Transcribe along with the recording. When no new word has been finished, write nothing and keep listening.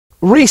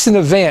Recent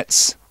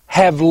events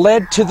have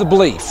led to the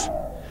belief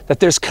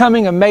that there's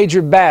coming a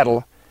major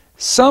battle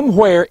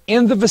somewhere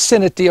in the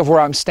vicinity of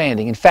where I'm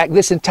standing. In fact,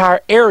 this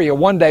entire area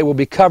one day will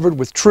be covered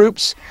with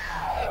troops.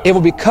 It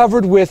will be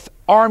covered with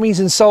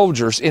armies and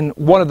soldiers in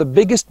one of the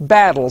biggest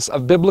battles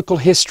of biblical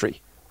history,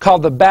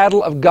 called the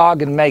Battle of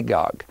Gog and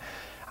Magog.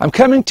 I'm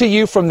coming to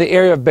you from the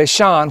area of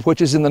Bashan,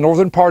 which is in the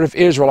northern part of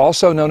Israel,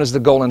 also known as the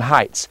Golan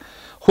Heights,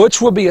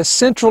 which will be a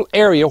central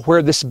area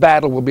where this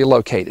battle will be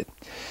located.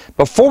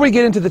 Before we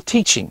get into the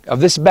teaching of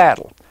this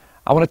battle,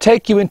 I want to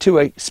take you into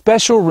a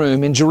special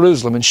room in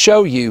Jerusalem and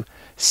show you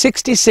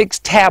 66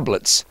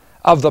 tablets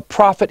of the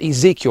prophet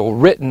Ezekiel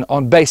written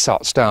on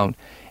basalt stone,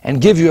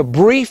 and give you a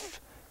brief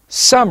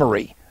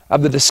summary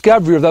of the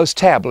discovery of those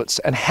tablets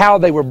and how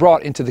they were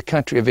brought into the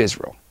country of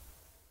Israel.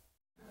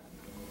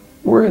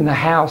 We're in the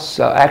house,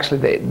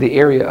 actually the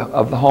area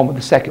of the home of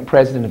the second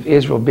president of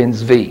Israel, Ben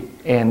Zvi,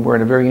 and we're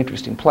in a very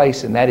interesting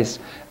place, and that is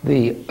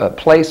the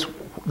place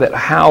that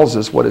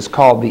houses what is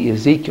called the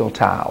Ezekiel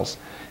tiles,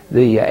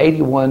 the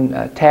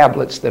 81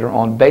 tablets that are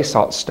on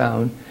basalt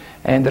stone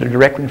and that are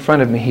directly in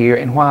front of me here.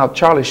 And while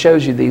Charlie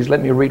shows you these, let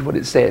me read what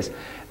it says.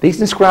 These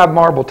inscribed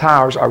marble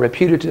tiles are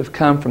reputed to have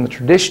come from the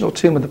traditional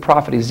tomb of the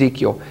prophet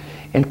Ezekiel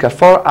in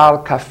Kafar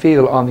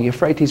al-Kafil on the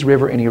Euphrates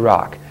River in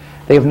Iraq.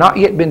 They have not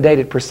yet been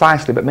dated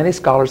precisely, but many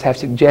scholars have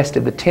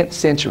suggested the 10th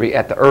century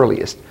at the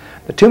earliest.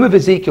 The tomb of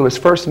Ezekiel is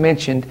first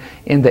mentioned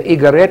in the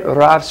Igaret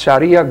Rav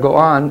Sharia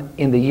Goan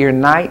in the year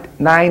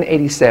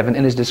 987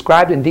 and is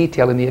described in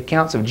detail in the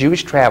accounts of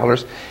Jewish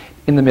travelers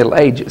in the Middle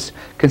Ages.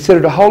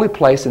 Considered a holy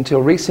place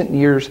until recent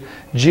years,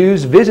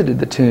 Jews visited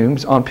the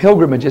tombs on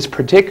pilgrimages,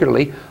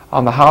 particularly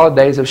on the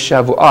holidays of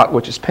Shavuot,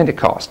 which is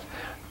Pentecost.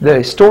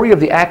 The story of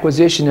the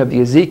acquisition of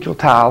the Ezekiel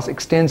tiles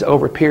extends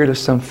over a period of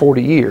some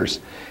 40 years.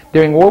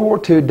 During World War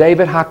II,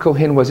 David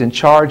HaKohen was in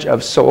charge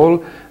of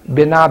Soul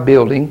Binah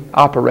building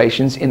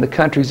operations in the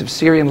countries of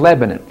Syria and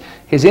Lebanon.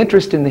 His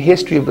interest in the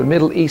history of the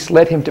Middle East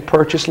led him to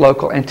purchase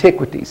local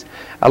antiquities.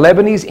 A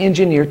Lebanese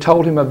engineer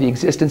told him of the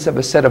existence of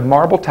a set of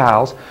marble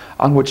tiles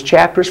on which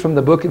chapters from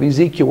the book of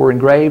Ezekiel were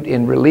engraved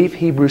in relief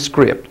Hebrew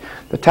script.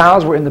 The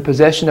tiles were in the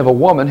possession of a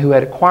woman who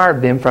had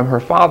acquired them from her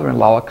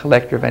father-in-law, a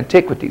collector of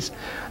antiquities.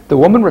 The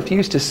woman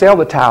refused to sell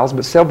the tiles,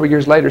 but several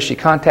years later she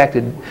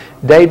contacted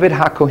David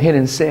HaKohen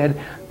and said,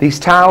 "These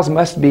tiles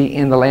must be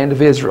in the land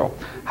of Israel."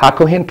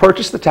 HaKohen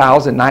purchased the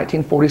tiles in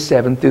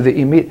 1947 through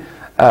the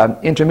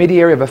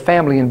intermediary of a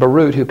family in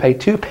Beirut who paid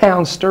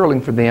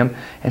 £2 for them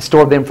and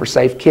stored them for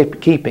safe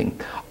keeping.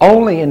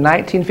 Only in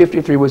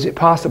 1953 was it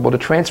possible to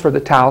transfer the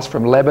tiles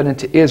from Lebanon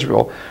to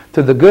Israel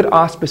through the good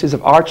auspices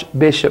of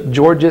Archbishop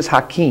Georgios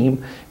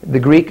Hakim, the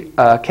Greek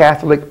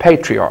Catholic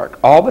Patriarch.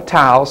 All the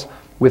tiles,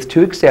 with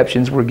two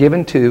exceptions, were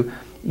given to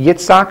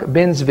Yitzhak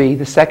ben Zvi,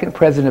 the second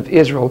president of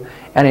Israel,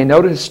 and a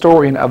noted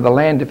historian of the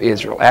land of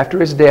Israel. After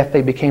his death,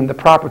 they became the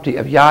property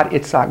of Yad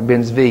Yitzhak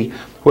ben Zvi,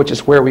 which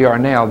is where we are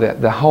now,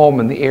 the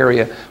home and the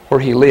area where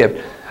he lived.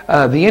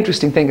 The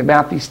interesting thing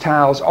about these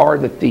tiles are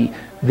that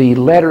the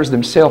letters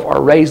themselves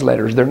are raised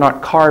letters. They're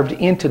not carved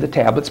into the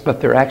tablets,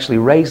 but they're actually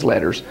raised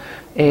letters.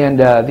 And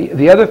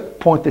the other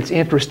point that's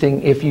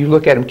interesting, if you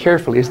look at them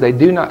carefully, is they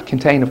do not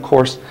contain, of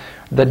course,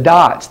 the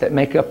dots that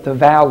make up the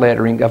vowel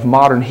lettering of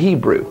modern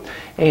Hebrew.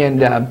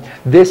 And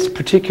this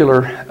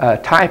particular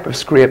type of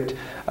script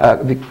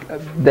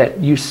that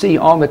you see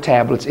on the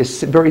tablets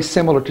is very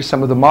similar to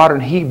some of the modern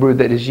Hebrew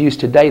that is used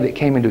today that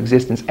came into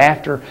existence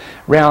after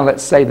around,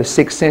 let's say, the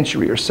 6th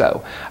century or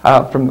so.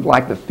 From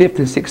like the 5th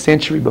and 6th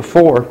century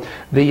before,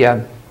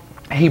 the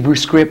Hebrew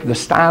script, the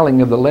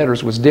styling of the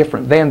letters was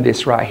different than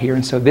this right here,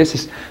 and so this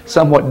is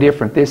somewhat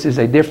different. This is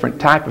a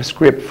different type of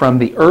script from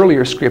the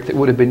earlier script that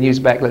would have been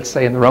used back, let's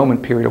say, in the Roman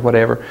period or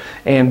whatever,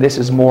 and this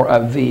is more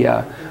of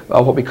the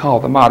what we call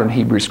the modern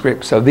Hebrew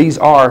script. So these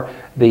are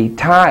the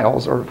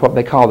tiles, or what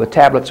they call the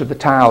tablets or the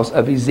tiles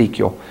of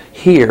Ezekiel,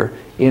 here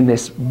in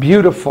this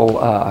beautiful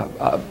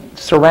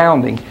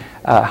surrounding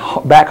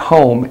back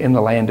home in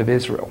the land of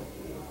Israel.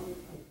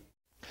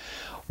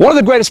 One of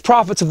the greatest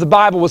prophets of the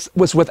Bible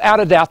was without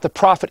a doubt the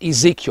prophet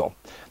Ezekiel.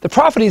 The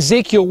prophet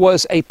Ezekiel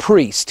was a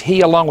priest,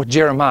 he along with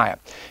Jeremiah.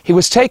 He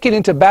was taken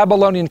into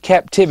Babylonian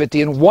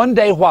captivity, and one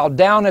day while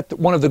down at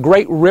one of the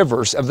great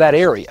rivers of that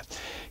area,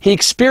 he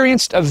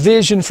experienced a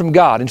vision from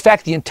God. In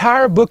fact, the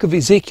entire book of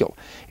Ezekiel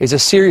is a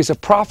series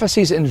of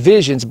prophecies and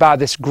visions by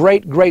this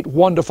great,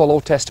 wonderful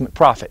Old Testament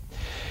prophet.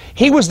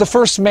 He was the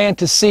first man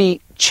to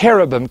see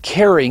cherubim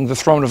carrying the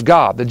throne of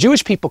God. The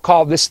Jewish people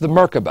call this the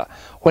Merkabah,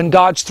 when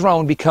God's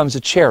throne becomes a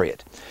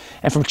chariot.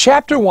 And from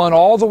chapter 1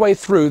 all the way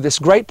through, this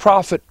great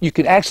prophet, you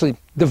can actually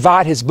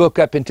divide his book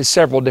up into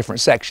several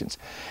different sections.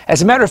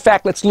 As a matter of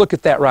fact, let's look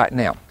at that right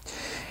now.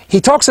 He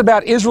talks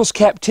about Israel's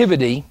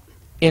captivity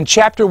in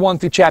chapter 1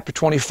 through chapter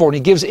 24, and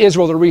he gives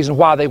Israel the reason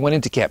why they went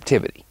into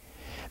captivity.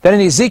 Then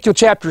in Ezekiel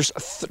chapters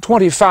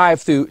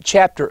 25 through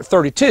chapter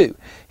 32,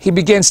 he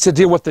begins to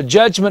deal with the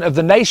judgment of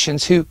the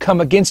nations who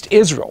come against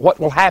Israel, what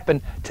will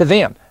happen to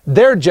them,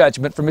 their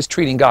judgment for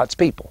mistreating God's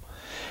people.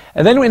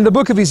 And then in the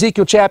book of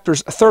Ezekiel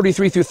chapters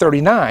 33 through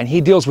 39,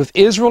 he deals with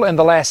Israel and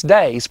the last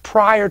days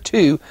prior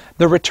to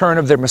the return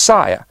of their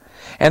Messiah.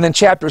 And then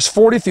chapters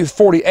 40 through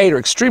 48 are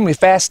extremely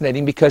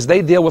fascinating because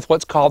they deal with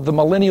what's called the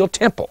millennial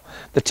temple,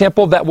 the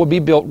temple that will be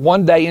built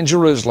one day in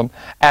Jerusalem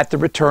at the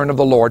return of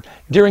the Lord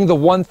during the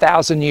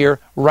 1,000-year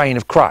reign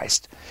of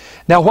Christ.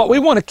 Now, what we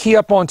want to key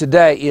up on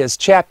today is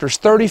chapters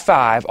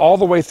 35 all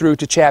the way through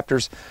to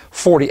chapters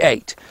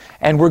 48.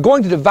 And we're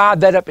going to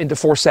divide that up into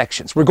 4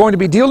 sections. We're going to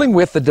be dealing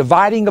with the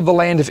dividing of the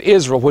land of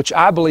Israel, which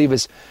I believe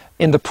is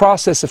in the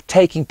process of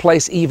taking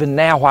place even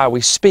now while we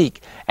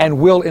speak, and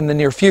will in the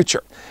near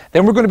future.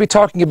 Then we're going to be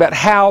talking about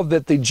how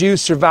that the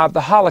Jews survived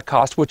the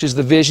Holocaust, which is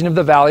the vision of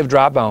the Valley of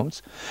Dry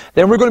Bones.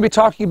 Then we're going to be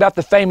talking about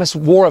the famous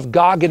war of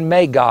Gog and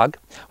Magog,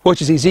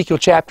 which is Ezekiel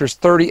chapters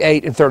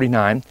 38 and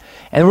 39.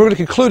 And we're going to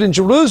conclude in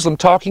Jerusalem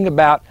talking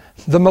about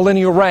the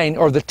millennial reign,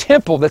 or the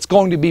temple that's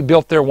going to be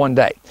built there one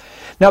day.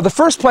 Now, the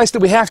first place that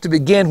we have to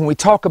begin when we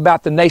talk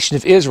about the nation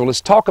of Israel is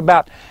talk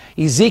about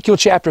Ezekiel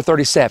chapter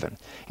 37.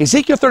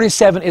 Ezekiel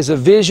 37 is a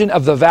vision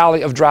of the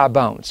Valley of Dry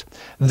Bones.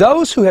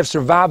 Those who have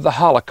survived the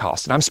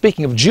Holocaust, and I'm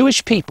speaking of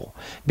Jewish people,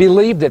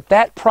 believe that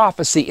that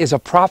prophecy is a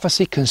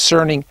prophecy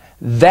concerning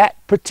that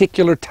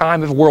particular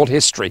time of world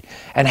history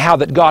and how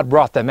that God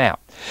brought them out.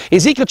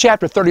 Ezekiel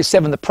chapter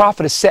 37, the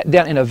prophet is set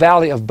down in a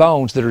valley of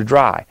bones that are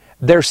dry.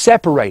 They're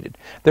separated.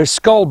 There's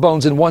skull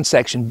bones in one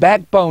section,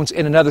 back bones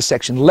in another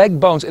section, leg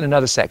bones in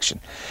another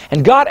section.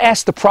 And God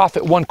asked the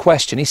prophet one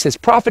question. He says,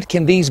 "Prophet,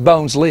 can these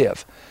bones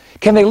live?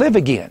 Can they live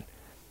again?"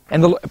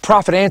 And the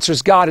prophet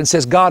answers God and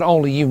says, "God,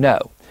 only you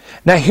know."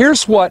 Now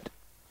here's what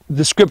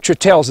the scripture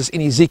tells us in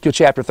Ezekiel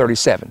chapter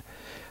 37.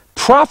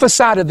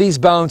 "Prophesy to these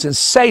bones and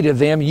say to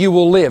them, you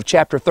will live."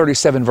 Chapter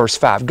 37, verse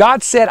 5.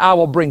 God said, "I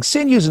will bring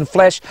sinews and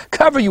flesh,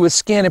 cover you with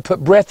skin, and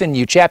put breath in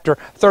you." Chapter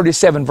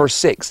 37, verse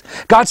 6.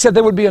 God said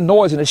there would be a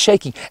noise and a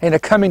shaking and a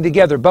coming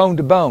together, bone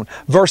to bone.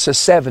 Verses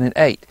 7 and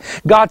 8.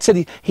 God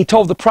said he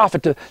told the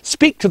prophet to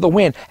speak to the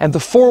wind, and the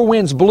 4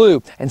 winds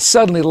blew, and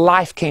suddenly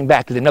life came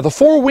back to them. Now the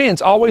 4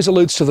 winds always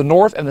alludes to the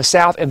north and the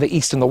south and the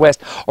east and the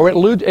west, or it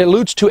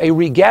alludes to a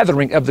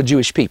regathering of the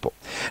Jewish people.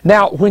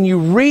 Now when you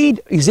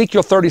read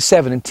Ezekiel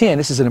 37 and 10,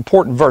 this is an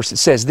important verse. It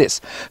says this: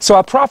 "So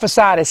I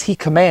prophesied as he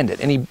commanded,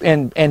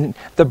 and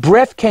the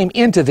breath came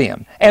into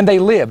them, and they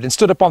lived and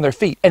stood up on their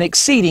feet, an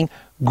exceeding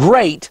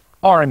great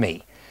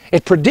army."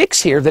 It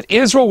predicts here that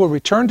Israel will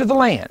return to the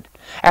land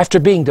after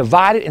being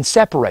divided and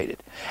separated,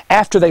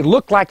 after they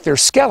look like they're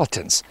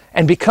skeletons,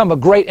 and become a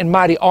great and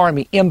mighty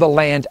army in the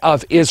land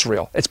of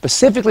Israel. It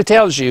specifically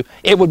tells you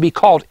it would be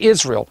called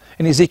Israel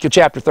in Ezekiel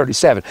chapter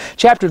 37.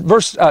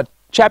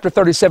 Chapter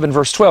 37,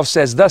 verse 12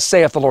 says, "Thus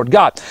saith the Lord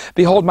God,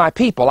 behold my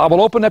people, I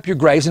will open up your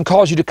graves and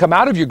cause you to come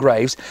out of your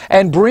graves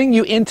and bring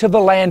you into the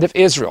land of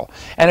Israel."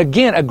 And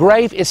again, a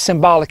grave is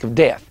symbolic of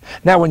death.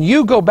 Now, when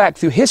you go back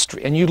through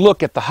history and you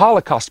look at the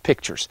Holocaust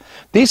pictures,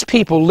 these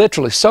people,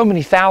 literally so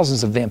many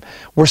thousands of them,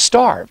 were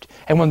starved.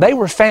 And when they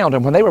were found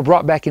and when they were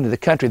brought back into the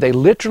country, they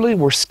literally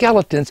were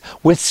skeletons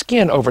with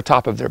skin over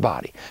top of their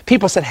body.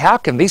 People said, how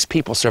can these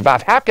people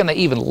survive? How can they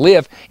even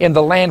live in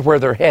the land where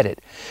they're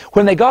headed?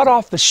 When they got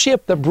off the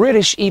ship, the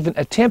British even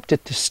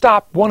attempted to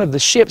stop one of the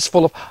ships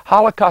full of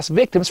Holocaust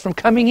victims from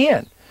coming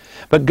in.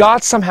 But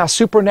God somehow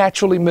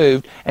supernaturally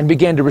moved and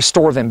began to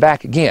restore them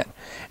back again.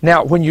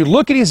 Now, when you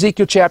look at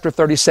Ezekiel chapter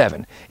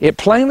 37, it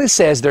plainly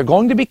says they're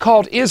going to be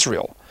called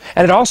Israel.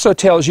 And it also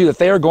tells you that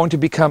they are going to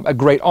become a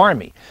great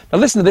army. Now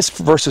listen to this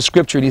verse of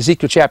Scripture in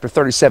Ezekiel chapter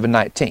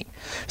 37:19.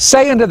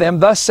 "Say unto them,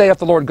 Thus saith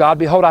the Lord God,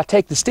 Behold, I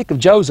take the stick of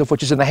Joseph,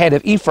 which is in the hand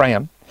of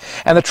Ephraim,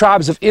 and the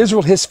tribes of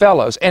Israel his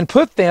fellows, and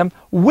put them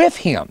with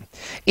him,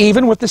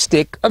 even with the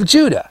stick of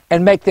Judah,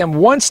 and make them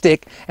one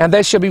stick, and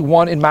they shall be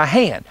one in my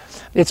hand."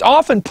 It's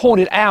often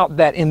pointed out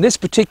that in this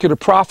particular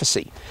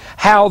prophecy,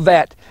 how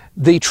that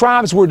the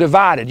tribes were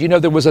divided. You know,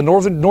 there was a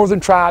northern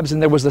tribes,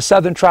 and there was the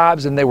southern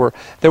tribes, and there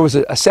was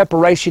a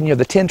separation. You know,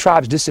 the 10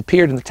 tribes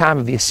disappeared in the time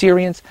of the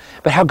Assyrians,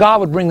 but how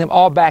God would bring them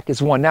all back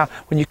as one. Now,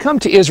 when you come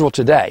to Israel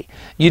today,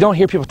 you don't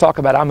hear people talk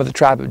about, "I'm of the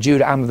tribe of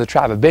Judah, I'm of the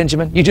tribe of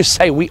Benjamin." You just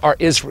say, "We are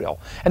Israel."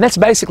 And that's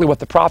basically what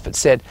the prophet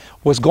said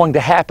was going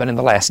to happen in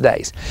the last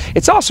days.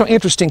 It's also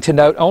interesting to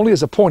note, only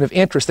as a point of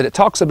interest, that it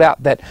talks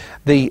about that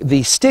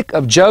the stick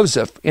of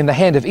Joseph in the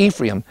hand of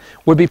Ephraim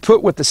would be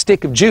put with the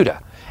stick of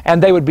Judah,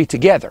 and they would be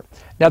together.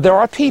 Now, there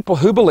are people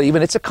who believe,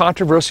 and it's a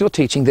controversial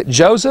teaching, that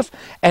Joseph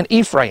and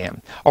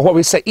Ephraim, or what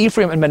we say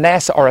Ephraim and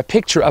Manasseh, are a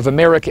picture of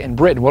America and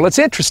Britain. Well, it's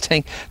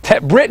interesting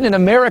that Britain and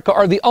America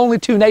are the only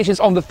 2 nations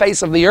on the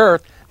face of the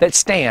earth that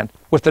stand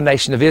with the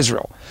nation of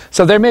Israel.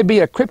 So there may be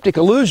a cryptic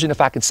allusion,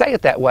 if I could say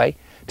it that way,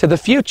 to the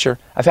future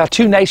of how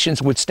 2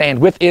 nations would stand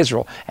with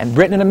Israel. And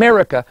Britain and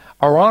America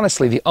are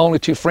honestly the only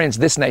 2 friends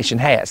this nation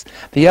has.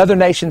 The other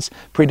nations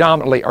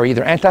predominantly are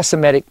either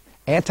anti-Semitic,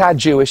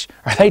 anti-Jewish,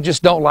 or they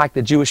just don't like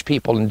the Jewish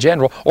people in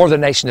general, or the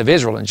nation of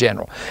Israel in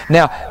general.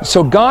 Now,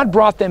 so God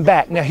brought them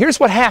back. Now, here's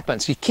what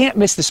happens. You can't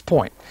miss this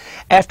point.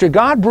 After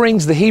God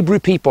brings the Hebrew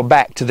people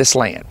back to this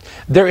land,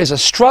 there is a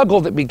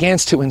struggle that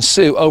begins to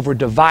ensue over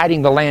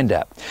dividing the land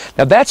up.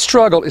 Now that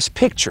struggle is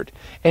pictured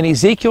in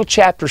Ezekiel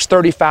chapters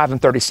 35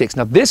 and 36.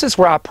 Now this is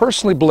where I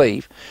personally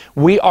believe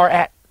we are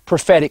at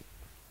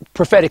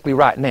prophetically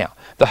right now.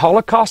 The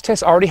Holocaust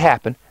has already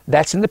happened.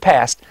 That's in the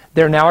past.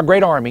 They're now a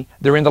great army.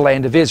 They're in the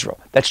land of Israel.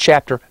 That's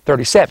chapter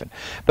 37.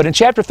 But in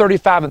chapter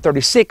 35 and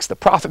 36, the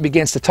prophet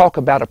begins to talk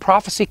about a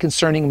prophecy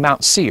concerning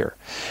Mount Seir.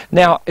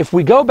 Now, if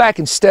we go back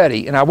and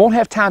study, and I won't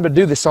have time to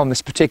do this on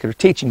this particular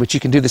teaching, but you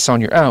can do this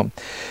on your own.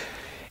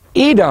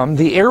 Edom,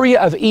 the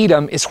area of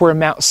Edom, is where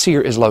Mount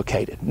Seir is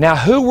located. Now,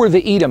 who were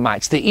the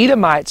Edomites? The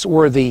Edomites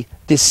were the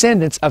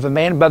descendants of a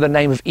man by the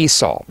name of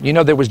Esau. You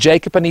know, there was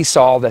Jacob and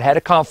Esau that had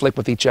a conflict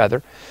with each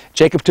other.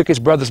 Jacob took his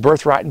brother's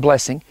birthright and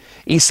blessing.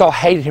 Esau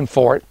hated him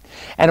for it.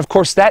 And of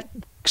course, that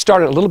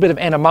started a little bit of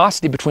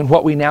animosity between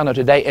what we now know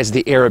today as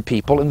the Arab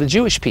people and the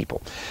Jewish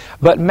people.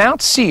 But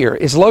Mount Seir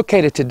is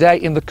located today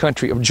in the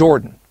country of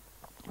Jordan.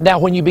 Now,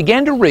 when you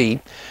begin to read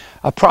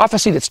a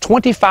prophecy that's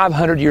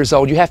 2,500 years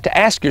old, you have to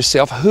ask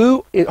yourself,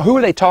 who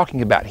are they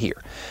talking about here?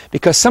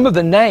 Because some of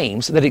the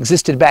names that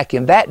existed back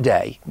in that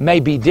day may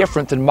be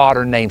different than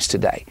modern names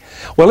today.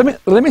 Well,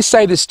 let me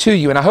say this to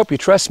you, and I hope you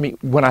trust me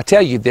when I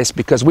tell you this,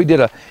 because we did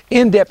an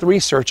in-depth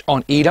research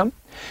on Edom.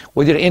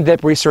 We did an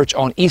in-depth research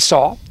on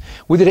Esau.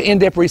 We did an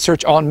in-depth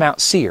research on Mount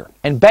Seir.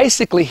 And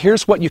basically,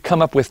 here's what you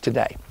come up with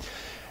today.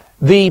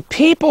 The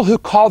people who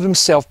call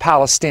themselves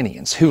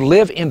Palestinians, who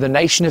live in the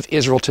nation of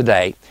Israel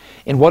today,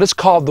 in what is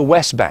called the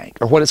West Bank,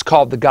 or what is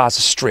called the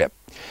Gaza Strip,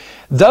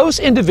 those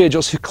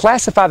individuals who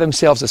classify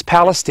themselves as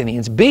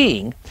Palestinians,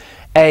 being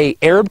an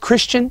Arab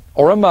Christian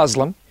or a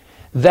Muslim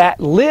that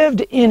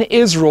lived in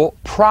Israel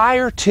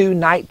prior to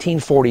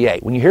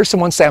 1948. When you hear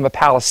someone say, I'm a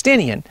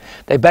Palestinian,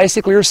 they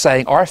basically are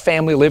saying, our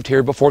family lived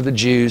here before the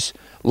Jews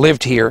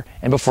lived here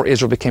and before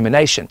Israel became a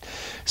nation.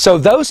 So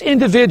those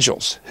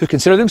individuals who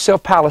consider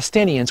themselves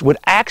Palestinians would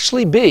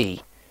actually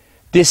be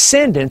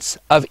descendants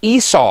of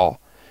Esau,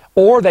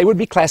 or they would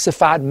be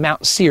classified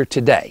Mount Seir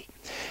today.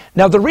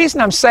 Now, the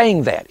reason I'm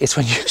saying that is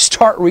when you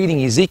start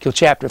reading Ezekiel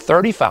chapter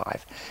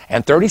 35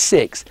 and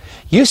 36,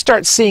 you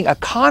start seeing a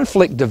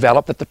conflict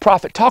develop that the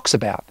prophet talks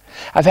about,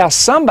 of how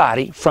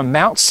somebody from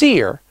Mount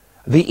Seir,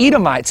 the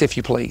Edomites, if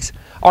you please,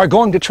 are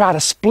going to try to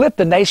split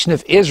the nation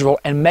of Israel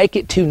and make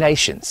it two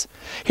nations.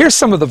 Here's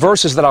some of the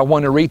verses that I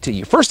want to read to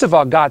you. First of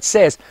all, God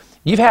says,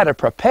 you've had a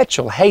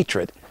perpetual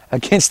hatred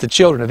against the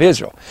children of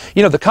Israel.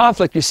 You know, the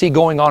conflict you see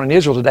going on in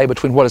Israel today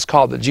between what is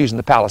called the Jews and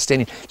the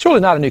Palestinians, it's really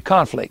not a new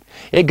conflict.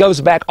 It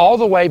goes back all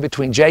the way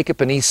between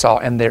Jacob and Esau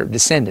and their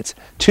descendants.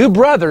 Two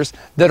brothers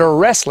that are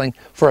wrestling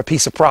for a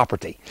piece of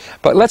property.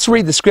 But let's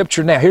read the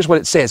scripture now. Here's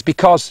what it says.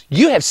 Because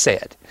you have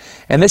said,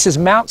 and this is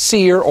Mount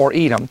Seir or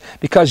Edom,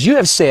 because you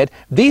have said,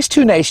 these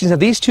two nations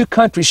and these two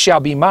countries shall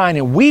be mine,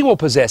 and we will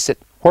possess it,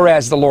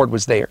 whereas the Lord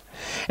was there.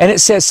 And it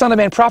says, Son of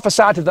man,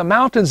 prophesy to the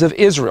mountains of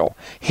Israel.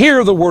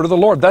 Hear the word of the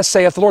Lord. Thus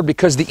saith the Lord,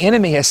 because the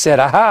enemy has said,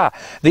 aha,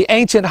 the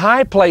ancient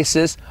high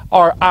places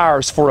are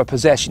ours for a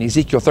possession.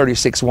 Ezekiel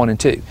 36, 1 and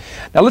 2.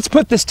 Now let's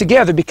put this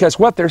together, because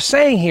what they're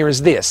saying here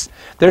is this.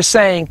 They're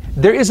saying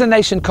there is a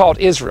nation called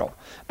Israel,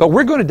 but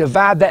we're going to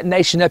divide that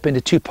nation up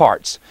into two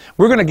parts.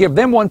 We're going to give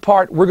them one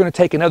part, we're going to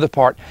take another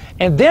part.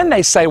 And then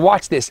they say,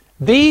 watch this,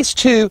 these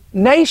two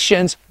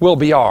nations will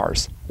be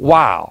ours.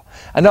 Wow.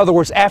 In other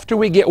words, after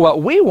we get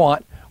what we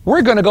want,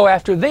 we're going to go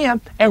after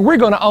them, and we're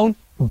going to own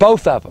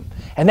both of them.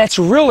 And that's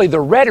really the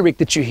rhetoric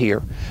that you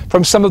hear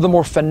from some of the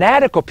more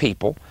fanatical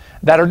people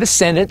that are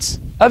descendants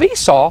of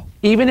Esau,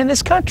 even in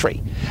this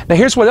country. Now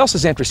here's what else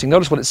is interesting.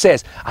 Notice what it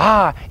says.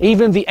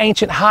 Even the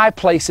ancient high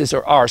places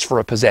are ours for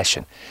a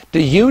possession. Do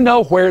you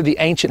know where the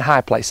ancient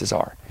high places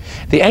are?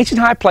 The ancient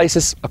high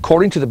places,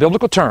 according to the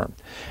biblical term,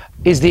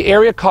 is the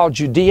area called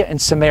Judea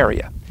and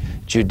Samaria.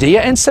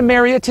 Judea and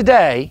Samaria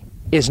today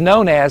is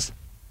known as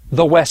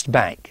the West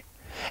Bank.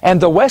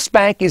 And the West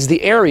Bank is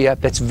the area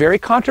that's very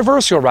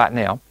controversial right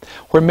now,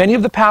 where many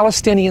of the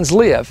Palestinians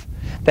live,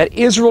 that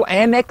Israel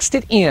annexed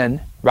it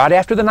in right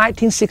after the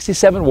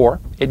 1967 war.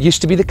 It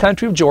used to be the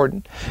country of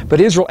Jordan, but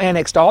Israel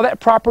annexed all that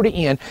property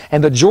in,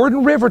 and the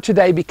Jordan River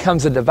today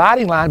becomes a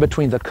dividing line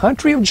between the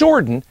country of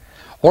Jordan,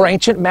 or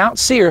ancient Mount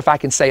Seir, if I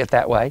can say it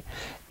that way,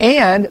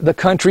 and the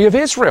country of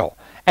Israel.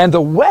 And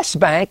the West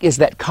Bank is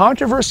that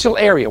controversial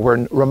area where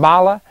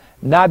Ramallah,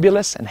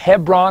 Nablus, and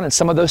Hebron, and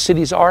some of those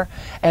cities are.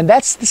 And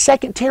that's the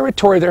second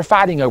territory they're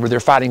fighting over. They're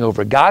fighting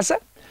over Gaza,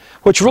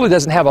 which really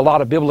doesn't have a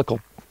lot of biblical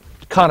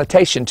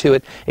connotation to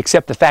it,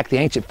 except the fact the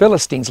ancient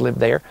Philistines lived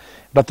there.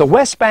 But the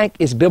West Bank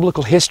is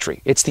biblical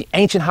history. It's the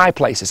ancient high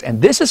places.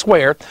 And this is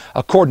where,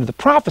 according to the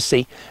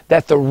prophecy,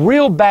 that the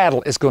real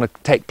battle is going to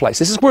take place.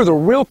 This is where the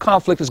real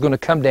conflict is going to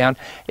come down.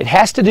 It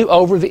has to do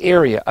over the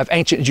area of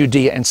ancient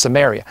Judea and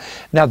Samaria.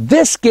 Now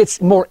this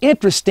gets more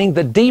interesting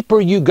the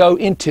deeper you go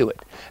into it.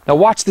 Now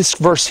watch this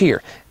verse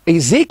here.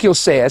 Ezekiel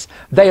says,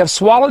 they have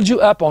swallowed you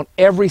up on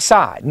every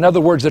side. In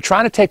other words, they're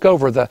trying to take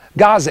over the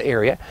Gaza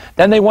area,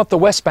 then they want the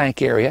West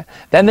Bank area,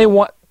 then they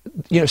want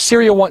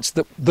Syria wants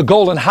the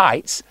Golan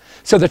Heights.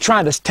 So they're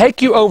trying to take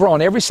you over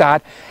on every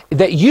side,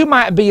 that you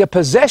might be a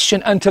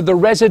possession unto the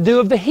residue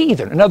of the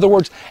heathen. In other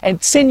words,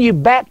 and send you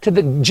back to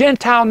the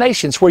Gentile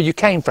nations where you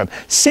came from.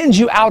 Send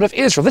you out of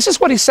Israel. This is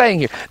what he's saying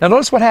here. Now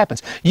notice what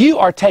happens. You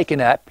are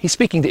taken up, he's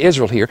speaking to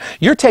Israel here,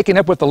 you're taken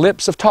up with the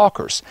lips of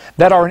talkers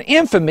that are an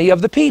infamy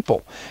of the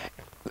people.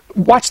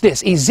 Watch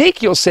this.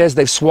 Ezekiel says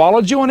they've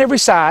swallowed you on every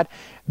side,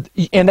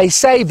 and they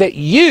say that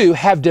you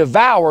have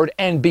devoured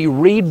and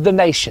bereaved the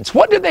nations.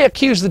 What did they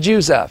accuse the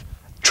Jews of?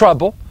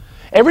 Trouble.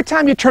 Every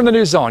time you turn the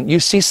news on, you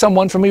see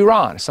someone from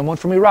Iran, someone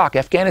from Iraq,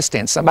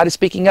 Afghanistan, somebody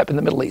speaking up in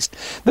the Middle East.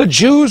 The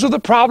Jews are the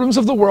problems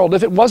of the world.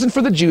 If it wasn't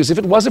for the Jews, if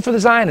it wasn't for the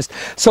Zionists.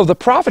 So the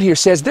prophet here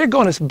says they're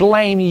going to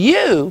blame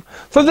you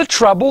for the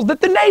trouble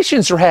that the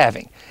nations are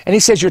having. And he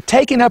says you're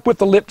taken up with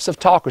the lips of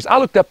talkers. I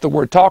looked up the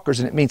word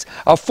talkers, and it means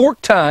a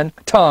forked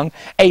tongue,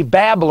 a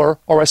babbler,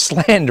 or a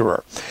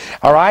slanderer.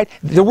 All right?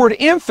 The word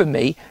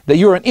infamy, that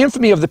you're an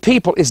infamy of the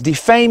people, is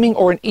defaming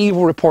or an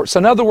evil report. So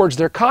in other words,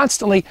 they're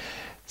constantly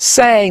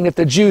saying that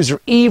the Jews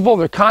are evil.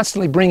 They're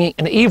constantly bringing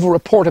an evil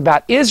report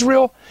about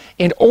Israel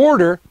in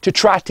order to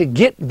try to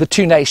get the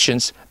two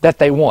nations that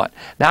they want.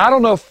 Now, I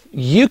don't know if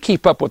you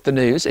keep up with the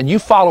news and you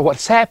follow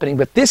what's happening,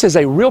 but this is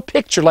a real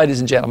picture, ladies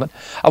and gentlemen,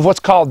 of what's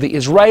called the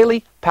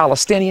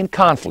Israeli-Palestinian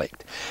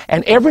conflict.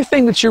 And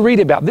everything that you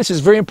read about, this is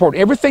very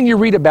important, everything you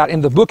read about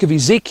in the book of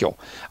Ezekiel,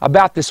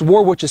 about this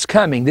war which is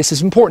coming, this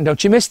is important,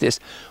 don't you miss this,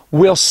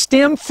 will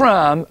stem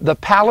from the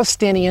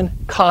Palestinian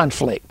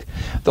conflict.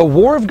 The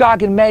war of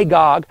Gog and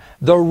Magog,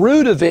 the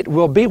root of it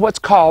will be what's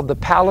called the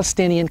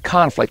Palestinian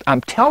conflict.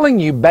 I'm telling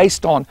you,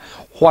 based on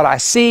what I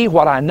see,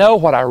 what I know,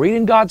 what I read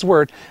in God's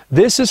Word,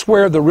 this is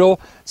where the real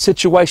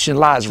situation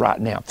lies right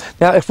now.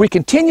 Now, if we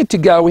continue to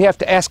go, we have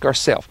to ask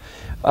ourselves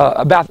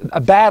about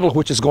a battle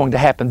which is going to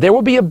happen. There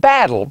will be a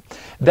battle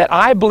that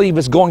I believe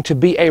is going to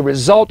be a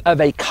result of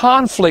a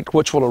conflict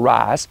which will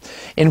arise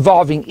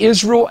involving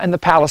Israel and the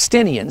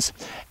Palestinians.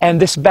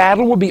 And this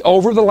battle will be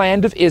over the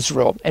land of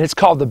Israel, and it's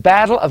called the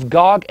Battle of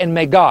Gog and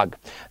Magog.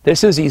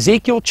 This is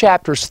Ezekiel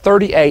chapters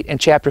 38 and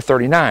chapter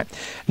 39.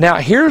 Now,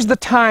 here's the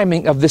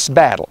timing of this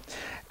battle.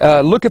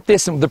 Look at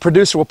this, and the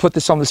producer will put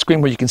this on the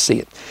screen where you can see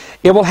it.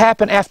 It will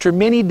happen after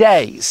many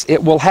days.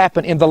 It will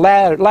happen in the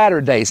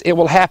latter days. It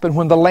will happen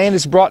when the land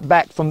is brought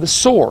back from the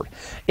sword.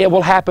 It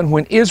will happen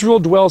when Israel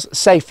dwells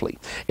safely.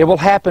 It will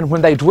happen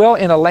when they dwell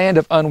in a land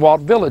of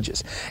unwalled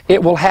villages.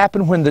 It will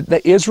happen when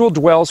the Israel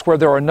dwells where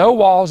there are no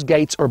walls,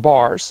 gates, or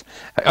bars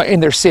in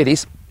their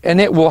cities.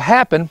 And it will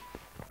happen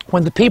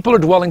when the people are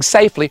dwelling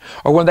safely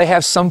or when they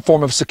have some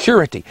form of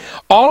security.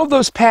 All of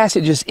those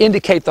passages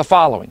indicate the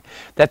following,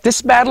 that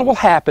this battle will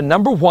happen,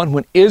 number one,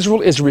 when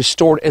Israel is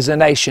restored as a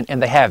nation,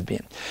 and they have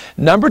been.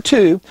 Number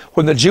two,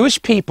 when the Jewish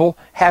people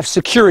have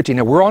security.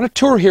 Now, we're on a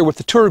tour here with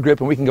the tour group,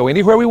 and we can go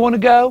anywhere we want to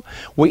go.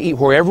 We eat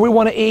wherever we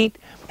want to eat.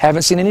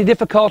 Haven't seen any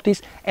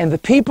difficulties, and the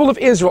people of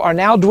Israel are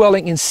now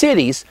dwelling in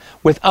cities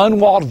with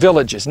unwalled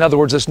villages. In other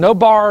words, there's no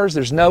bars,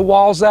 there's no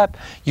walls up.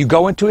 You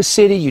go into a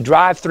city, you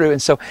drive through,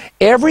 and so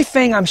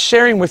everything I'm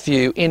sharing with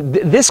you,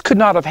 this could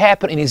not have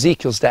happened in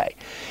Ezekiel's day.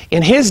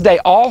 In his day,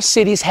 all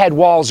cities had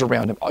walls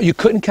around them. You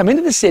couldn't come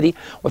into the city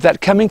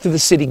without coming through the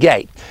city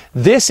gate.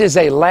 This is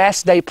a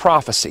last day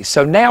prophecy.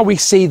 So now we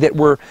see that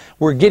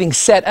we're getting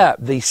set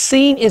up. The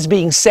scene is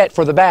being set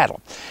for the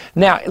battle.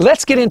 Now,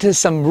 let's get into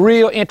some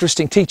real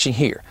interesting teaching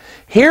here.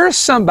 Here's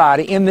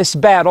somebody in this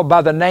battle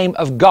by the name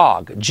of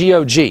Gog,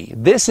 G-O-G.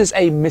 This is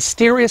a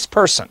mysterious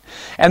person,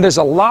 and there's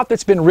a lot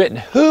that's been written.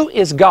 Who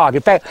is Gog?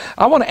 In fact,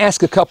 I want to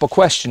ask a couple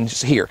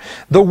questions here.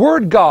 The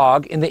word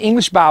Gog in the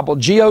English Bible,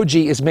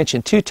 G-O-G, is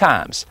mentioned 2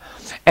 times,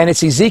 and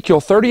it's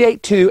Ezekiel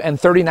 38:2 and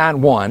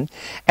 39:1,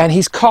 and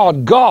he's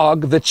called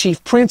Gog, the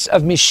chief prince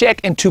of Meshech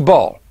and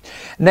Tubal.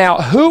 Now,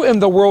 who in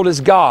the world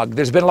is Gog?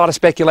 There's been a lot of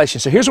speculation,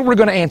 so here's what we're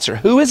going to answer.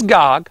 Who is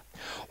Gog?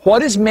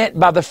 What is meant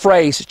by the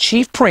phrase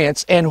chief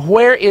prince, and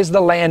where is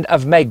the land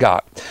of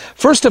Magog?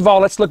 First of all,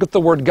 let's look at the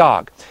word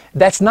Gog.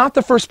 That's not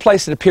the first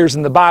place it appears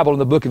in the Bible in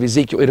the book of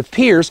Ezekiel. It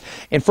appears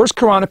in 1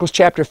 Chronicles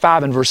chapter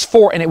 5 and verse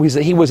 4, and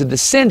he was a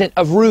descendant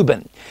of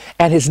Reuben,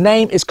 and his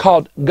name is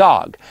called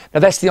Gog.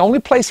 Now, that's the only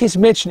place he's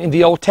mentioned in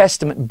the Old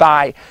Testament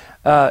by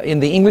in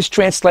the English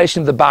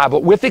translation of the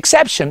Bible, with the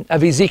exception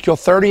of Ezekiel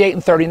 38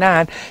 and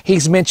 39.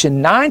 He's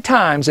mentioned 9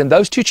 times in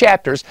those 2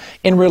 chapters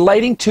in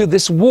relating to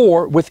this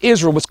war with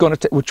Israel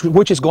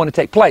which is going to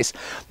take place.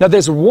 Now,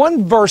 there's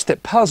one verse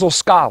that puzzles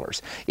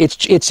scholars.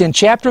 It's in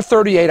chapter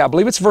 38, I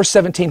believe it's verse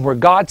 17, where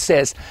God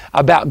says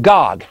about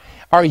Gog,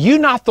 "Are you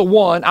not the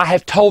one I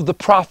have told the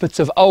prophets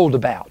of old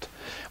about?"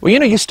 Well,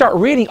 you start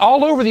reading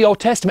all over the Old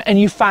Testament and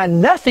you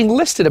find nothing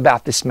listed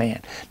about this man.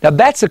 Now,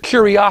 that's a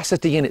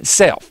curiosity in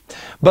itself.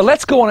 But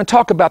let's go on and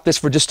talk about this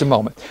for just a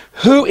moment.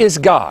 Who is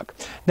Gog?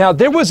 Now,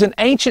 there was an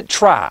ancient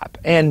tribe,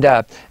 and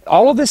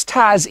all of this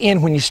ties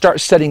in when you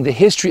start studying the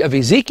history of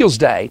Ezekiel's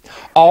day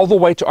all the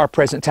way to our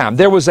present time.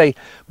 There was a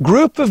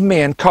group of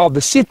men called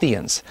the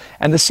Scythians,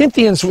 and the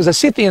Scythians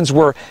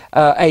were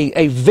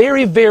a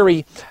very,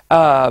 very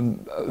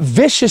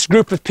vicious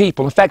group of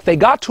people. In fact, they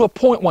got to a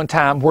point one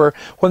time where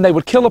when they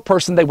would kill a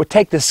person, they would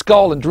take the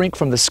skull and drink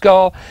from the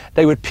skull.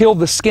 They would peel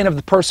the skin of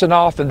the person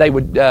off, and they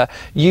would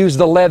use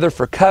the leather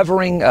for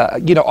covering.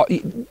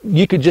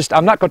 You could just,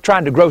 I'm not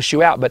trying to gross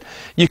you out, but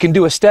you can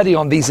do a study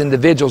on these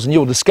individuals and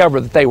you'll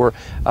discover that they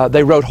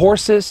rode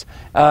horses.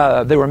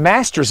 They were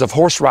masters of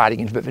horse riding,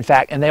 in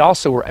fact, and they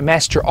also were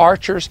master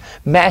archers,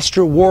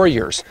 master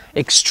warriors,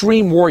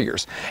 extreme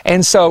warriors.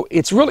 And so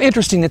it's real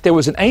interesting that there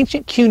was an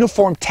ancient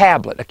cuneiform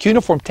tablet. A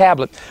cuneiform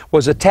tablet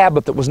was a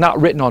tablet that was not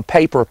written on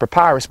paper or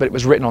papyrus, but it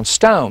was written on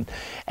stone.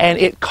 And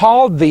it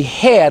called the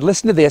head,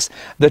 listen to this,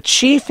 the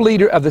chief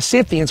leader of the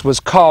Scythians was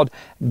called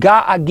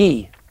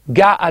Hagee,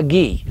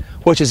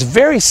 which is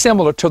very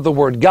similar to the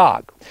word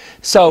Gog.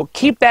 So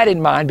keep that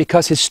in mind,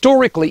 because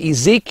historically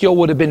Ezekiel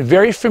would have been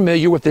very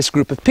familiar with this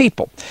group of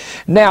people.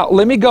 Now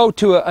let me go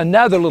to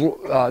another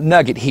little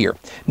nugget here.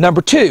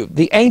 Number 2,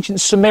 the ancient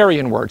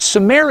Sumerian word.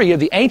 Sumeria,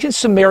 the ancient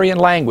Sumerian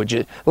language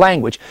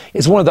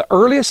is one of the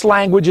earliest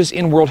languages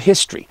in world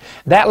history.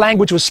 That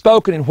language was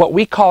spoken in what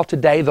we call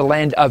today the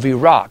land of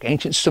Iraq,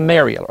 ancient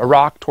Sumeria,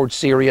 Iraq towards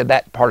Syria,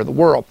 that part of the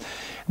world.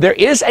 There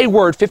is a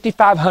word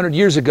 5,500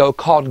 years ago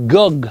called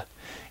Gog,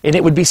 and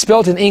it would be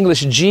spelled in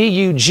English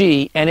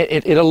G-U-G, and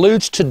it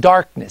alludes to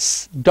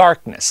darkness,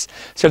 darkness.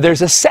 So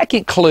there's a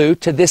second clue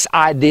to this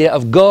idea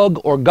of Gog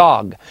or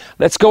Gog.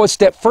 Let's go a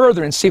step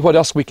further and see what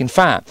else we can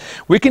find.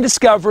 We can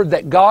discover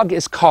that Gog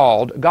is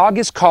called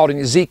in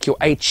Ezekiel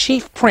a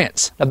chief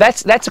prince. Now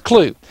that's a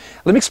clue.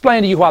 Let me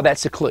explain to you why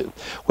that's a clue.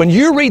 When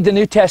you read the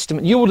New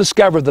Testament, you will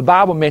discover the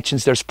Bible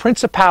mentions there's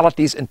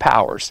principalities and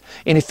powers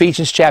in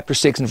Ephesians chapter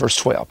 6 and verse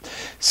 12.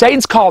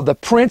 Satan's called the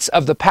prince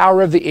of the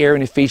power of the air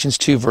in Ephesians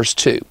 2 verse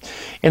 2.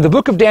 In the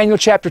book of Daniel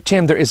chapter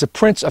 10, there is a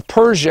prince of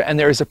Persia and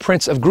there is a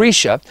prince of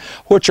Grecia,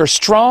 which are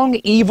strong,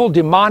 evil,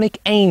 demonic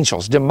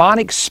angels,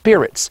 demonic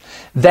spirits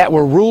that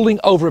were ruling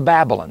over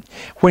Babylon.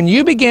 When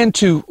you begin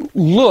to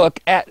look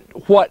at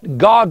what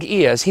Gog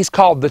is, he's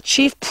called the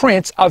chief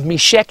prince of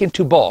Meshech and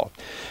Tubal.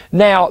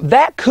 Now,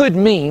 that could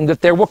mean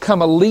that there will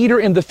come a leader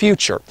in the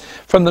future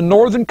from the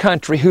northern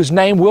country whose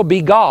name will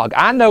be Gog.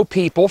 I know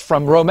people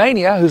from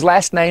Romania whose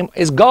last name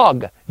is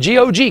Gog,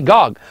 G-O-G,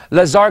 Gog.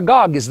 Lazar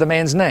Gog is the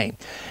man's name.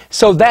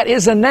 So that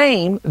is a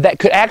name that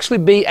could actually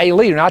be a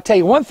leader. Now, I'll tell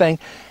you one thing.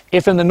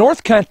 If in the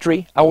North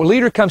Country a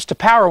leader comes to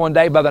power one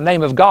day by the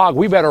name of Gog,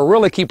 we better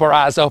really keep our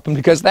eyes open,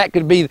 because that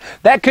could be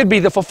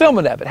the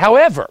fulfillment of it.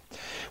 However,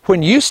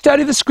 when you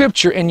study the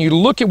Scripture and you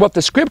look at what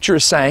the Scripture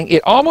is saying,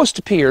 it almost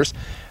appears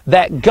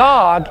that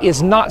Gog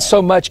is not so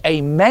much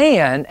a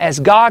man as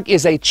Gog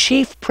is a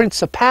chief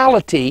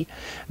principality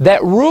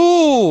that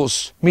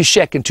rules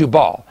Meshech and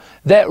Tubal,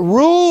 that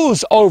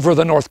rules over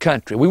the North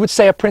Country. We would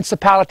say a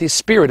principality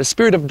spirit, a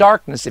spirit of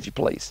darkness, if you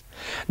please.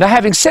 Now,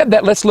 having said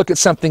that, let's look at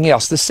something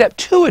else. The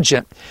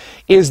Septuagint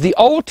is the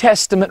Old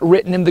Testament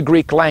written in the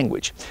Greek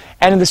language.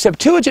 And in the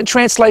Septuagint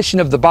translation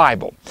of the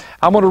Bible,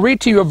 I'm going to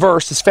read to you a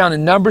verse that's found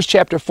in Numbers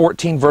chapter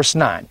 14, verse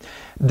 9.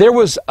 There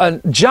was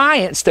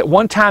giants that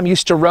one time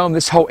used to roam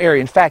this whole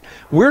area. In fact,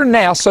 we're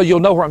now, so you'll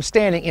know where I'm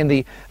standing, in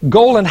the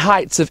Golan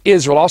Heights of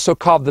Israel, also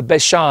called the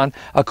Bashan,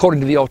 according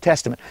to the Old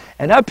Testament.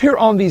 And up here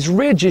on these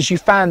ridges, you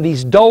find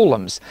these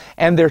dolums.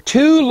 And they're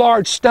two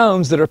large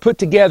stones that are put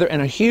together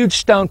and a huge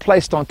stone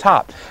placed on top.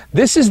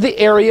 This is the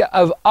area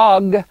of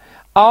Og,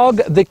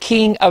 the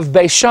king of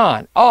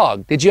Bashan.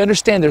 Og, did you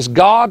understand? There's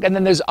Gog and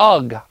then there's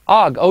Og,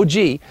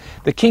 O-G,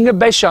 the king of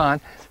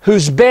Bashan,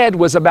 whose bed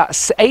was about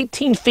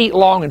 18 feet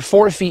long and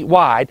 4 feet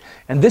wide.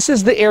 And this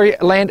is the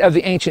land of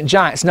the ancient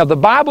giants. Now, the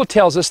Bible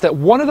tells us that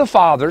one of the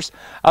fathers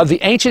of the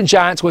ancient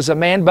giants was a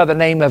man by the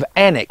name of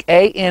Anak,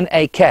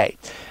 A-N-A-K.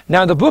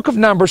 Now, in the book of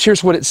Numbers,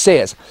 here's what it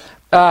says.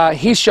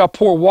 He shall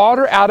pour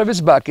water out of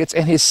his buckets,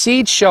 and his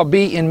seed shall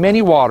be in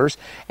many waters,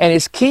 and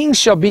his king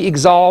shall be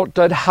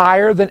exalted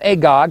higher than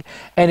Agag,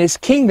 and his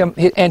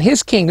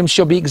kingdom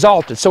shall be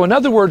exalted. So in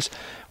other words,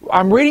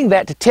 I'm reading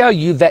that to tell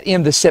you that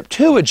in the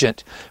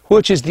Septuagint,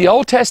 which is the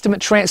Old Testament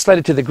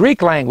translated to the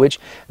Greek language,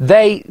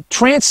 they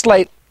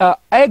translate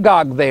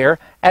Agag there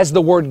as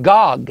the word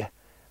Gog.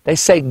 They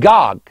say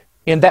Gog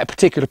in that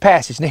particular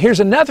passage. Now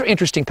here's another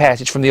interesting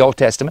passage from the Old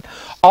Testament,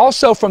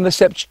 also from the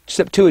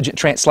Septuagint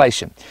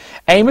translation.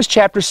 Amos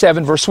chapter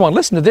 7 verse 1.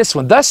 Listen to this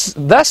one. Thus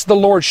the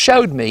Lord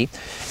showed me,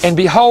 and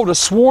behold, a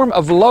swarm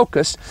of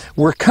locusts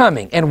were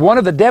coming, and one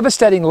of the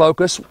devastating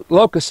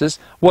locusts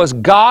was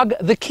Gog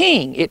the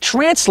king. It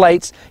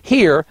translates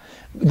here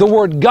the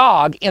word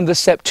Gog in the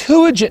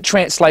Septuagint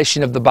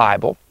translation of the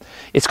Bible.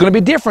 It's going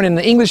to be different in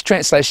the English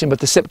translation, but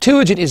the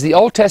Septuagint is the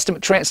Old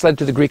Testament translated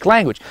to the Greek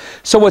language.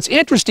 So what's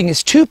interesting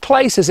is 2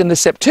 places in the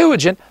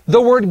Septuagint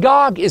the word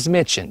Gog is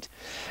mentioned.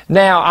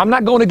 Now, I'm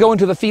not going to go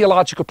into the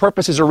theological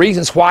purposes or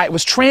reasons why it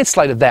was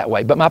translated that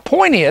way, but my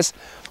point is,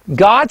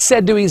 God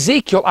said to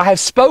Ezekiel, I have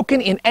spoken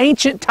in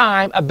ancient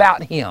time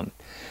about him.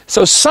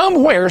 So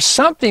somewhere,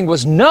 something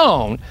was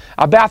known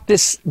about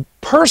this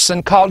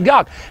person called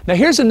Gog. Now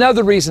here's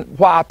another reason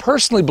why I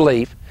personally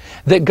believe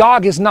that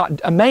Gog is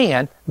not a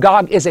man,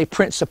 Gog is a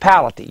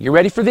principality. You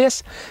ready for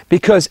this?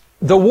 Because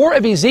the war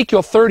of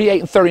Ezekiel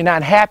 38 and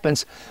 39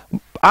 happens,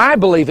 I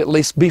believe at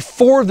least,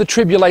 before the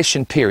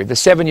tribulation period, the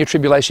 7-year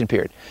tribulation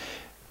period.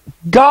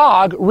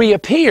 Gog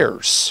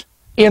reappears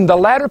in the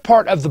latter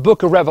part of the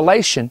book of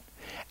Revelation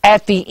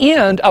at the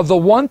end of the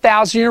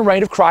 1,000-year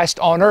reign of Christ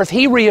on earth.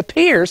 He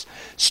reappears,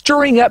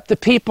 stirring up the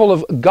people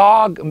of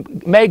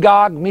Gog,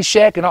 Magog,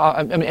 Meshach,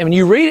 and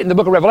you read it in the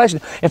book of Revelation.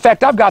 In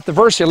fact, I've got the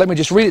verse here. Let me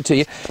just read it to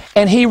you.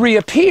 And he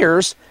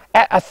reappears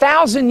at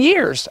 1,000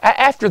 years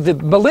after the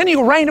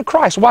millennial reign of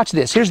Christ. Watch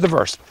this. Here's the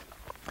verse.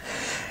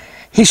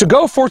 He shall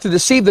go forth to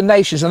deceive the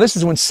nations. And this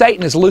is when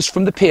Satan is loosed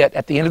from the pit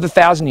at the end of the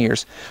 1,000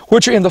 years,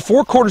 which are in the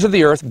 4 quarters of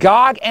the earth,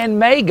 Gog and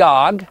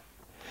Magog,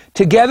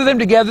 to gather them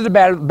together to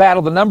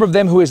battle, the number of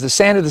them who is the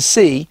sand of the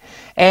sea.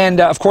 And,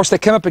 of course, they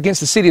come up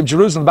against the city of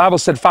Jerusalem. The Bible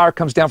said fire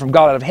comes down from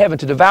God out of heaven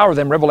to devour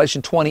them,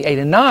 Revelation 28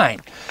 and 9.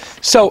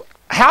 So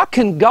how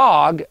can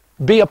Gog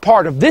be a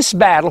part of this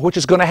battle, which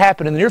is going to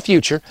happen in the near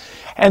future,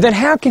 and then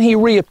how can he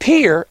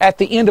reappear at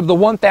the end of the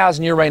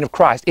 1,000-year reign of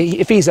Christ?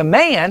 If he's a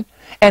man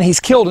and he's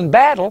killed in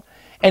battle,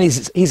 and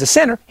he's a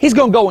sinner, he's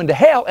going to go into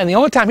hell, and the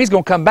only time he's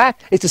going to come back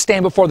is to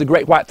stand before the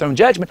great white throne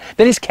judgment.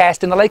 Then he's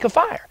cast in the lake of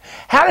fire.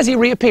 How does he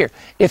reappear?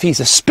 If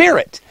he's a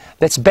spirit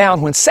that's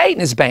bound when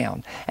Satan is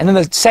bound, and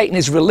then Satan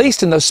is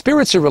released and those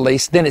spirits are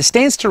released, then it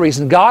stands to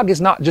reason Gog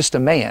is not just a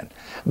man.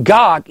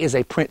 Gog is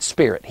a prince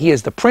spirit. He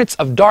is the prince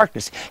of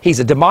darkness. He's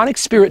a demonic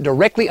spirit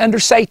directly under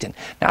Satan.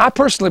 Now, I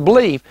personally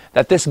believe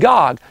that this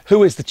Gog,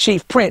 who is the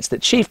chief prince,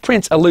 that chief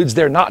prince alludes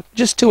there not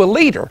just to a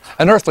leader,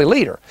 an earthly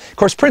leader. Of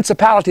course,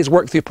 principalities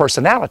work through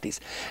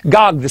personalities.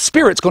 Gog, the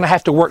spirit's going to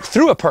have to work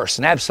through a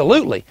person,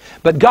 absolutely.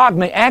 But Gog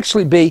may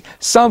actually be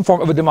some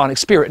form of a demonic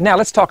spirit. Now,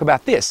 let's talk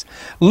about this.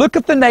 Look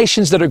at the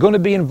nations that are going to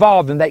be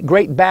involved in that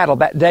great battle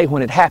that day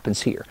when it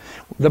happens here.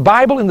 The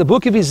Bible in the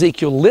book of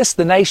Ezekiel lists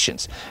the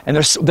nations, and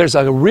there's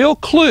a real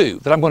clue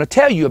that I'm going to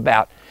tell you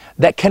about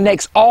that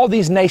connects all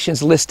these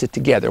nations listed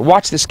together.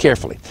 Watch this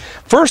carefully.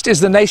 First is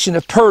the nation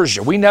of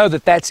Persia. We know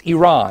that that's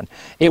Iran.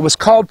 It was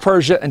called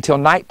Persia until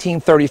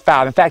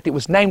 1935. In fact, it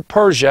was named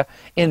Persia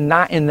in the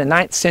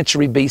 9th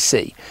century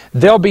BC.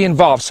 They'll be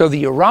involved. So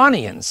the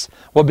Iranians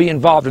will be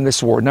involved in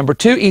this war. Number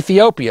 2,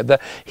 Ethiopia. The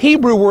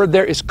Hebrew word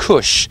there is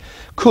Cush.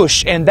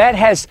 Cush, and that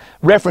has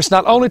reference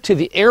not only to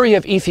the area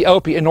of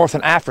Ethiopia in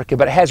northern Africa,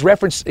 but it has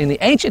reference in the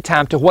ancient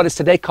time to what is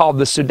today called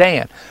the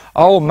Sudan.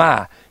 Oh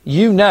my,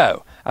 you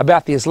know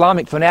about the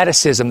Islamic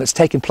fanaticism that's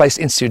taken place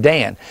in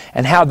Sudan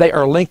and how they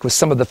are linked with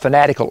some of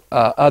the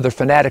other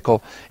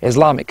fanatical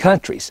Islamic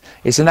countries.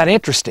 Isn't that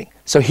interesting?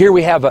 So here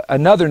we have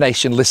another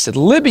nation listed.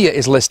 Libya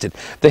is listed.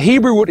 The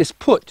Hebrew word is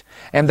Put,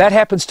 and that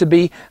happens to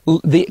be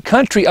the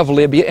country of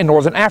Libya in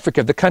northern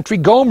Africa. The country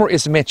Gomer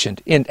is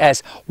mentioned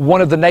as one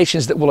of the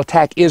nations that will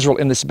attack Israel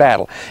in this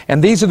battle.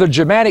 And these are the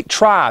Germanic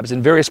tribes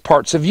in various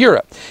parts of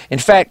Europe. In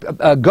fact,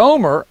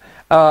 Gomer,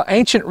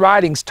 ancient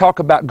writings talk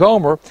about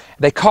Gomer.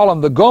 They call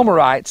them the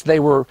Gomerites. They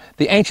were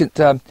the ancient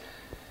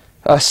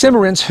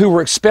Cimmerians who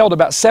were expelled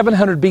about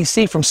 700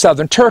 BC from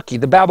southern Turkey.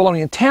 The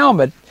Babylonian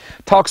Talmud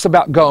talks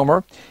about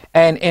Gomer,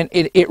 and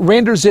it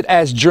renders it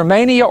as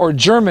Germania or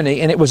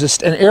Germany, and it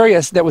was an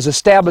area that was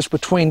established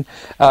between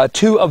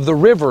 2 of the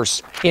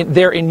rivers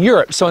there in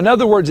Europe. So in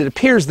other words, it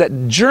appears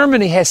that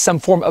Germany has some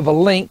form of a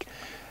link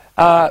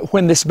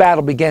when this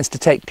battle begins to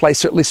take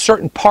place, or at least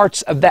certain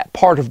parts of that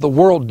part of the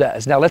world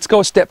does. Now let's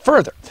go a step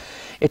further.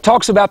 It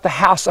talks about the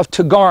house of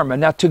Togarmah.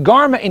 Now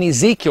Togarmah in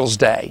Ezekiel's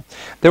day,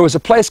 there was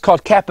a place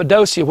called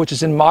Cappadocia, which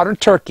is in modern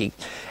Turkey.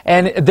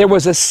 And there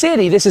was a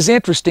city, this is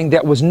interesting,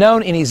 that was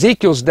known in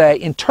Ezekiel's day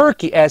in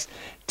Turkey as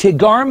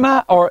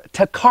Togarmah or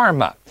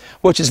Takarma,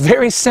 which is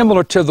very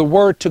similar to the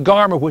word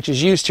Togarmah, which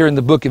is used here in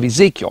the book of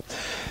Ezekiel.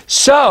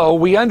 So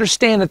we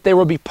understand that there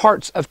will be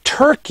parts of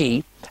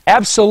Turkey,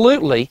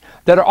 absolutely,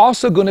 that are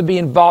also going to be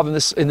involved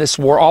in this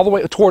war, all the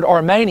way toward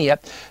Armenia,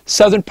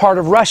 southern part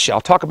of Russia.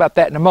 I'll talk about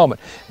that in a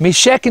moment.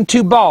 Meshach and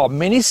Tubal,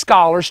 many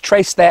scholars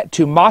trace that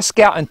to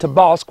Moscow and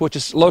Tobolsk, which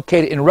is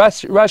located in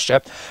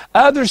Russia.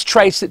 Others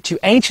trace it to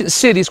ancient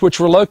cities which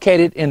were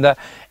located in the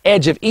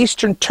edge of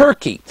eastern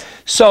Turkey.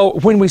 So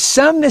when we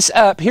sum this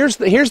up, here's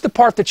the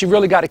part that you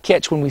really got to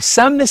catch. When we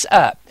sum this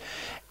up,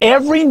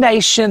 every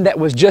nation that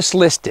was just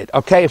listed,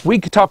 okay, if we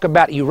could talk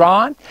about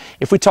Iran,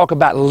 if we talk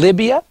about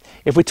Libya,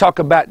 if we talk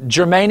about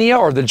Germania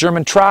or the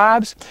German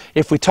tribes,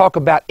 if we talk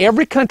about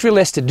every country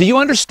listed, do you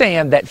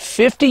understand that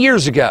 50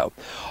 years ago,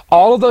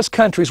 all of those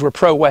countries were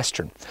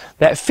pro-Western?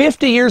 That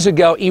 50 years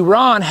ago,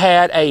 Iran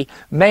had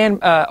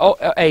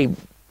a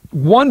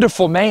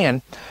wonderful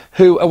man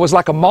who was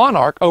like a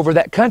monarch over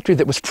that country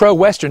that was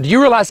pro-Western. Do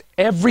you realize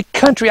every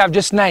country I've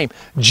just named,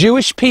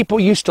 Jewish people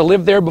used to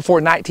live there before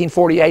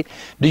 1948?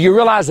 Do you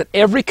realize that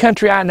every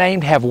country I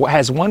named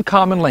has one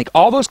common link?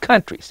 All those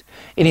countries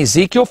in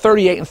Ezekiel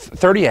 38 and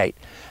 38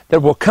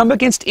 that will come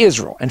against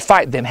Israel and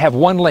fight them have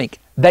one link.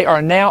 They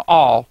are now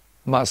all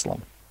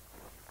Muslim.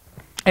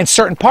 And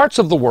certain parts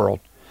of the world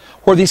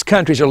where these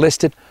countries are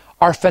listed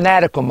are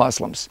fanatical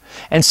Muslims.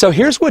 And so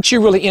here's what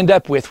you really end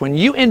up with. When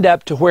you end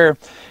up to where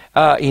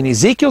in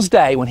Ezekiel's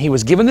day, when he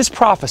was given this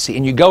prophecy,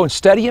 and you go and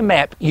study a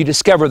map, you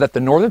discover that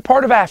the northern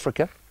part of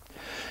Africa,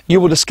 you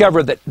will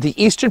discover that the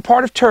eastern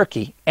part of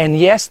Turkey, and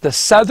yes, the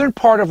southern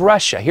part of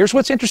Russia. Here's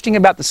what's interesting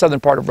about the southern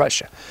part of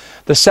Russia.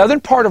 The southern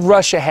part of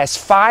Russia has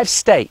 5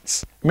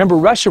 states. Remember,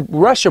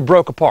 Russia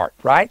broke apart,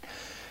 right?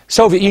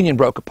 Soviet Union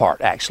broke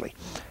apart, actually.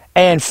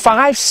 And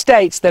 5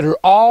 states that are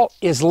all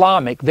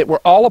Islamic, that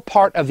were all a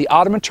part of the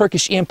Ottoman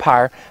Turkish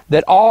Empire,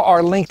 that all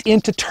are linked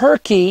into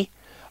Turkey,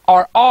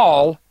 are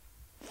all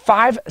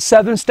 5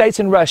 southern states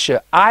in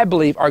Russia, I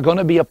believe, are going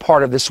to be a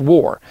part of this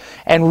war.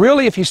 And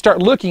really, if you start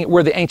looking at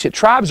where the ancient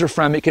tribes are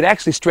from, it could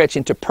actually stretch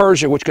into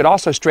Persia, which could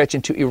also stretch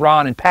into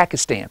Iran and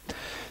Pakistan.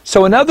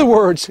 So in other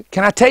words,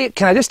 can I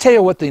just tell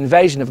you what the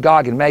invasion of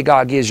Gog and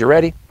Magog is? You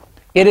ready?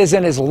 It is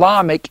an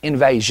Islamic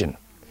invasion.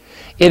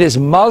 It is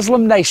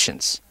Muslim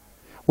nations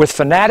with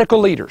fanatical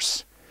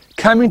leaders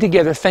coming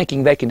together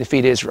thinking they can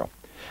defeat Israel.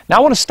 Now I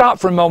want to stop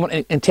for a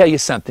moment and tell you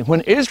something.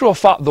 When Israel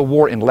fought the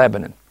war in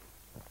Lebanon,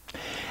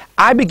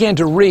 I began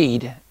to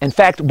read, in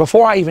fact,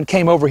 before I even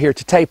came over here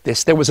to tape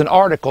this, there was an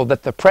article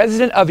that the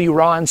president of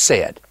Iran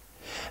said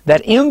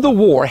that in the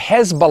war,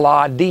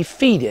 Hezbollah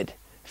defeated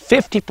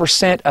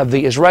 50% of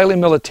the Israeli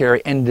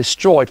military and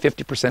destroyed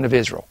 50% of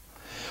Israel.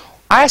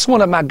 I asked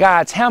one of my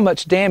guides how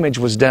much damage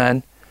was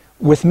done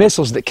with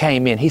missiles that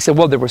came in. He said,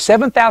 well, there were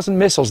 7,000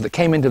 missiles that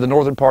came into the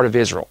northern part of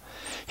Israel.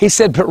 He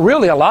said, but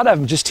really a lot of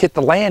them just hit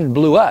the land and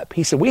blew up.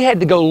 He said, we had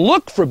to go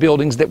look for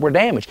buildings that were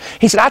damaged.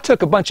 He said, I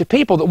took a bunch of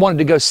people that wanted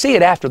to go see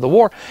it after the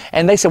war,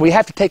 and they said, we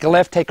have to take a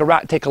left, take a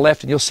right, take a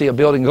left, and you'll see a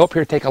building. Go up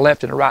here, take a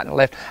left and a right and a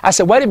left. I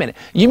said, wait a minute,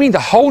 you mean the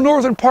whole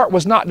northern part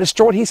was not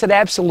destroyed? He said,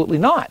 absolutely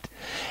not.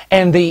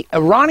 And the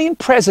Iranian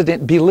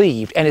president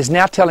believed and is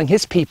now telling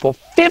his people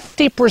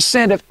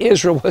 50% of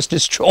Israel was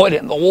destroyed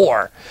in the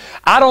war.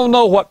 I don't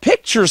know what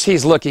pictures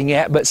he's looking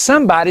at, but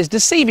somebody's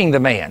deceiving the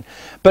man.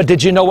 But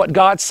did you know what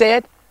God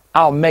said?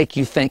 I'll make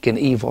you think an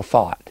evil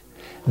thought.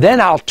 Then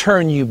I'll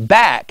turn you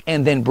back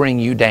and then bring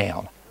you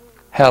down.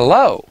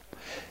 Hello.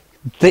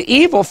 The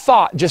evil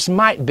thought just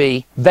might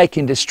be they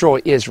can destroy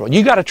Israel.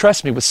 You got to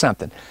trust me with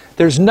something.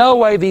 There's no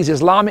way these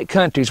Islamic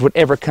countries would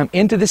ever come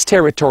into this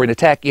territory and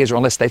attack Israel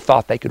unless they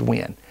thought they could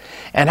win.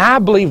 And I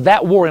believe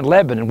that war in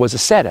Lebanon was a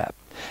setup.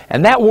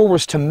 And that war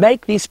was to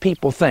make these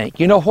people think,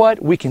 you know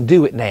what, we can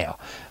do it now.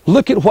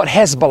 Look at what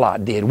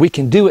Hezbollah did. We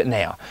can do it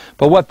now.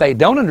 But what they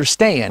don't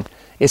understand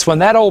is when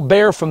that old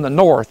bear from the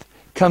north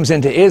comes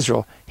into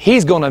Israel,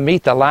 he's going to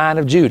meet the Lion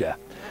of Judah.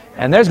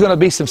 And there's going to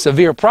be some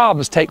severe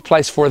problems take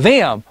place for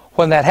them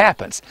when that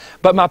happens.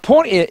 But my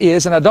point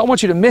is, and I don't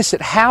want you to miss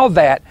it, how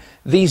that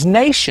these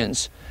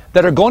nations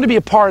that are going to be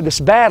a part of this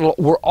battle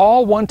were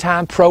all one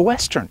time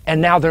pro-Western,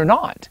 and now they're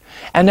not.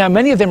 And now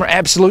many of them are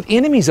absolute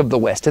enemies of the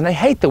West, and they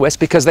hate the West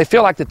because they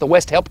feel like that the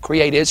West helped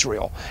create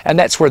Israel. And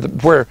that's where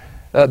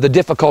the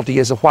difficulty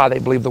is of why they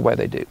believe the way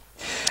they do.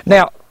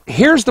 Now,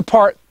 here's the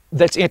part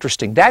that's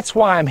interesting. That's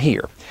why I'm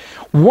here.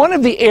 One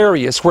of the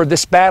areas where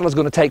this battle is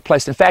going to take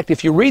place, in fact,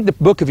 if you read the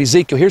book of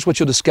Ezekiel, here's what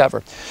you'll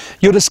discover.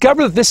 You'll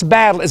discover that this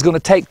battle is going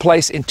to take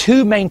place in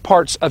 2 main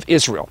parts of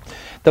Israel.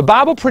 The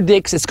Bible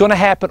predicts it's going to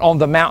happen on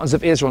the mountains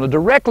of Israel. Now,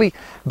 directly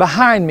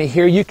behind me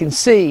here, you can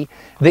see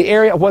the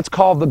area of what's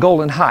called the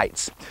Golden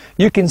Heights.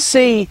 You can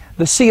see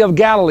the Sea of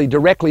Galilee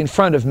directly in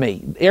front of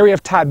me, the area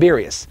of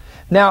Tiberias.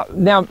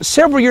 Now,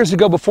 several years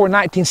ago, before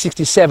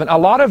 1967, a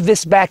lot of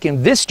this back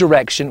in this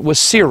direction was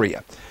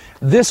Syria.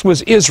 This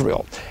was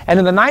Israel. And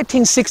in the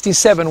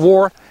 1967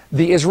 war,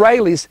 the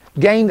Israelis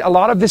gained a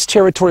lot of this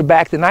territory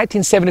back. The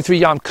 1973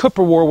 Yom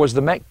Kippur War was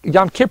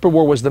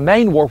the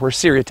main war where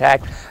Syria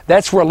attacked.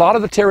 That's where a lot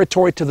of the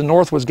territory to the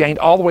north was gained,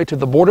 all the way to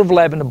the border of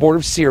Lebanon, the border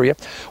of Syria,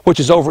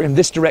 which is over in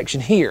this direction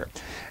here.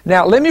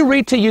 Now, let me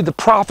read to you the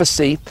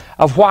prophecy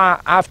of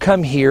why I've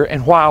come here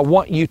and why I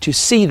want you to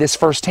see this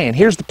firsthand.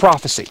 Here's the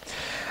prophecy.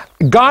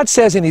 God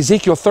says in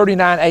Ezekiel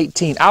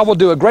 39:18, I will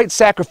do a great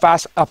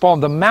sacrifice upon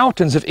the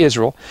mountains of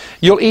Israel.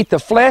 You'll eat the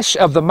flesh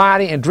of the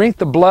mighty and drink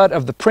the blood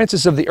of the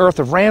princes of the earth,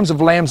 of rams,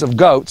 of lambs, of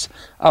goats,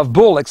 of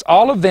bullocks,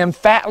 all of them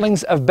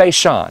fatlings of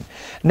Bashan.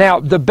 Now,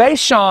 the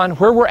Bashan,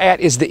 where we're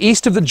at, is the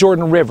east of the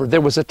Jordan River. There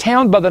was a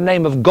town by the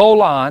name of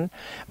Golan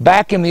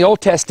back in the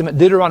Old Testament,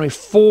 Deuteronomy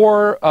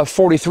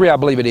 4:43, I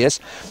believe it is.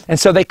 And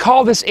so they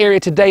call this area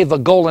today the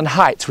Golan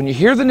Heights. When you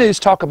hear the news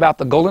talk about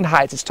the Golan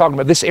Heights, it's talking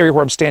about this area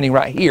where I'm standing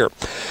right here.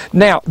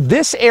 Now,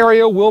 this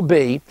area will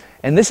be,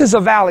 and this is a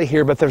valley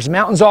here, but there's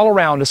mountains all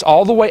around us,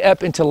 all the way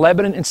up into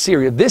Lebanon and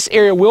Syria. This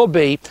area will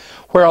be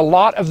where a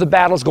lot of the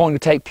battle is going to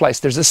take place.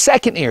 There's a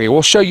second area.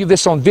 We'll show you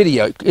this on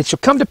video. It shall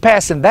come to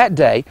pass in that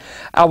day,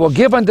 I will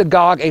give unto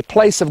Gog a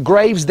place of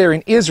graves there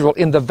in Israel,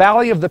 in the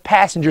valley of the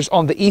passengers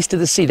on the east of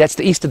the sea. That's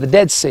the east of the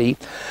Dead Sea.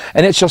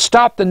 And it shall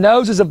stop the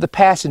noses of the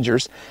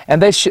passengers,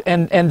 and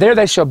there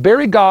they shall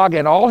bury Gog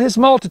and all his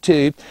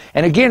multitude.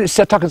 And again,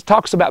 it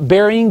talks about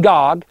burying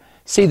Gog.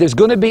 See, there's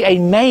going to be a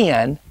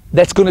man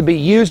that's going to be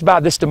used by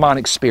this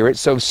demonic spirit,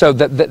 so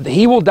that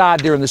he will die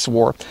during this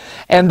war,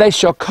 and they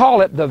shall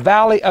call it the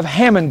Valley of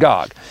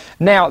Hamon-Gog.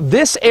 Now,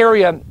 this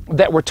area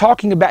that we're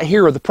talking about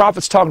here, or the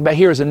prophet's talking about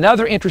here, is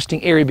another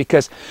interesting area,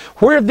 because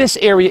where this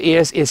area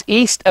is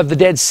east of the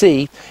Dead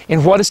Sea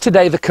in what is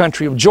today the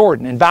country of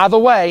Jordan. And by the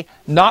way,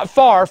 not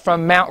far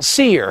from Mount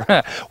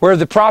Seir, where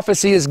the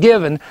prophecy is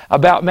given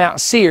about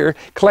Mount Seir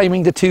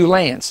claiming the two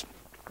lands.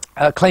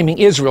 Claiming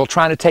Israel,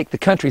 trying to take the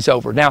countries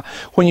over. Now,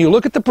 when you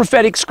look at the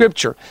prophetic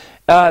scripture,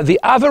 the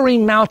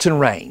Avarim mountain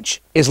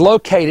range is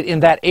located in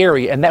that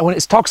area, and that when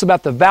it talks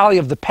about the Valley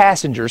of the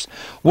Passengers,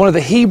 one of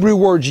the Hebrew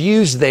words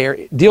used there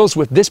deals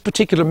with this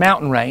particular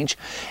mountain range.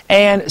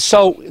 And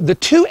so the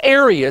two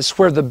areas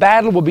where the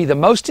battle will be the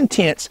most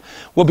intense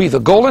will be the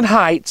Golan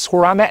Heights,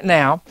 where I'm at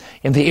now,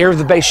 in the area of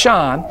the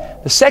Bashan.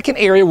 The second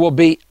area will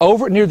be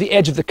over near the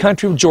edge of the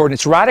country of Jordan.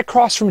 It's right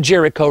across from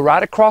Jericho,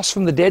 right across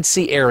from the Dead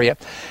Sea area.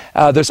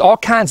 There's all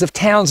kinds of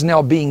towns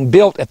now being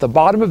built at the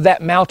bottom of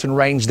that mountain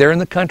range there in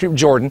the country of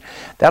Jordan.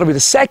 That'll be the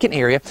second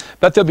area.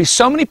 But there'll be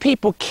so many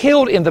people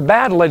killed in the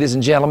battle, ladies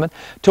and gentlemen,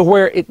 to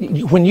where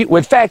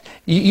in fact,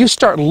 you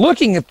start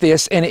looking at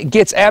this and it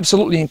gets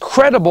absolutely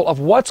incredible of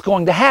what's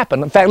going to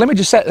happen. In fact, let me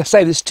just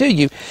say this to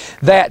you,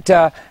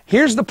 that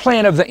here's the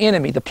plan of the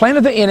enemy. The plan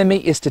of the enemy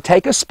is to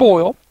take a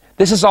spoil.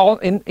 This is all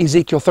in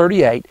Ezekiel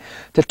 38,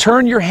 to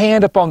turn your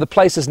hand upon the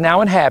places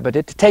now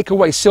inhabited, to take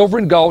away silver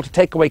and gold, to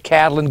take away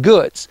cattle and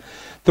goods.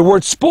 The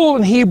word spoil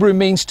in Hebrew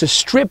means to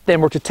strip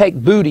them or to take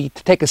booty,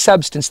 to take a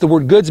substance. The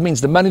word goods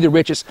means the money, the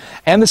riches,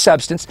 and the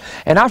substance.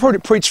 And I've heard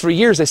it preached for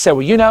years. They say,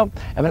 well, you know,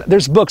 I mean,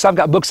 there's books. I've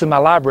got books in my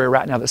library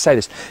right now that say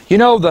this. You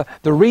know,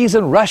 the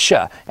reason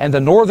Russia and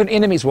the northern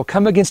enemies will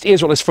come against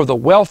Israel is for the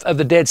wealth of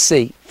the Dead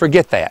Sea.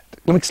 Forget that.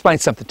 Let me explain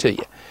something to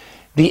you.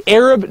 The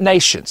Arab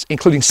nations,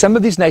 including some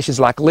of these nations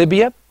like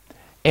Libya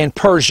and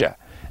Persia,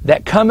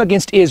 that come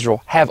against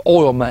Israel have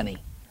oil money.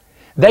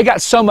 They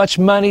got so much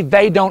money,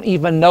 they don't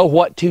even know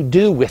what to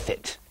do with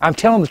it. I'm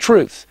telling the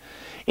truth.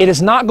 It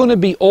is not going to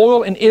be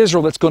oil in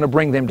Israel that's going to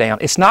bring them down.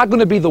 It's not going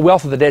to be the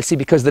wealth of the Dead Sea,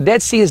 because the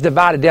Dead Sea is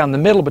divided down the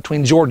middle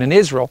between Jordan and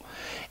Israel,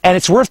 and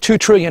it's worth $2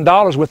 trillion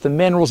with the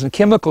minerals and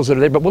chemicals that are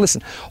there. But well,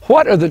 listen,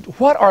 what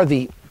are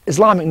the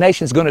Islamic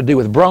nations going to do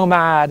with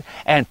bromide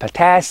and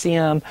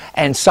potassium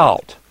and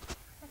salt?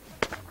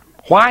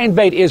 Why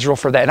invade Israel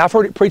for that? And I've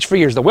heard it preached for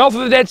years. The wealth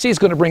of the Dead Sea is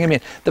going to bring them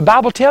in. The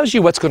Bible tells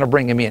you what's going to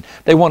bring them in.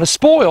 They want to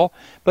spoil,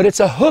 but it's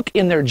a hook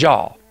in their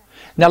jaw.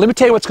 Now, let me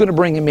tell you what's going to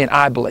bring them in,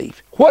 I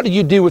believe. What do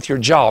you do with your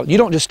jaw? You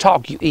don't just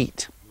talk, you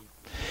eat.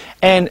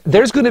 And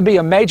there's going to be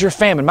a major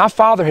famine. My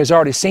father has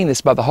already seen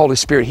this by the Holy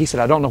Spirit. He said,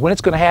 I don't know when it's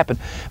going to happen,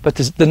 but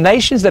the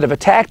nations that have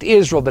attacked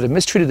Israel, that have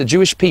mistreated the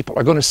Jewish people,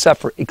 are going to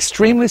suffer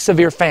extremely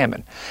severe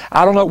famine.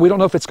 I don't know. We don't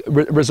know if it's a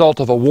result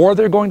of a war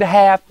they're going to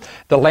have,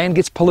 the land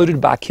gets polluted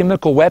by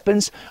chemical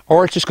weapons,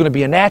 or it's just going to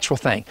be a natural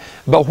thing.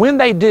 But when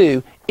they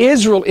do,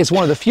 Israel is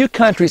one of the few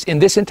countries in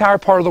this entire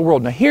part of the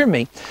world, now hear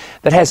me,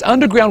 that has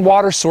underground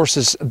water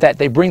sources that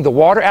they bring the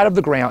water out of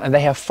the ground, and they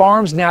have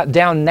farms now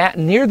down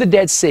near the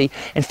Dead Sea.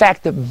 In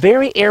fact, the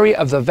very area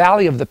of the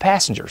Valley of the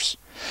Passengers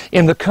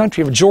in the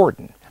country of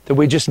Jordan that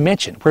we just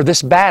mentioned, where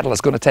this battle is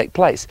going to take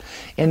place.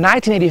 In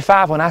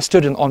 1985, when I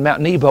stood on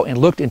Mount Nebo and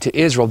looked into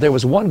Israel, there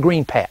was one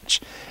green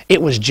patch.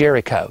 It was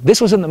Jericho.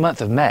 This was in the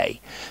month of May.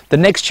 The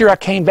next year I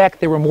came back,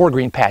 there were more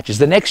green patches.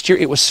 The next year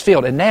it was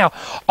filled. And now,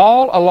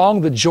 all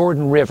along the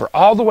Jordan River,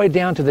 all the way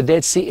down to the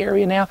Dead Sea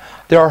area now,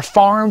 there are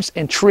farms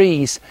and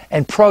trees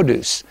and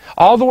produce.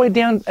 All the way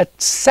down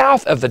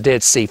south of the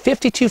Dead Sea,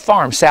 52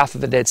 farms south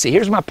of the Dead Sea.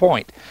 Here's my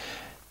point.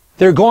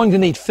 They're going to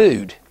need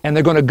food, and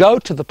they're going to go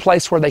to the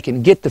place where they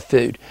can get the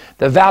food.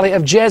 The Valley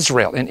of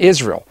Jezreel in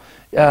Israel,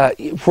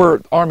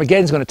 where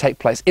Armageddon is going to take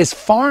place, is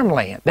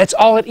farmland. That's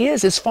all it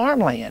is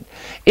farmland.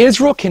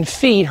 Israel can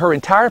feed her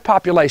entire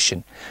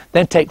population,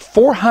 then take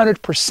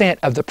 400%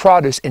 of the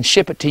produce and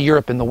ship it to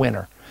Europe in the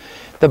winter.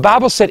 The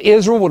Bible said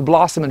Israel would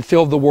blossom and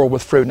fill the world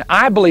with fruit. And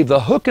I believe the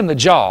hook in the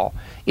jaw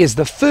is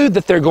the food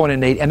that they're going to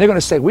need. And they're going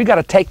to say, we've got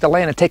to take the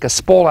land and take a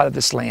spoil out of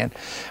this land.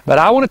 But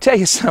I want to tell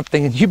you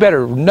something, and you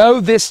better know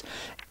this,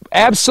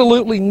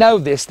 absolutely know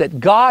this, that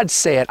God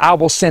said, I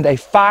will send a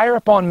fire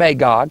upon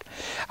Magog.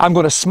 I'm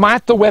going to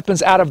smite the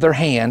weapons out of their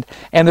hand,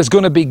 and there's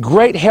going to be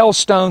great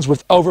hailstones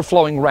with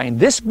overflowing rain.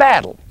 This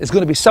battle is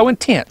going to be so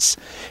intense.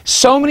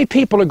 So many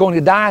people are going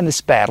to die in this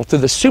battle through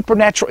the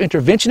supernatural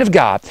intervention of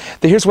God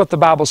that here's what the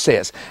Bible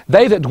says.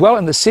 They that dwell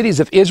in the cities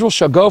of Israel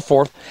shall go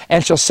forth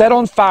and shall set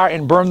on fire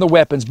and burn the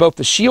weapons, both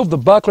the shield, the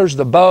bucklers,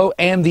 the bow,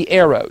 and the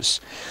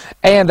arrows,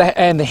 and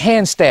the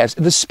hand staves,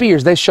 the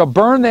spears. They shall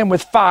burn them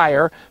with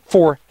fire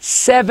for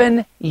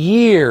 7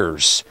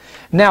 years.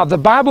 Now, the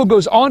Bible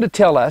goes on to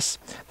tell us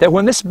that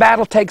when this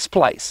battle takes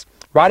place,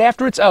 right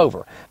after it's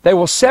over, they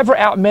will sever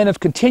out men of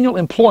continual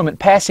employment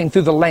passing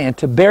through the land,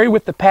 to bury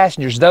with the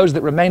passengers those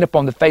that remain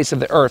upon the face of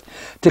the earth,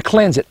 to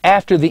cleanse it.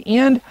 After the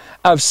end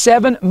of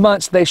 7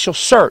 months they shall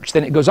search.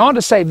 Then it goes on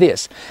to say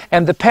this,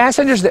 and the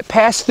passengers that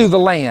pass through the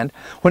land,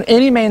 when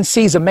any man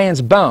sees a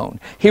man's bone,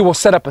 he will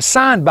set up a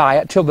sign by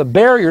it till the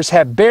buriers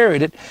have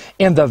buried it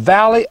in the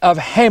valley of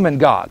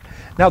Hamon-Gog.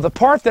 Now, the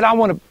part that I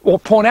want to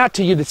point out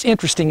to you that's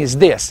interesting is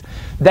this,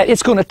 that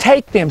it's going to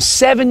take them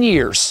 7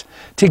 years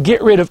to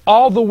get rid of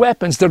all the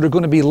weapons that are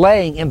going to be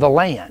laying in the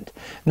land.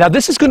 Now,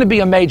 this is going to be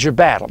a major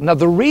battle. Now,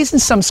 the reason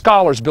some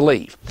scholars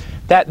believe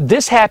that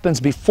this happens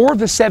before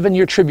the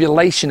 7-year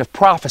tribulation of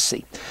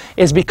prophecy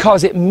is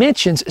because it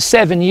mentions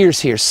 7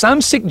 years here.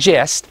 Some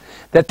suggest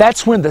that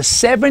that's when the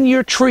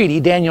 7-year treaty,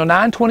 Daniel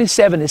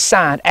 9:27, is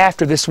signed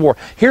after this war.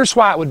 Here's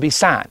why it would be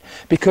signed.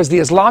 Because the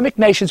Islamic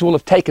nations will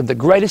have taken the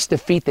greatest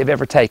defeat they've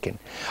ever taken.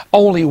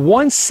 Only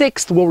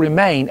 1/6 will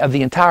remain of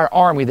the entire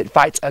army that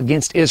fights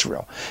against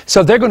Israel.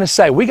 So they're going to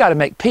say, we got to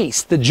make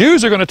peace. The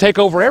Jews are going to take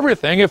over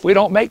everything if we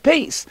don't make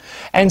peace.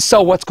 And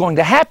so what's going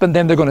to happen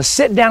then, they're going to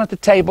sit down at the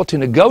table to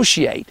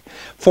negotiate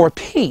for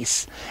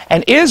peace.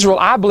 And Israel,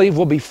 I believe,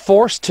 will be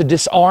forced to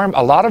disarm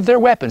a lot of their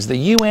weapons. The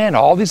UN,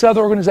 all these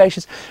other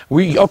organizations,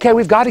 we've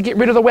got to get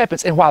rid of the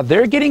weapons. And while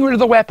they're getting rid of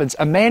the weapons,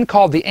 a man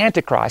called the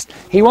Antichrist,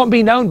 he won't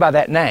be known by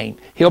that name.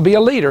 He'll be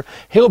a leader.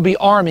 He'll be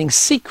arming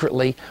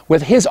secretly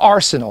with his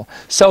arsenal,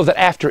 so that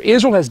after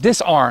Israel has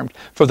disarmed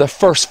for the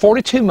first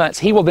 42 months,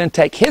 he will then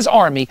take his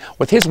army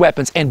with his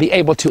weapons and be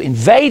able to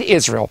invade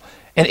Israel,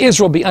 and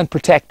Israel be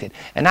unprotected.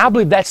 And I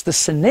believe that's the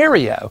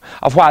scenario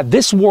of why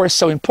this war is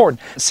so important.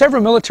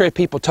 Several military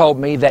people told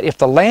me that if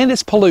the land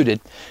is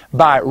polluted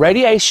by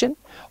radiation,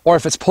 or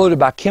if it's polluted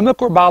by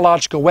chemical or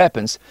biological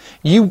weapons,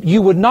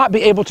 you would not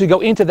be able to go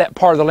into that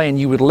part of the land.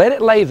 You would let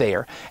it lay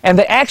there, and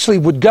they actually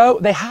would go,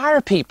 they hire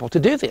people to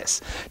do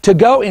this, to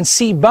go and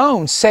see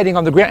bones sitting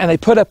on the ground, and they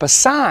put up a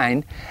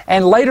sign,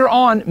 and later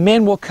on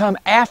men will come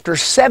after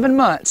 7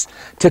 months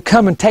to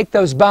come and take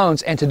those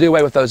bones and to do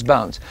away with those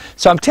bones.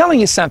 So I'm telling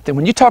you something,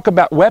 when you talk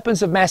about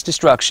weapons of mass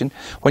destruction,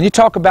 when you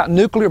talk about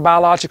nuclear,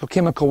 biological,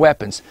 chemical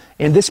weapons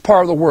in this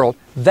part of the world,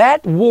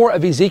 that war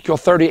of Ezekiel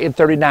 38 and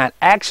 39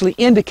 actually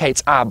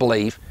indicates, I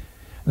believe,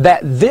 that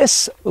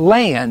this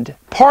land,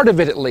 part of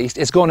it at least,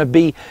 is going to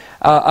be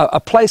a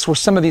place where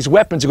some of these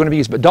weapons are going to be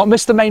used. But don't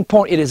miss the main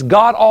point. It is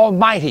God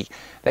Almighty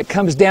that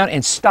comes down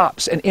and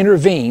stops and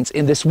intervenes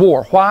in this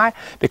war. Why?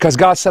 Because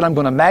God said, I'm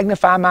going to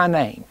magnify my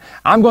name.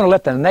 I'm going to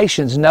let the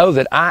nations know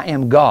that I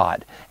am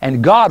God,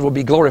 and God will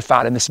be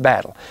glorified in this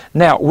battle.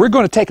 Now, we're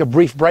going to take a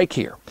brief break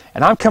here,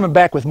 and I'm coming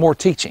back with more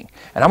teaching.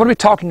 And I'm going to be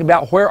talking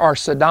about where are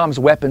Saddam's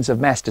weapons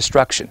of mass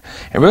destruction.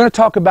 And we're going to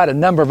talk about a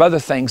number of other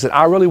things that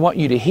I really want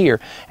you to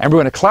hear. And we're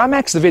going to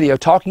climax the video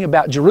talking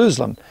about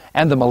Jerusalem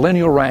and the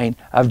millennial reign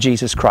of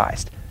Jesus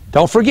Christ.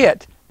 Don't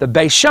forget, the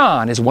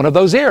Beishan is one of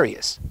those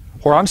areas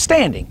where I'm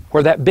standing,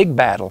 where that big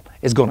battle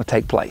is going to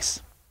take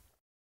place.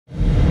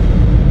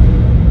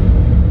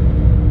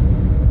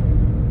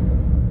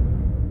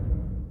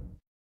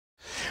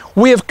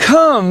 We have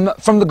come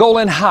from the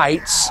Golan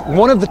Heights,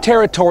 one of the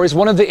territories,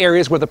 one of the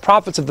areas where the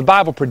prophets of the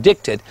Bible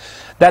predicted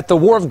that the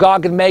war of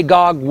Gog and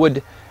Magog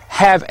would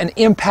have an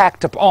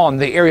impact upon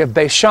the area of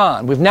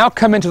Beishan. We've now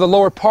come into the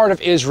lower part of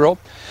Israel.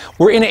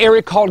 We're in an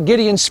area called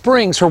Gideon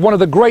Springs, where one of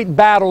the great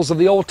battles of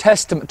the Old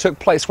Testament took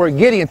place, where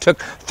Gideon took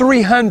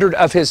 300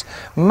 of his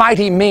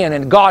mighty men,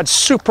 and God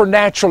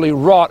supernaturally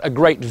wrought a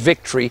great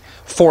victory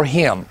for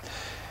him.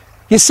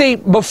 You see,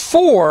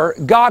 before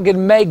Gog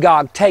and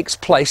Magog takes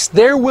place,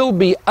 there will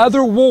be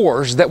other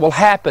wars that will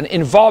happen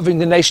involving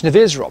the nation of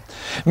Israel.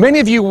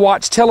 Many of you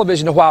watched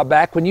television a while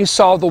back when you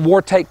saw the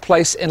war take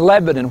place in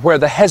Lebanon, where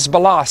the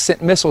Hezbollah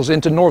sent missiles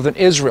into northern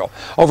Israel.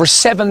 Over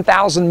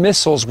 7,000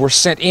 missiles were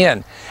sent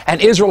in, and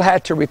Israel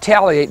had to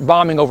retaliate,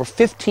 bombing over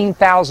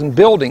 15,000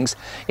 buildings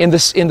in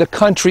the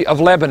country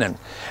of Lebanon.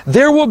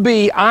 There will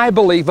be, I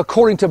believe,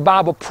 according to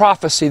Bible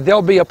prophecy,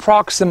 there'll be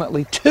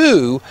approximately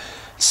 2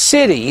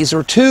 cities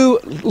or 2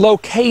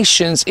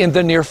 locations in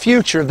the near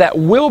future that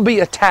will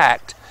be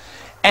attacked,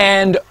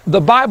 and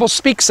the Bible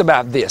speaks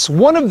about this.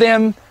 One of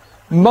them,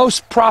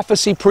 most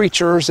prophecy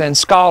preachers and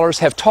scholars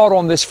have taught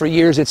on this for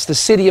years. It's the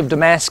city of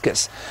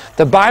Damascus.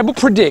 The Bible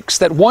predicts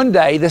that one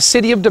day the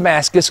city of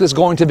Damascus is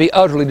going to be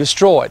utterly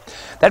destroyed.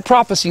 That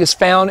prophecy is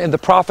found in the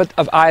prophet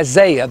of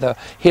Isaiah,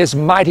 his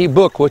mighty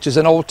book, which is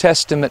an Old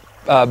Testament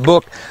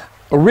book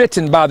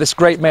written by this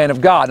great man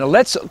of God. Now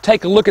let's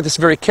take a look at this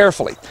very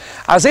carefully.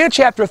 Isaiah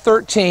chapter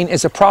 13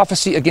 is a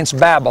prophecy against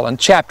Babylon.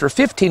 Chapter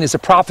 15 is a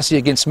prophecy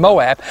against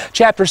Moab.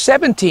 Chapter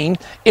 17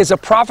 is a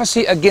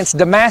prophecy against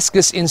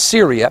Damascus in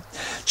Syria.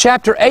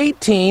 Chapter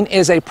 18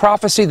 is a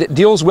prophecy that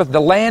deals with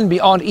the land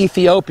beyond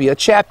Ethiopia.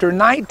 Chapter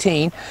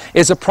 19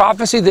 is a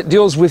prophecy that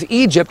deals with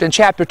Egypt. And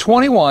chapter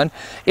 21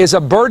 is a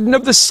burden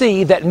of the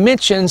sea that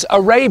mentions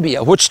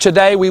Arabia, which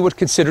today we would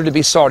consider to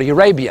be Saudi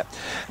Arabia.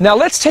 Now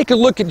let's take a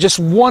look at just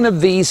one of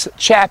of these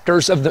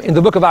chapters in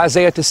the book of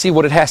Isaiah to see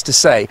what it has to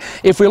say.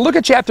 If we look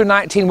at chapter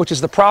 19, which is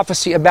the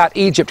prophecy about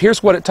Egypt,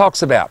 here's what it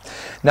talks about.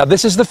 Now,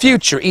 this is the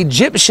future.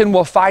 Egyptian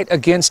will fight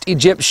against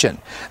Egyptian.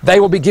 They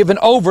will be given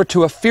over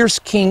to a fierce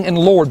king and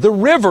lord. The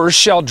rivers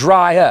shall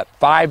dry up.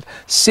 5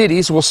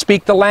 cities will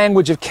speak the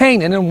language of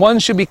Canaan, and one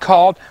should be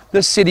called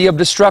the city of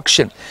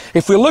destruction.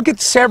 If we look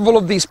at several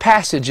of these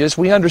passages,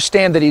 we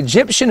understand that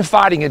Egyptian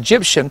fighting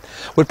Egyptian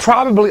would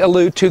probably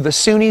allude to the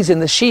Sunnis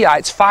and the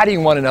Shiites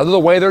fighting one another the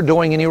way they're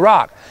doing in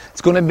Iraq.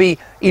 It's going to be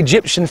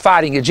Egyptian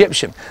fighting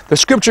Egyptian. The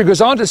scripture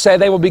goes on to say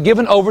they will be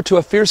given over to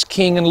a fierce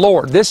king and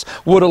lord. This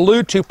would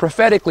allude to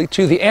prophetically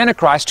to the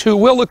Antichrist, who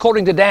will,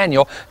 according to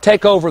Daniel,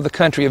 take over the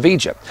country of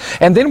Egypt.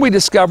 And then we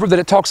discover that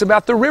it talks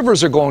about the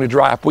rivers are going to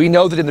dry up. We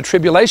know that in the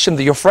tribulation,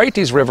 the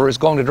Euphrates River is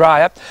going to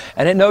dry up,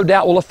 and it no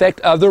doubt will affect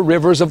other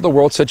rivers of the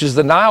world, such as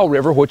the Nile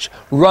River, which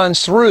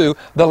runs through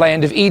the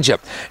land of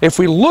Egypt. If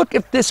we look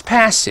at this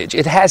passage,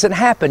 it hasn't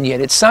happened yet.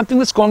 It's something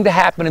that's going to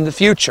happen in the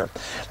future.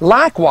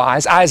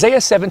 Likewise,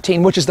 Isaiah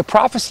 17, which is the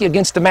prophecy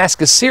against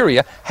Damascus,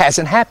 Syria,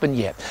 hasn't happened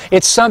yet.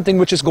 It's something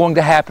which is going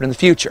to happen in the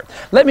future.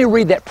 Let me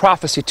read that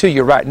prophecy to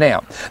you right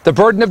now. The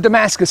burden of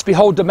Damascus,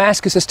 behold,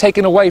 Damascus is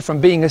taken away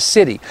from being a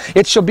city.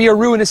 It shall be a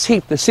ruinous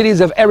heap. The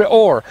cities of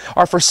Erior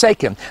are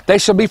forsaken. They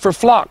shall be for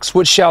flocks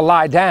which shall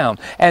lie down,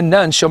 and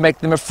none shall make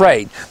them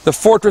afraid. The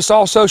fortress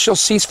also shall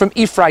cease from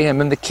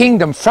Ephraim, and the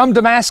kingdom from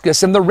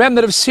Damascus, and the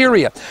remnant of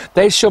Syria.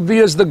 They shall be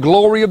as the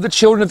glory of the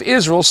children of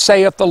Israel,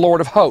 saith the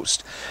Lord of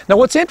hosts. Now,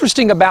 what's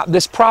interesting about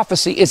this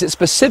prophecy is it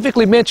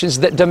specifically mentions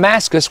that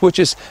Damascus, which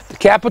is the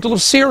capital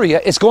of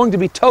Syria, is going to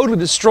be totally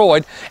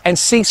destroyed and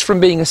cease from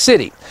being a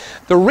city.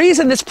 The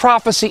reason this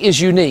prophecy is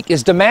unique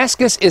is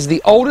Damascus is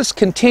the oldest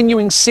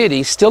continuing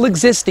city still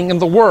existing in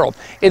the world.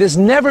 It has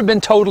never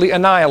been totally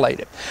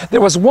annihilated.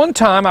 There was one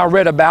time I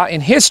read about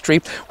in history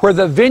where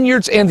the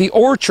vineyards and the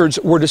orchards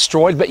were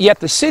destroyed, but yet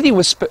the city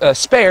was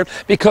spared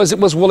because it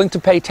was willing to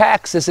pay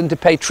taxes and to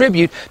pay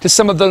tribute to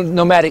some of the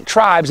nomadic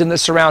tribes in the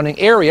surrounding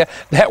area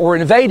that were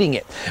invading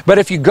it. But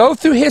if you go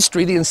through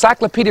history, the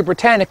Encyclopedia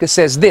Britannica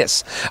says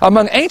this: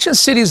 among ancient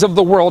cities of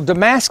the world,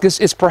 Damascus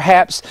is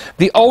perhaps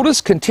the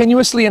oldest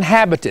continuously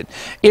inhabited.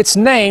 Its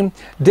name,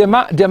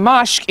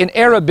 Damashq in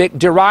Arabic,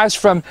 derives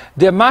from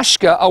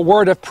Damashqa, a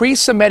word of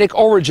pre-Semitic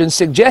origin,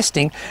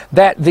 suggesting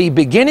that the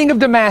beginning of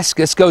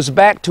Damascus goes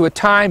back to a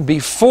time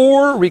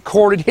before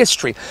recorded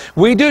history.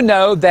 We do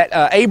know that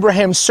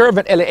Abraham's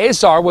servant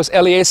Eleazar was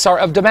Eleazar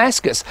of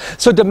Damascus.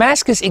 So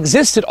Damascus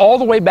existed all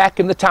the way back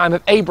in the time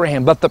of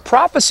Abraham. But the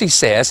prophecy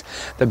says,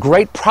 the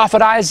great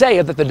prophet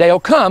Isaiah, that the day will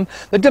come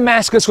that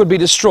Damascus would be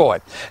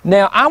destroyed.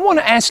 Now, I want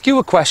to ask you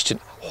a question.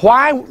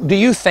 Why do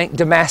you think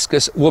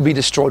Damascus will be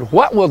destroyed?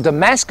 What will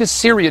Damascus,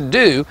 Syria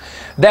do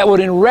that would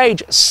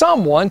enrage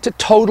someone to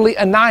totally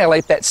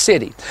annihilate that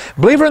city?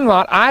 Believe it or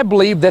not, I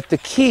believe that the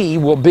key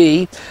will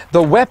be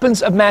the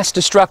weapons of mass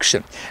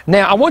destruction.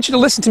 Now, I want you to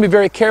listen to me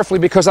very carefully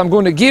because I'm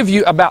going to give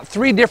you about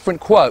 3 different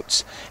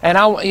quotes, and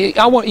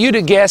I want you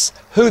to guess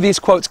who these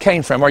quotes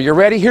came from. Are you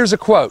ready? Here's a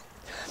quote.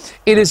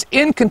 It is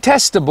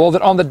incontestable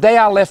that on the day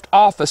I left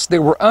office,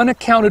 there were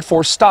unaccounted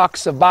for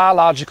stocks of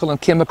biological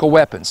and chemical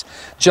weapons.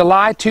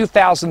 July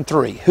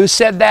 2003. Who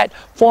said that?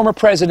 Former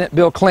President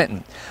Bill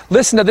Clinton.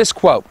 Listen to this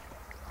quote.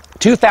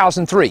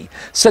 2003.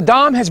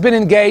 Saddam has been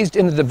engaged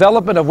in the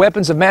development of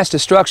weapons of mass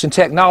destruction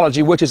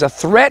technology, which is a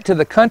threat to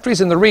the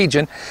countries in the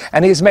region,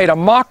 and he has made a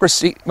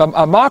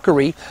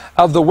mockery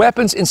of the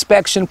weapons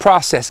inspection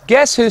process.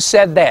 Guess who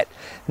said that?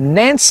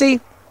 Nancy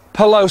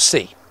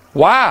Pelosi.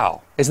 Wow.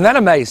 Isn't that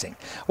amazing?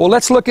 Well,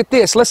 let's look at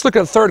this. Let's look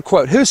at a third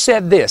quote. Who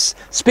said this?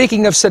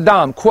 Speaking of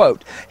Saddam,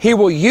 quote, he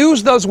will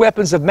use those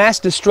weapons of mass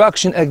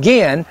destruction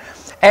again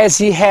as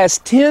he has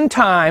 10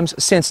 times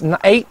since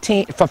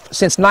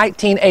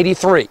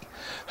 1983.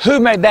 Who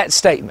made that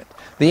statement?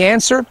 The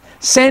answer,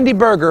 Sandy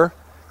Berger,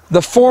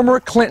 the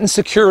former Clinton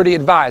security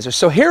advisor.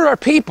 So here are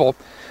people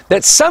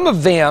that some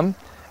of them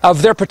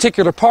of their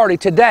particular party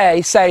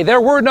today say there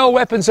were no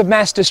weapons of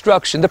mass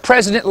destruction. The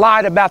president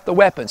lied about the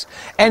weapons.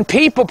 And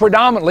people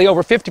predominantly,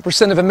 over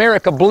 50% of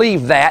America,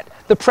 believe that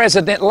the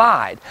president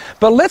lied.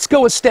 But let's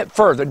go a step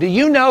further. Do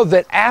you know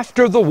that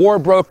after the war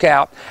broke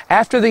out,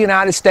 after the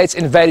United States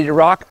invaded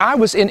Iraq, I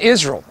was in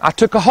Israel. I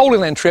took a Holy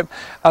Land trip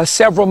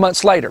several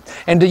months later.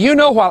 And do you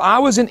know, while I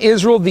was in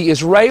Israel, the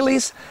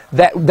Israelis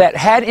that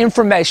had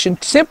information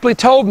simply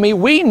told me,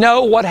 we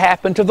know what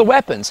happened to the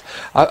weapons.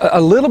 A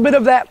little bit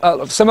of that,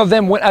 some of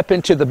them went up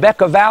into the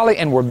Bekaa Valley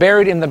and were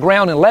buried in the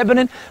ground in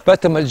Lebanon,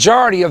 but the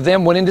majority of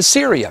them went into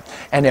Syria.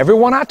 And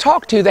everyone I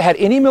talked to that had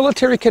any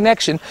military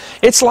connection,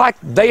 it's like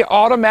they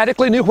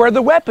automatically knew where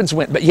the weapons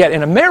went. But yet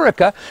in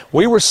America,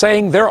 we were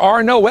saying there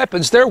are no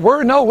weapons. There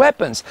were no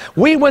weapons.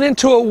 We went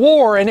into a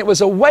war and it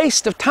was a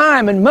waste of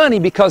time and money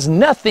because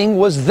nothing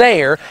was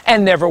there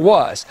and never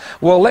was.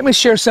 Well, let me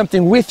share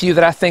something with you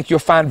that I think you'll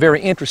find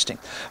very interesting.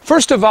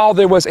 First of all,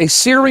 there was a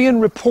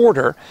Syrian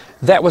reporter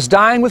that was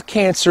dying with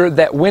cancer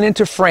that went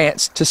into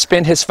France to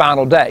spend his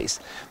final days.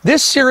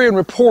 This Syrian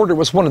reporter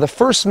was one of the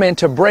first men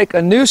to break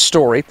a news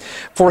story,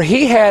 for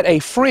he had a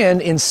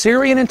friend in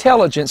Syrian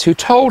intelligence who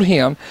told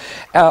him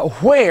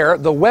where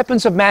the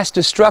weapons of mass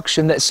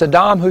destruction that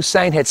Saddam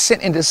Hussein had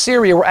sent into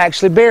Syria were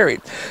actually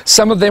buried.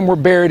 Some of them were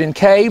buried in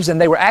caves, and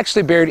they were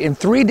actually buried in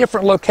 3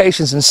 different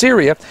locations in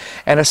Syria,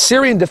 and a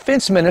Syrian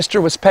defense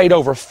minister was paid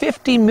over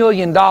 $50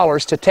 million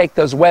to take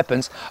those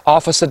weapons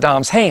off of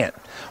Saddam's hand.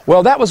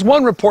 Well, that was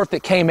one report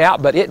that came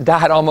out, but it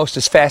died almost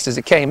as fast as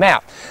it came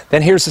out.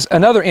 Then here's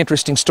another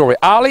interesting story.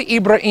 Ali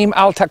Ibrahim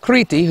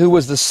al-Takriti, who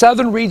was the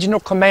southern regional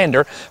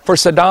commander for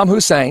Saddam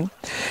Hussein,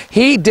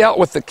 he dealt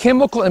with the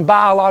chemical and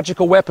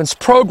biological weapons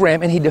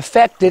program, and he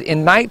defected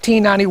in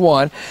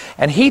 1991,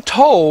 and he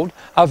told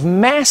of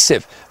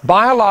massive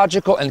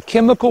biological and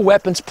chemical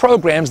weapons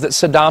programs that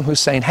Saddam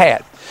Hussein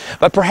had.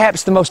 But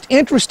perhaps the most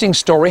interesting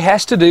story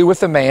has to do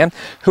with a man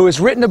who has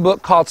written a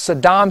book called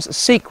Saddam's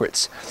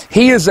Secrets.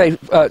 He is a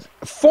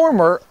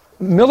former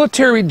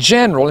military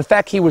general. In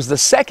fact, he was the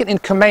second in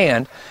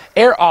command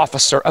air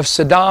officer of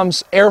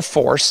Saddam's Air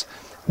Force,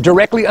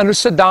 directly under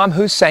Saddam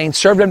Hussein,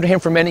 served under him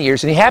for many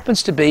years, and he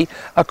happens to be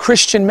a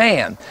Christian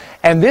man.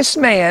 And this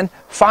man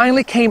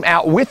finally came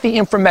out with the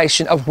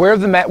information of where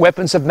the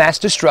weapons of mass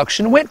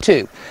destruction went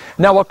to.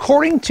 Now,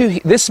 according to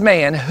this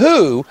man,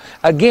 who,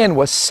 again,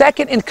 was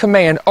second in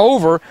command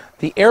over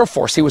the Air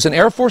Force, he was an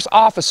Air Force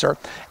officer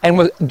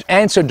and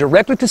answered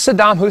directly to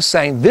Saddam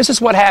Hussein, this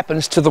is what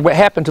happened to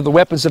the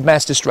weapons of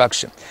mass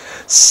destruction.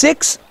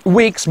 6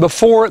 weeks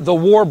before the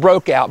war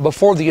broke out,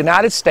 before the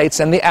United States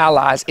and the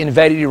Allies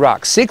invaded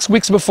Iraq, 6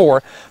 weeks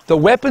before, the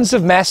weapons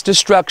of mass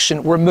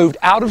destruction were moved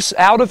out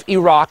of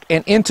Iraq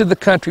and into the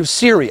country of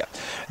Syria.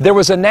 There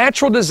was a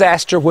natural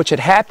disaster which had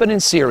happened in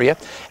Syria,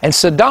 and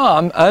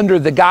Saddam, under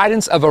the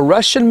guidance of a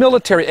Russian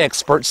military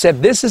expert,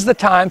 said this is the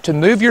time to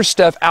move your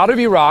stuff out of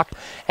Iraq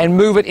and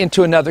move it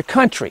into another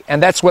country.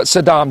 And that's what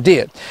Saddam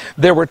did.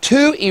 There were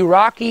 2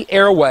 Iraqi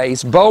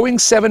Airways Boeing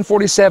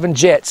 747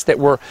 jets that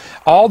were,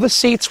 all the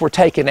seats were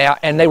taken out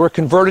and they were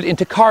converted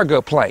into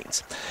cargo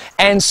planes.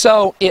 And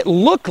so it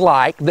looked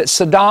like that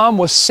Saddam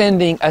was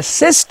sending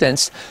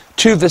assistance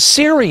to the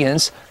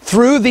Syrians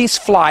through these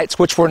flights,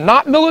 which were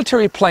not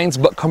military planes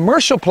but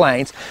commercial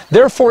planes.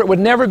 Therefore, it would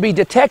never be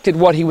detected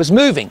what he was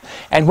moving.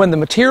 And when the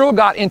material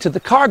got into the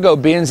cargo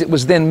bins, it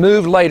was then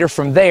moved later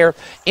from there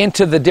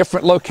into the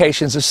different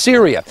locations of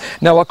Syria.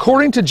 Now,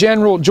 according to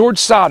General George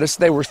Sadis,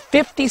 there were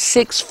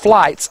 56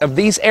 flights of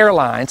these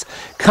airlines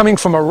coming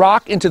from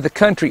Iraq into the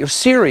country of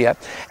Syria.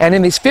 And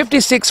in these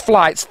 56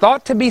 flights,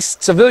 thought to be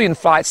civilian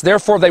flights,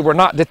 therefore they were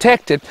not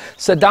detected,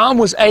 Saddam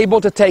was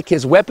able to take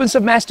his weapons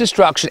of mass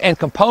destruction and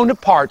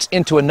component parts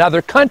into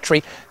another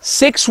country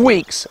 6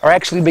 weeks, or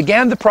actually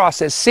began the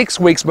process 6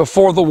 weeks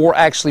before the war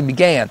actually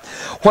began.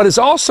 What is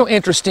also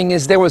interesting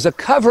is there was a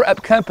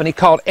cover-up company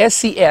called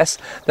SES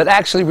that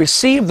actually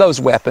received those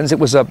weapons. It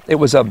was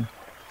a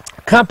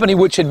company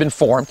which had been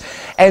formed,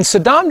 and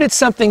Saddam did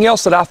something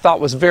else that I thought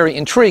was very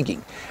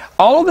intriguing.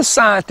 All of the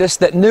scientists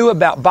that knew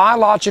about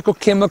biological,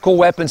 chemical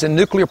weapons and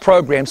nuclear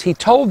programs, he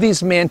told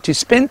these men to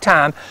spend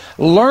time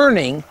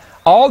learning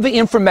all the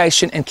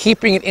information and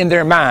keeping it in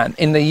their mind.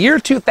 In the year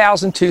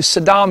 2002,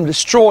 Saddam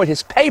destroyed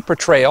his paper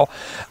trail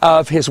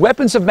of his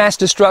weapons of mass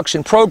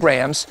destruction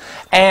programs,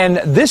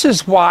 and this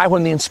is why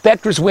when the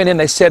inspectors went in,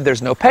 they said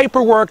there's no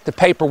paperwork, the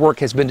paperwork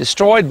has been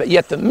destroyed, but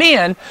yet the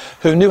men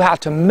who knew how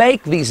to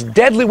make these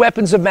deadly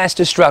weapons of mass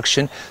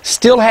destruction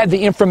still had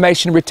the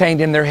information retained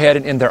in their head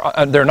and in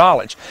their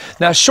knowledge.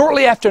 Now,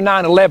 shortly after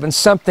 9/11,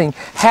 something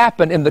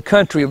happened in the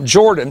country of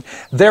Jordan.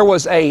 There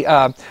was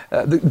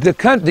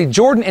the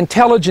Jordan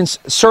intelligence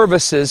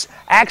services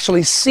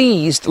actually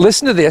seized,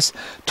 listen to this,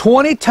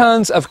 20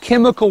 tons of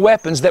chemical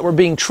weapons that were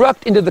being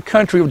trucked into the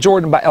country of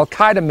Jordan by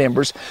Al-Qaeda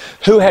members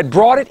who had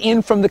brought it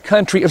in from the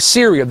country of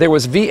Syria. There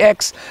was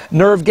VX,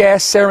 nerve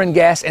gas, sarin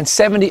gas, and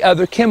 70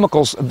 other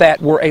chemicals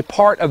that were a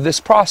part of this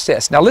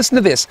process. Now listen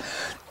to this.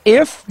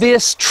 If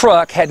this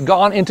truck had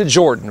gone into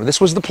Jordan,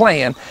 this was the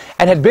plan,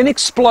 and had been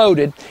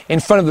exploded in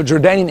front of the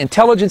Jordanian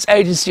intelligence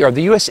agency or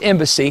the U.S.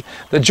 embassy,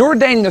 the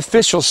Jordanian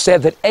officials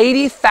said that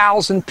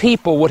 80,000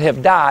 people would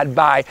have died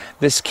by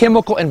this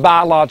chemical and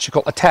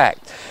biological attack.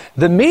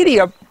 The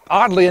media,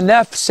 oddly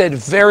enough, said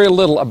very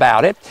little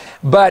about it,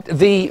 but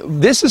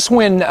this is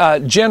when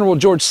General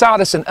George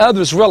Sadis and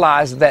others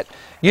realized that,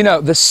 you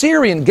know, the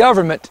Syrian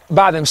government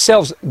by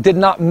themselves did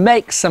not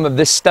make some of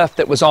this stuff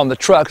that was on the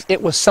trucks.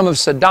 It was some of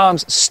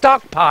Saddam's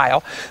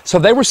stockpile. So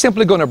they were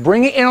simply going to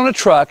bring it in on a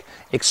truck,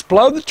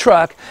 explode the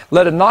truck,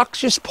 let a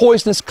noxious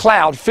poisonous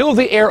cloud fill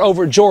the air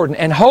over Jordan,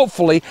 and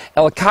hopefully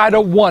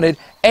Al-Qaeda wanted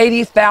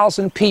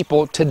 80,000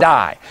 people to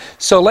die.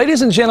 So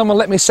ladies and gentlemen,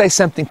 let me say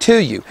something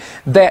to you,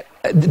 that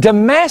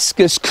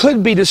Damascus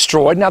could be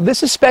destroyed. Now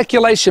this is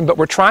speculation, but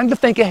we're trying to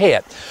think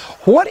ahead.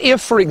 What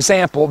if, for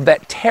example,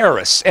 that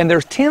terrorists, and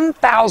there's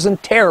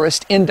 10,000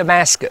 terrorists in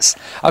Damascus,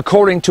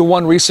 according to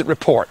one recent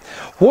report,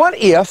 what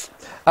if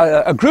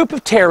a group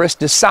of terrorists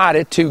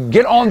decided to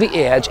get on the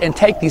edge and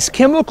take these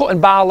chemical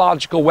and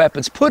biological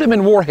weapons, put them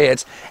in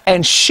warheads,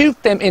 and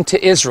shoot them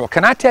into Israel.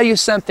 Can I tell you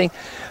something?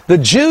 The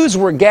Jews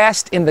were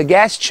gassed in the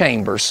gas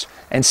chambers,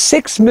 and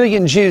 6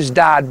 million Jews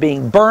died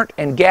being burnt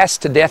and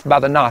gassed to death by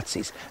the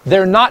Nazis.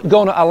 They're not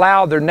going to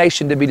allow their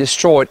nation to be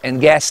destroyed and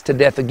gassed to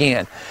death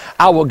again.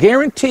 I will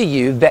guarantee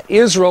you that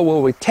Israel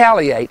will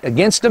retaliate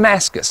against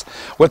Damascus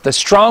with the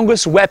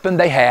strongest weapon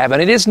they have,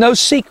 and it is no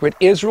secret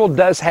Israel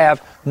does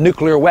have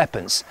nuclear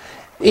weapons.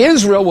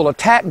 Israel will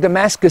attack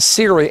Damascus,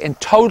 Syria, and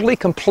totally,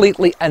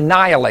 completely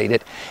annihilate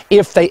it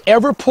if they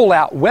ever pull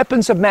out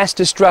weapons of mass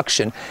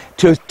destruction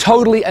to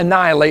totally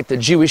annihilate the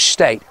Jewish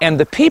state. And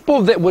the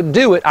people that would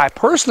do it, I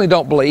personally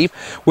don't believe,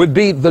 would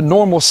be the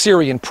normal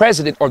Syrian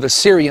president or the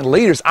Syrian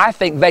leaders. I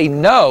think they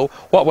know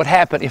what would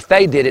happen if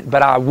they did it,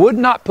 but I would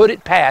not put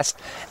it past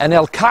an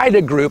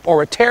Al-Qaeda group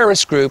or a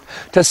terrorist group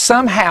to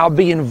somehow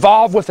be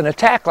involved with an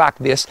attack like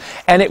this,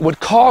 and it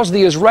would cause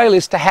the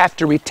Israelis to have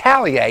to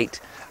retaliate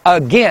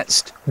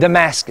against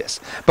Damascus.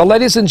 But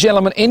ladies and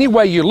gentlemen, any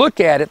way you look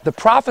at it, the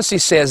prophecy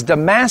says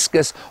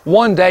Damascus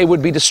one day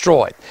would be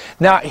destroyed.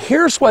 Now,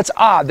 here's what's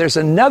odd. There's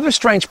another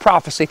strange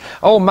prophecy.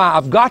 Oh my,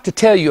 I've got to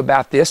tell you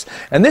about this.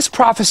 And this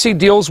prophecy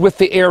deals with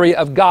the area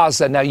of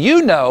Gaza. Now,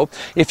 you know,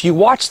 if you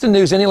watch the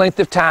news any length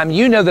of time,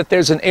 you know that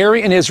there's an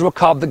area in Israel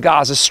called the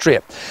Gaza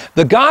Strip.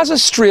 The Gaza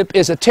Strip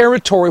is a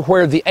territory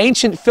where the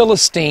ancient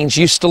Philistines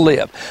used to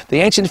live. The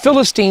ancient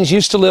Philistines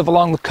used to live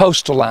along the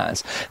coastal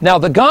lines. Now,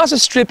 the Gaza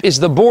Strip is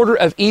the border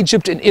of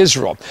Egypt and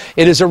Israel.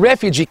 It is a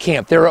refugee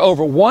camp. There are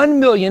over 1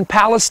 million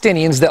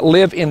Palestinians that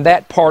live in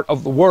that part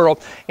of the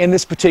world in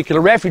this particular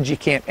refugee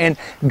camp. And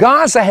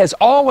Gaza has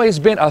always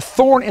been a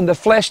thorn in the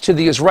flesh to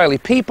the Israeli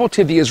people,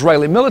 to the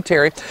Israeli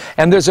military.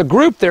 And there's a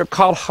group there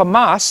called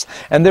Hamas,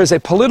 and there's a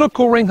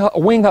political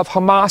wing of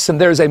Hamas,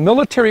 and there's a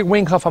military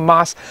wing of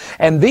Hamas.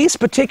 And these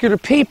particular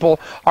people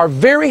are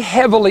very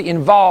heavily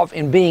involved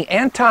in being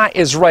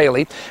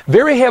anti-Israeli,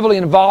 very heavily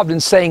involved in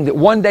saying that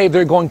one day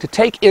they're going to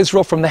take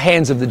Israel from the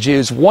hands of the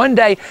Jews. One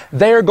day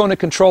they're going to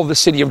control the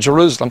city of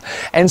Jerusalem.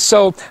 And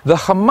so the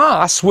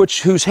Hamas,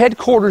 whose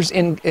headquarters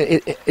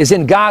is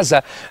in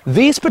Gaza,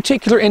 these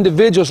particular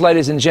individuals,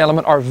 ladies and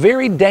gentlemen, are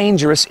very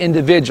dangerous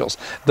individuals.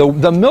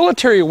 The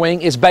military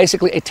wing is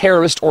basically a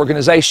terrorist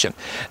organization.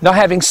 Now,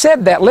 having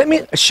said that, let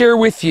me share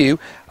with you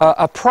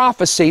a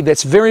prophecy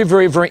that's very,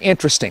 very, very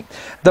interesting.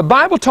 The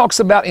Bible talks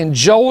about in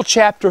Joel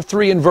chapter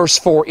 3 and verse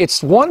 4,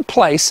 it's one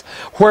place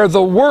where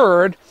the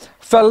word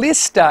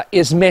Philista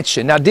is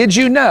mentioned. Now, did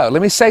you know,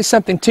 let me say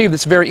something to you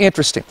that's very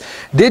interesting.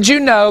 Did you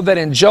know that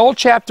in Joel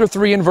chapter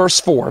 3 and verse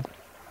 4,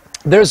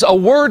 there's a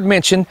word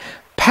mentioned,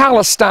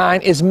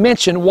 Palestine is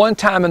mentioned one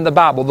time in the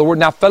Bible. The word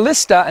now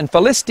Philista and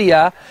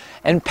Philistia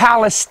and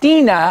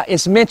Palestina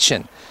is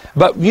mentioned.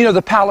 But, you know,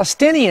 the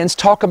Palestinians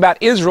talk about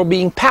Israel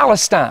being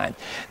Palestine.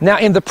 Now,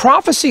 in the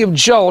prophecy of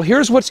Joel,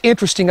 here's what's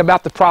interesting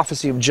about the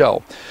prophecy of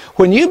Joel.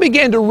 When you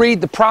begin to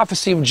read the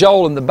prophecy of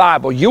Joel in the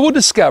Bible, you will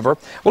discover,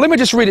 well, let me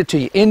just read it to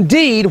you.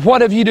 Indeed,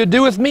 what have you to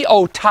do with me,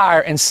 O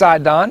Tyre and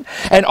Sidon,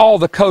 and all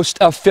the coast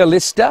of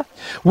Philistia?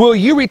 Will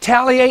you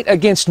retaliate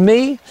against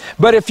me?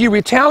 But if you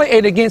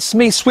retaliate against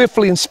me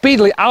swiftly and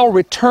speedily, I'll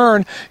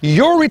return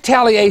your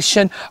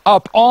retaliation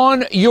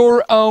upon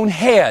your own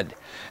head.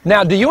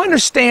 Now, do you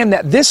understand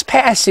that this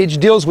passage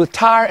deals with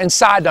Tyre and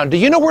Sidon? Do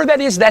you know where that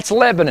is? That's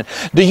Lebanon.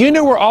 Do you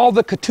know where all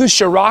the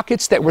Katyusha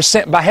rockets that were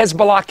sent by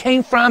Hezbollah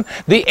came from?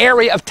 The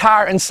area of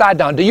Tyre and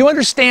Sidon. Do you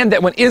understand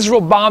that when Israel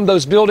bombed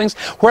those buildings,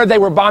 where they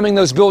were bombing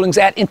those buildings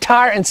at? In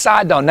Tyre and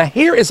Sidon. Now,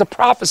 here is a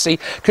prophecy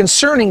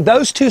concerning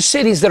those two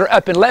cities that are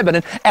up in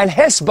Lebanon, and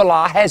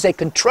Hezbollah has a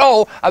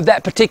control of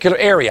that particular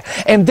area.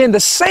 And then the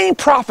same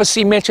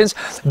prophecy mentions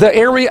the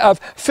area of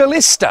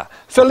Philistia,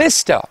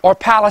 or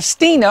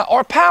Palestina,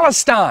 or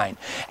Palestine.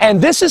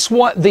 And this is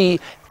what the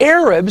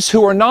Arabs,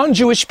 who are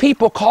non-Jewish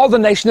people, call the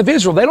nation of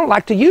Israel. They don't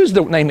like to use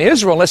the name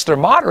Israel unless they're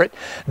moderate.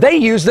 They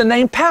use the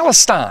name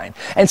Palestine.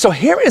 And so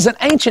here is an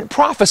ancient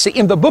prophecy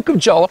in the book of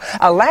Joel,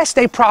 a last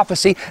day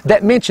prophecy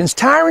that mentions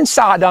Tyre and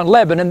Sidon,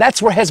 Lebanon,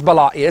 that's where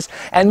Hezbollah is,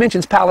 and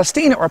mentions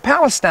Palestina or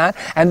Palestine,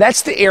 and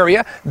that's the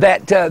area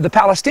that the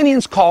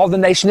Palestinians call the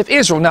nation of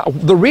Israel. Now,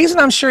 the reason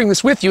I'm sharing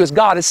this with you is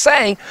God is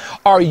saying,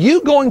 are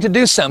you going to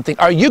do something?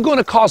 Are you going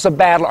to cause a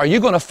battle? Are you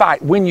going to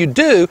fight? When you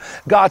do,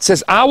 God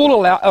says, I will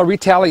allow a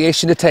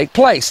retaliation to take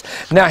place.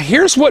 Now,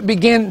 here's what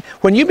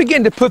when you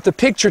begin to put the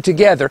picture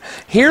together,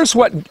 here's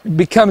what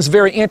becomes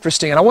very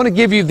interesting. And I want to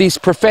give you these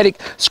prophetic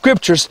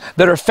scriptures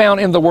that are found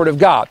in the Word of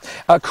God.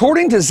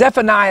 According to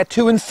Zephaniah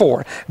 2 and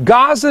 4,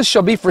 Gaza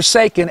shall be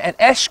forsaken and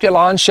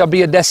Ashkelon shall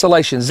be a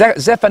desolation.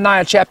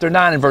 Zephaniah chapter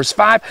 9 and verse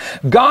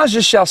 5,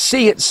 Gaza shall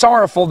see it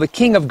sorrowful, the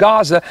king of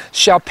Gaza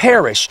shall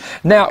perish.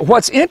 Now,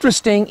 what's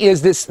interesting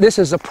is this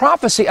is a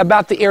prophecy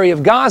about the area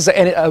of Gaza,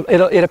 and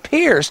it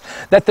appears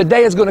that the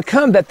day is going to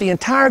come that the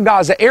entire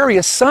Gaza Gaza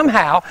area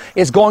somehow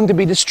is going to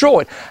be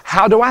destroyed.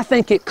 How do I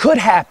think it could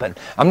happen?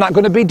 I'm not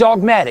going to be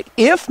dogmatic.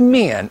 If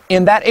men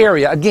in that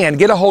area, again,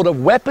 get a hold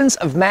of weapons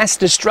of mass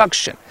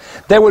destruction,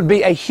 there would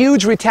be a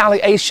huge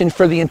retaliation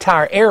for the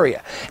entire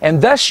area.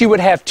 And thus you would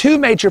have two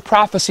major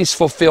prophecies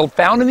fulfilled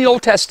found in the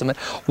Old Testament.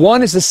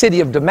 One is the city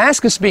of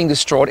Damascus being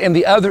destroyed, and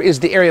the other is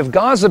the area of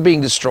Gaza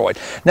being destroyed.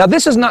 Now,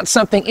 this is not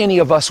something any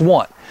of us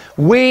want.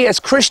 We as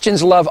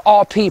Christians love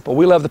all people.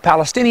 We love the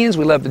Palestinians,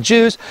 we love the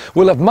Jews,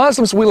 we love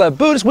Muslims, we love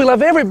Buddhists, we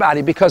love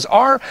everybody, because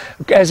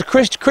as a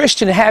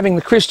Christian having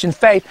the Christian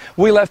faith,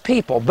 we love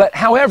people. But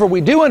however,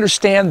 we do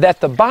understand that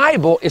the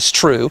Bible is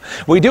true.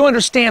 We do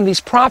understand these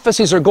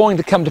prophecies are going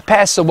to come to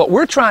pass. So what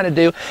we're trying to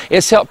do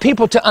is help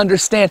people to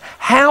understand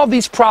how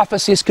these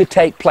prophecies could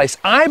take place.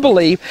 I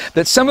believe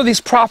that some of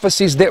these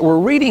prophecies that we're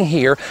reading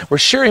here, we're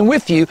sharing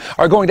with you,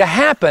 are going to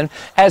happen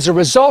as a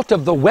result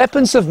of the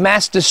weapons of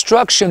mass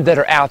destruction that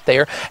are out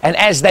there, and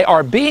as they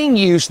are being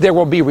used, there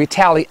will be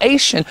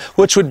retaliation,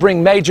 which would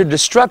bring major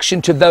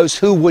destruction to those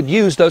who would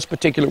use those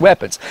particular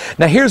weapons.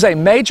 Now, here's a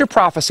major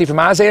prophecy from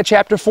Isaiah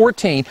chapter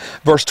 14,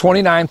 verse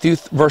 29 through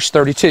verse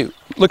 32.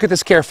 Look at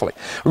this carefully.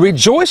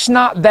 Rejoice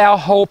not, thou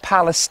whole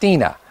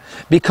Palestina,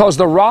 because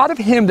the rod of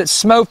him that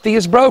smote thee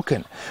is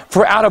broken.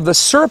 For out of the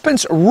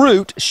serpent's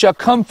root shall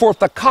come forth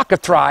the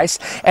cockatrice,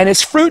 and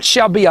his fruit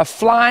shall be a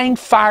flying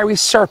fiery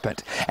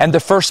serpent. And the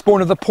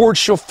firstborn of the poor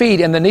shall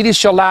feed, and the needy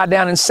shall lie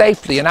down in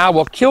safety. And I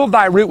will kill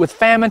thy root with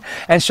famine,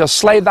 and shall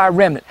slay thy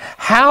remnant.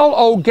 Howl,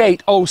 O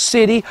gate, O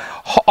city,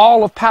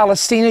 all of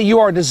Palestina, you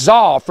are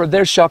dissolved. For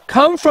there shall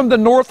come from the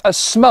north a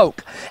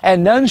smoke,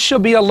 and none shall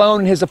be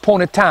alone in his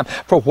appointed time.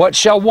 For what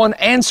shall one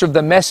answer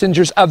the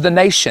messengers of the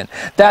nation?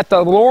 That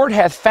the Lord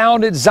hath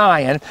founded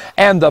Zion,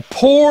 and the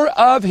poor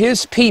of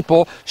his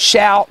people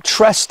shall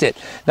trust it.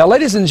 Now,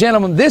 ladies and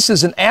gentlemen, this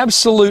is an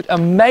absolute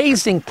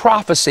amazing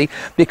prophecy,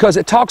 because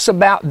it talks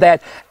about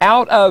that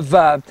out of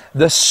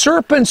the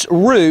serpent's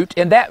root,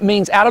 and that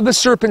means out of the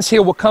serpent's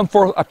heel will come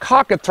forth a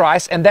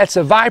cockatrice, and that's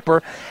a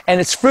viper, and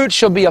its fruit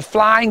shall be a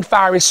flying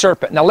fiery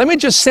serpent. Now, let me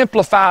just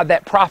simplify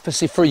that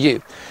prophecy for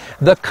you.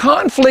 The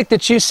conflict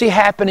that you see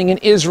happening in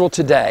Israel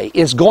today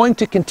is going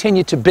to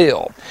continue to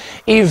build.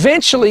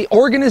 Eventually,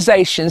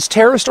 organizations,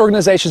 terrorist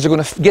organizations, are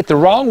going to get the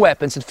wrong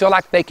weapons and feel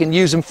like they can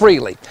use them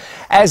freely.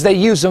 As they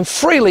use them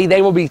freely,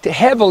 they will be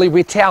heavily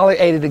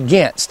retaliated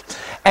against.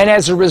 And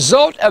as a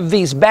result of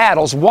these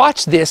battles,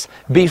 watch this,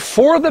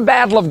 before the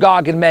battle of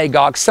Gog and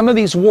Magog, some of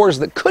these wars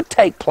that could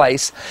take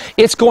place,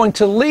 it's going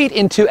to lead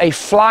into a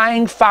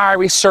flying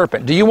fiery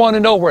serpent. Do you want to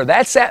know where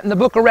that's at in the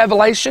book of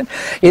Revelation?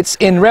 It's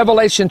in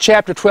Revelation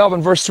chapter 12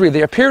 and verse 3.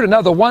 There appeared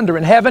another wonder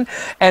in heaven,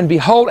 and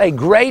behold, a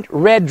great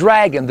red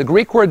dragon. The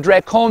Greek word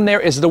drakon there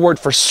is the word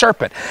for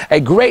serpent. A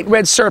great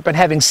red serpent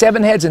having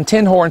 7 heads and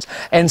 10 horns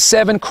and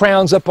 7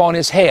 crowns upon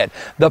his head.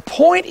 The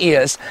point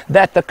is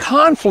that the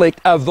conflict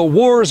of the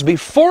wars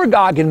before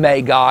Gog and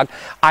Magog,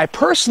 I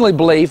personally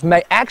believe,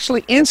 may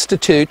actually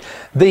institute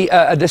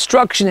a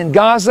destruction in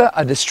Gaza,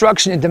 a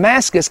destruction in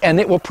Damascus, and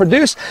it will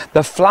produce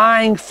the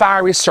flying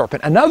fiery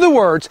serpent. In other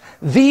words,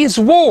 these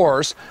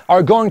wars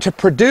are going to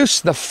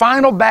produce the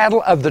final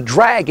battle of the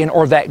dragon,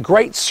 or that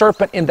great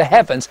serpent in the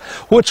heavens,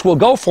 which will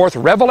go forth,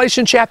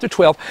 Revelation chapter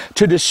 12,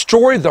 to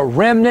destroy the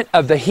remnant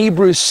of the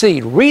Hebrew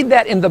seed. Read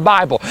that in the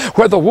Bible,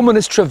 where the woman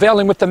is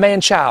travailing with the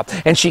man-child,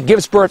 and she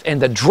gives birth,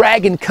 and the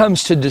dragon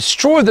comes to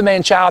destroy the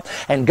man-child,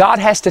 and God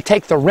has to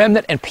take the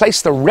remnant and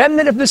place the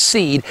remnant of the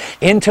seed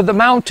into the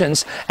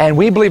mountains, and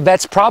we believe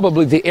that's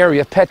probably the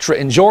area of Petra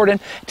in Jordan,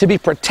 to be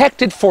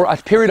protected for a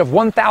period of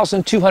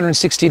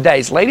 1,260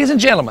 days. Ladies and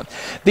gentlemen,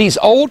 these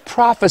old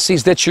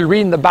prophecies that you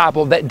read in the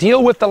Bible that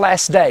deal with the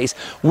last days,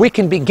 we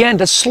can begin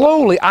to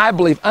slowly, I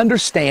believe,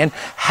 understand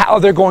how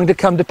they're going to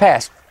come to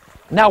pass.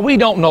 Now, we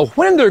don't know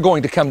when they're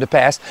going to come to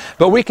pass,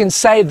 but we can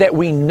say that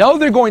we know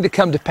they're going to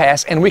come to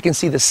pass, and we can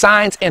see the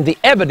signs and the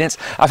evidence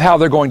of how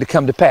they're going to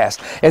come to pass.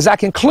 As I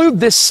conclude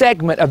this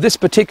segment of this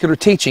particular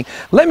teaching,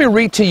 let me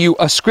read to you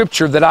a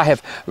scripture that I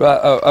have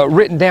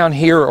written down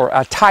here, or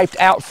typed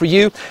out for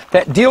you,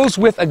 that deals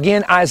with,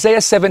 again,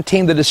 Isaiah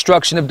 17, the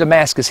destruction of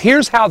Damascus.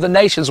 Here's how the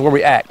nations will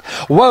react.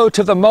 Woe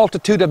to the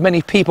multitude of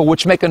many people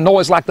which make a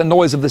noise like the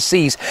noise of the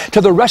seas,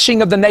 to the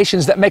rushing of the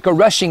nations that make a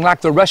rushing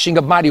like the rushing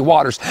of mighty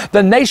waters.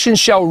 The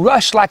nations shall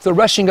rush like the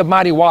rushing of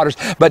mighty waters,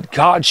 but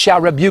God shall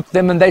rebuke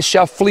them, and they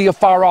shall flee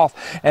afar off,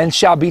 and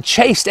shall be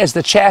chased as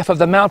the chaff of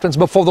the mountains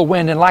before the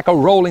wind, and like a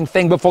rolling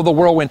thing before the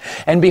whirlwind.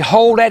 And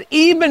behold, at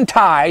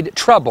eventide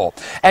trouble,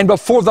 and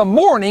before the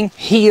morning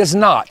he is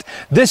not.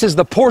 This is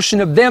the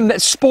portion of them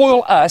that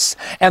spoil us,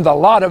 and the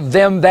lot of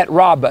them that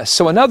rob us.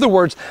 So in other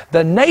words,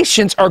 the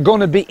nations are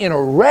going to be in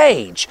a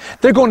rage.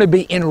 They're going to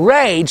be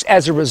enraged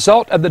as a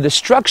result of the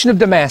destruction of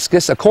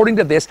Damascus, according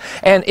to this,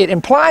 and it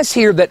implies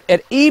here that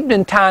at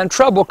evening time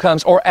trouble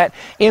comes, or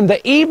in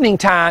the evening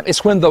time is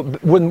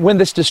when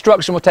this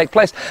destruction will take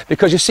place.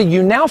 Because you see,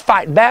 you now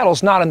fight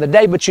battles not in the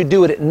day, but you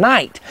do it at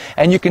night.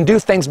 And you can do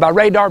things by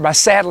radar, by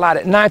satellite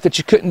at night that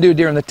you couldn't do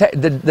during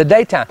the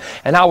daytime.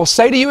 And I will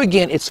say to you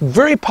again, it's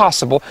very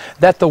possible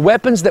that the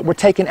weapons that were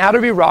taken out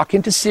of Iraq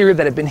into Syria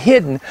that have been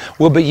hidden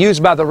will be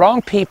used by the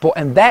wrong people,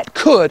 and that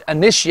could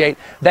initiate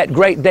that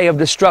great day of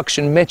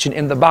destruction mentioned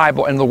in the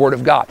Bible and the Word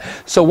of God.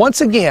 So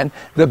once again,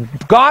 the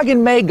Gog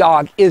and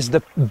Magog is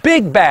the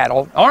big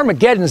battle.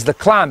 Armageddon is the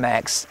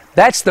climax.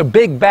 That's the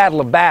big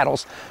battle of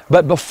battles.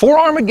 But before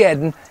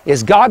Armageddon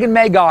is Gog and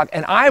Magog,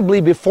 and I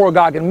believe before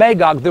Gog and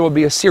Magog there will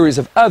be a series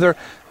of other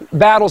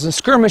battles and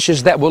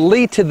skirmishes that will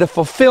lead to the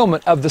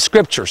fulfillment of the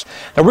Scriptures.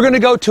 Now we're going to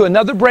go to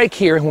another break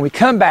here, and when we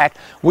come back,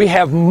 we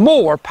have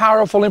more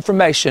powerful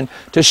information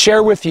to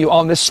share with you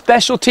on this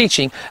special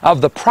teaching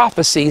of the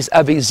prophecies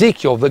of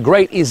Ezekiel, the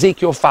great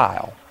Ezekiel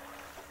file.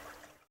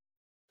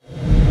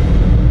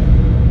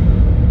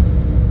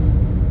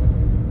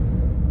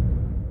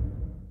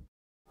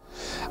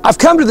 I've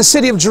come to the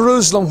city of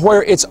Jerusalem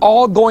where it's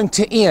all going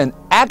to end.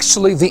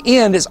 Actually, the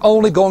end is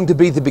only going to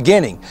be the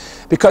beginning,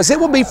 because it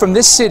will be from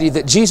this city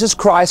that Jesus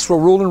Christ will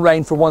rule and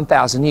reign for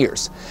 1,000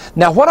 years.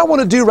 Now, what I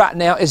want to do right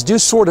now is do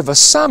sort of a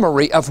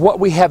summary of what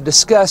we have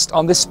discussed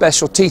on this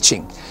special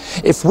teaching.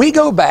 If we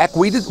go back,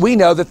 we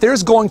know that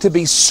there's going to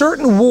be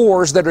certain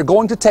wars that are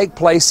going to take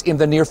place in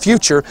the near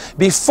future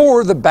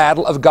before the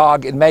battle of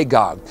Gog and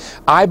Magog.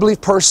 I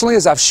believe personally,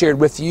 as I've shared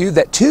with you,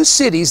 that two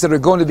cities that are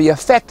going to be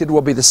affected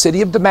will be the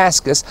city of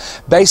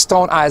Damascus, based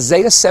on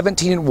Isaiah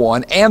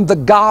 17:1, and the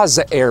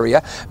Gaza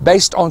area,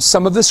 based on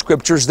some of the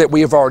scriptures that we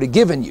have already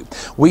given you.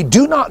 We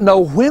do not know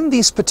when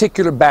these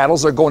particular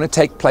battles are going to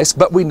take place,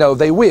 but we know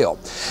they will.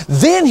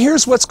 Then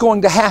here's what's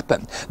going to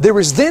happen. There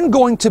is then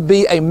going to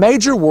be a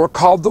major war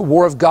called the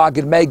War of Gog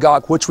and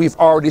Magog, which we've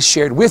already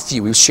shared with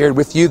you. We've shared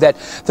with you that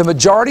the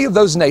majority of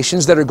those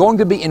nations that are going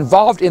to be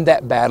involved in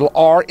that battle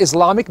are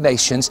Islamic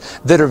nations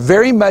that are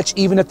very much,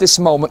 even at this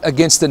moment,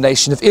 against the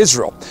nation of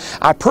Israel.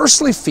 I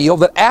personally feel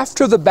that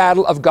after the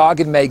battle of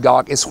Gog and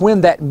Magog is when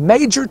that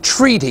major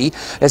treaty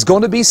is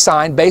going to be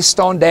signed based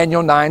on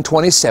Daniel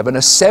 9:27, a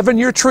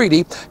 7-year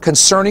treaty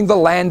concerning the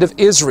land of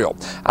Israel.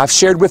 I've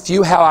shared with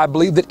you how I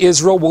believe that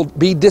Israel will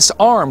be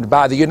disarmed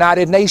by the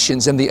United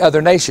Nations and the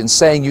other nations,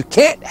 saying you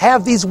can't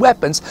have these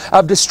weapons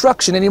of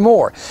destruction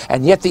anymore.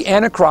 And yet the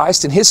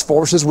Antichrist and his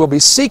forces will be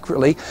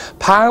secretly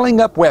piling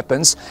up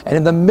weapons, and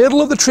in the middle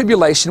of the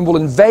tribulation will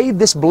invade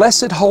this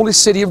blessed holy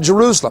city of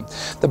Jerusalem.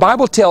 The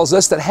Bible tells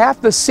us that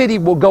half the city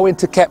will go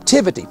into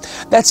captivity.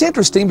 That's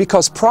interesting,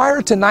 because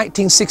prior to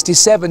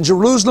 1967,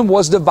 Jerusalem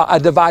was a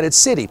divided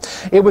city.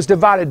 It was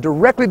divided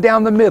directly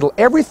down the middle.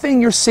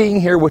 Everything you're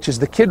seeing here, which is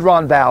the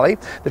Kidron Valley,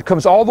 that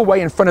comes all the way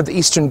in front of the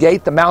Eastern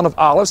Gate, the Mount of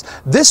Olives,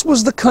 this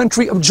was the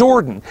country of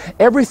Jordan.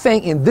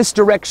 Everything in this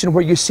direction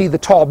where you see the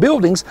tall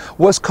buildings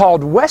was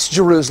called West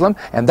Jerusalem,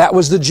 and that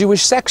was the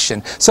Jewish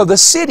section. So the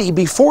city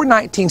before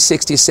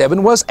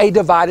 1967 was a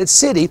divided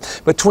city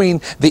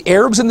between the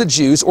Arabs and the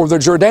Jews, or the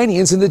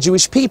Jordanians and the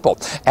Jewish people.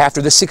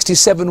 After the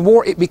 67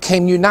 war, it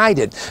became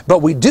united.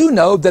 But we do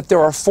know that there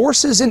are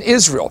forces in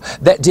Israel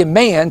that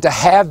demand to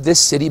have this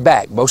city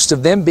back, most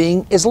of them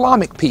being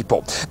Islamic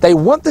people. They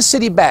want the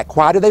city back.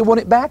 Why do they want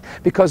it back?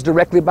 Because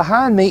directly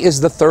behind me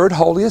is the third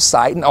holiest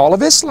site in all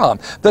of Islam,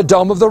 the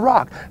Dome of the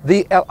Rock,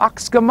 the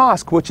Al-Aqsa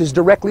Mosque, which is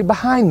directly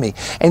behind me.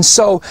 And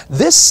so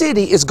this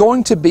city is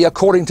going to be,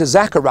 according to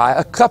Zechariah,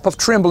 a cup of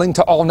trembling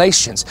to all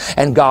nations.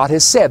 And God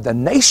has said, the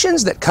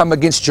nations that come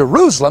against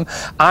Jerusalem,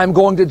 I'm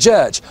going to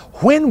judge.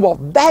 When will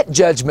that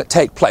judgment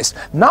take place?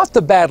 Not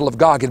the battle of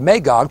Gog and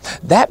Magog.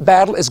 That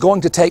battle is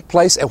going to take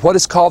place at what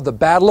is called the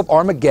Battle of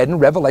Armageddon,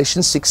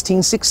 Revelation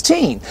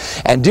 16:16.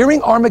 And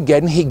during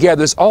Armageddon, he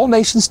gathers all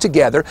nations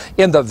together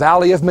in the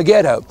Valley of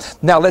Megiddo.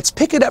 Now let's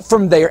pick it up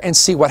from there and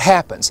see what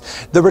happens.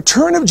 The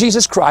return of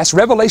Jesus Christ,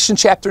 Revelation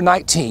chapter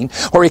 19,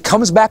 where he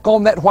comes back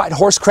on that white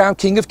horse, crowned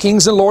King of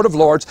Kings and Lord of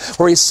Lords,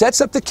 where he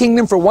sets up the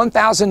kingdom for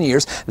 1,000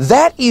 years.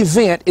 That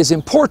event is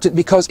important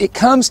because it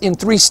comes in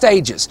 3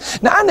 stages.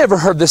 Now, I never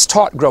heard this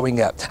taught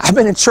growing up. I've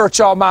been in church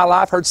all my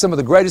life, heard some of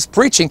the greatest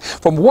preaching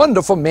from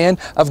wonderful men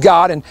of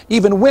God and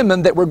even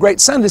women that were great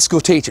Sunday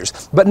school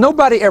teachers. But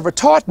nobody ever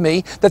taught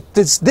me that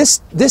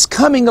this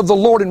coming of the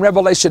Lord in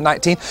Revelation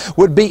 19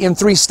 would be in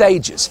 3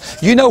 stages.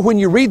 You know, when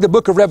you read the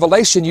book of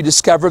Revelation, you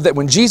discover that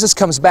when Jesus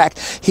comes back,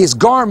 his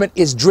garment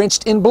is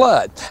drenched in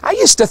blood. I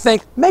used to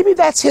think maybe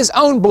that's his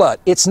own blood.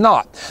 It's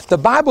not. The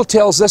Bible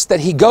tells us that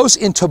he goes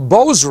into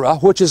Bozrah,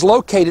 which is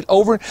located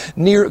over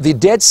near the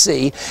Dead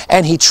Sea,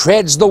 and he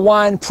treads the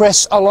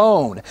winepress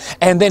alone.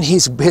 And then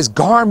his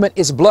garment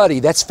is bloody.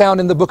 That's found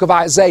in the book of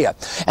Isaiah.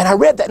 And I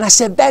read that and I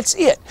said, that's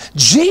it.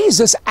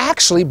 Jesus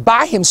actually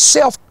by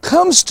himself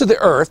comes to the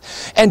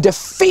earth and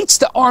defeats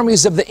the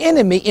armies of the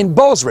enemy in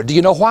Bozrah. Do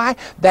you know why?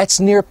 That's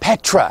near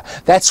Petra.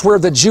 That's where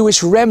the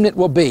Jewish remnant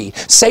will be.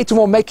 Satan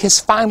will make his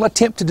final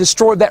attempt to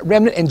destroy that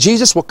remnant, and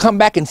Jesus will come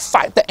back and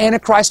fight the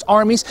Antichrist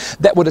armies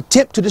that would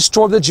attempt to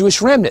destroy the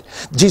Jewish remnant.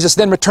 Jesus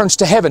then returns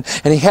to heaven,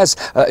 and he has,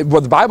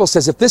 well, the Bible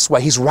says it this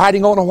way, he's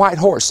riding on a white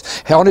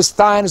horse. On his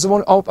thigh and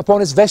upon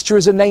his vesture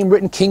is a name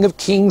written, King of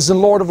Kings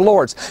and Lord of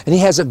Lords. And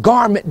he has a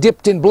garment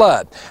dipped in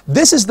blood.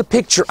 This is the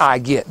picture I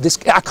get.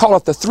 I call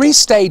it the three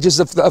stages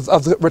of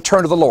the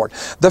return of the Lord.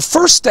 The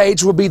first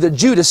stage will be the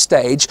Judah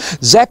stage,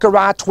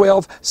 Zechariah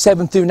 12,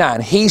 7 through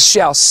 9. He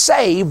shall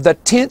save the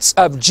tents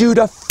of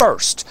Judah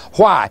first.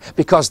 Why?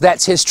 Because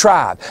that's his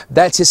tribe.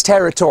 That's his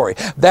territory.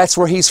 That's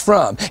where he's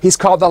from. He's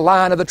called the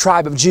Lion of the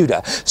tribe of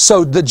Judah.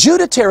 So the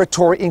Judah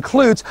territory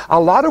includes a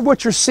lot of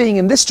what you're seeing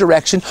in this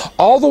direction,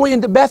 all the way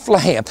into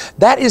Bethlehem.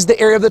 That is the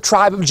area of the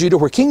tribe of Judah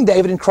where King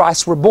David and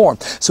Christ were born.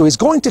 So he's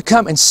going to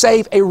come and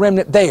save a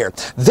remnant there.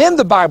 Then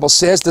the Bible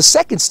says the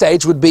second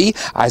stage would be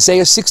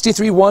Isaiah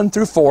 63, 1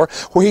 through 4,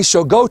 where he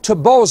shall go to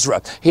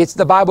Bozrah.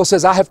 The Bible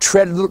says, I have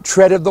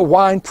treaded the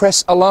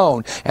winepress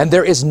alone, and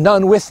there is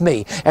none with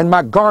me, and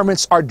my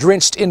garments are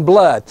drenched in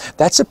blood.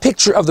 That's a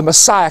picture of the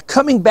Messiah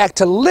coming back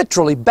to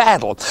literally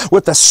battle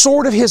with the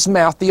sword of his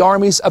mouth the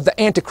armies of the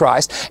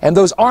Antichrist and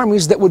those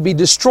armies that would be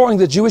destroying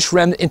the Jewish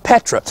remnant in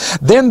Petra.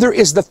 Then there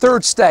is the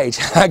third stage.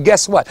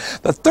 Guess what?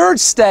 The third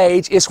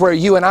stage is where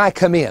you and I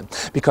come in,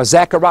 because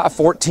Zechariah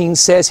 14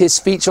 says his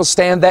feet shall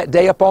stand that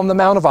day upon the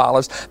Mount of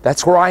Olives.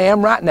 That's where I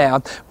am right now,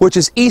 which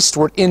is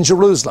eastward in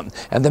Jerusalem.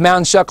 And the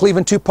mountain shall cleave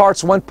in two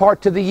parts, one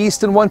part to the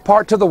east and one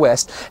part to the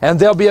west. And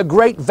there'll be a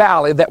great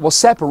valley that will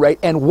separate,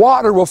 and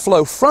water will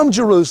flow from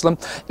Jerusalem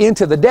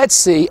into the Dead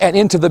Sea and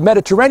into the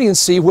Mediterranean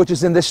Sea, which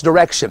is in this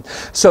direction.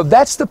 So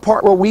that's the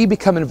part where we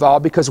become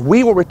involved, because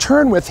we will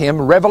return with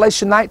him,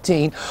 Revelation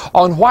 19,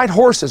 on white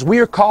horses. We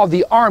are called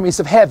the armies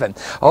of heaven.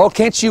 Oh,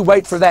 can't you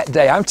wait for that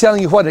day? I'm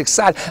telling you what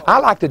exciting. I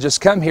like to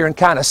just come here and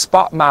kind of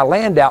spot my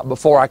land out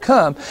before I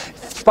come,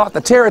 spot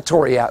the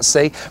territory out,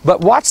 see?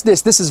 But watch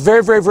this. This is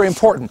very, very, very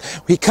important.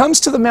 He comes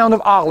to the Mount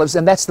of Olives,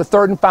 and that's the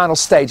third and final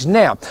stage.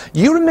 Now,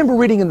 you remember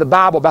reading in the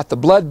Bible about the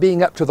blood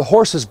being up to the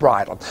horse's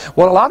bridle.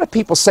 Well, a lot of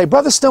people say,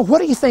 Brother Stone, what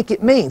do you think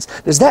it means?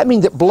 Does that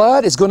mean that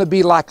blood is going to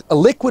be like a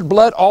liquid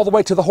blood all the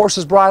way to the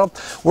horse's bridle?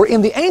 Where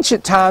in the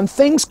ancient time,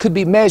 things could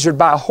be measured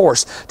by a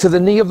horse, to the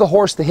knee of the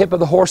horse, the hip of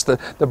the horse,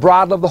 the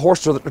bridle of the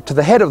horse, to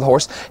the head of the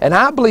horse. And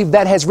I believe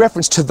that has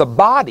reference to the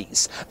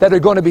bodies that are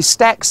going to be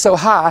stacked so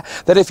high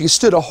that if you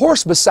stood a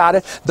horse beside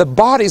it, the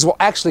bodies will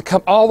actually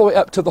come all the way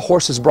up to the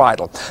horse's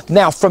bridle.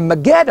 Now, from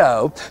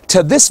Megiddo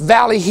to this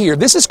valley here,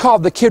 this is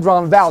called the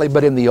Kidron Valley,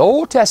 but in the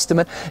Old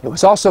Testament, it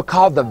was also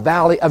called the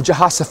Valley of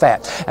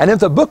Jehoshaphat. And in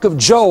the book of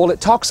Joel,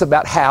 it talks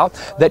about how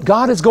that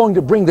God is going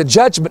to bring the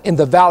judgment in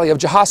the Valley of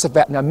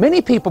Jehoshaphat. Now,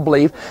 many people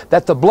believe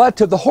that the blood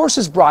to the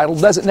horse's bridle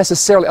doesn't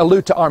necessarily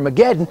allude to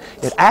Armageddon.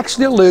 It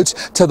actually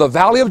alludes to the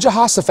Valley of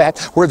Jehoshaphat,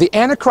 where the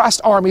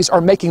Antichrist armies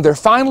are making their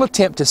final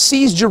attempt to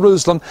seize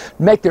Jerusalem,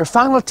 make their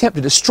final attempt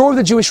to destroy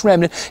the Jewish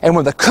remnant. And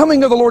when the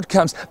coming of the Lord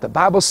comes, the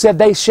Bible said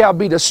they shall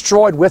be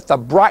destroyed with the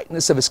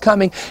brightness of his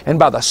coming and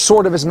by the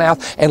sword of his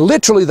mouth. And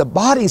literally the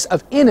bodies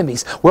of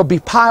enemies will be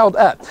piled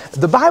up.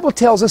 The Bible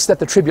tells us that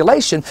the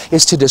tribulation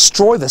is to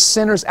destroy the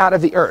sinners out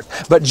of the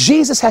earth. But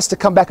Jesus has to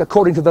come back,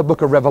 according to the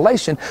book of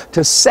Revelation,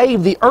 to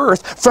save the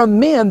earth from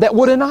men that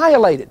would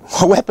annihilate it.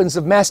 Weapons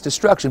of mass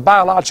destruction,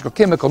 biological,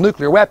 chemical,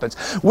 nuclear weapons.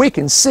 We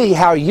can see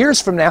how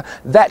years from now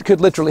that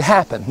could literally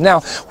happen.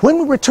 Now, when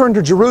we return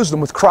to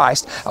Jerusalem with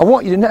Christ, I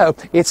want you to know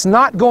it's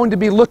not going to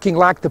be looking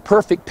like the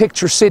perfect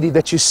picture city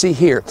that you see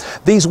here.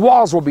 These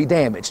walls will be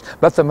damaged,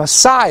 but the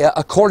Messiah,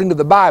 according to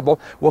the Bible,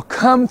 will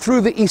come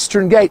through the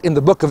eastern gate in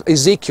the book of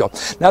Ezekiel.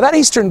 Now, that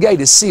eastern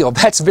gate is sealed.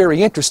 That's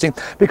very interesting,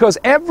 because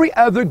every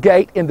other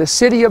gate in the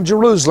city of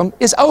Jerusalem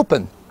is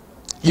open.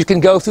 You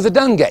can go through the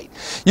Dung Gate.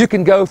 You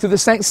can go through the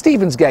St.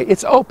 Stephen's Gate.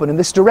 It's open in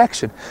this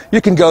direction.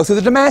 You can go through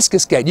the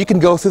Damascus Gate. You can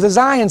go through the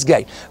Zion's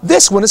Gate.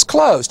 This one is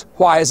closed.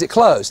 Why is it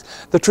closed?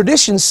 The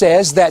tradition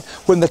says that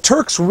when the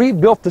Turks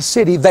rebuilt the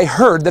city, they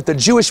heard that the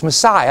Jewish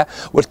Messiah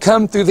would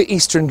come through the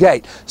Eastern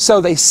Gate.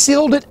 So they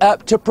sealed it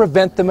up to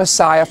prevent the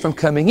Messiah from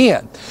coming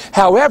in.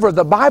 However,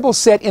 the Bible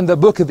said in the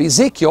book of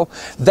Ezekiel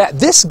that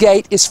this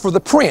gate is for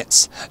the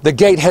prince. The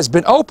gate has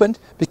been opened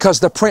because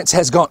the prince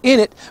has gone in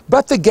it,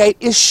 but the gate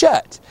is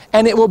shut.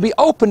 And it will be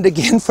opened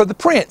again for the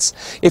prince.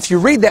 If you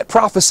read that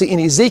prophecy in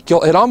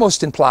Ezekiel, it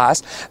almost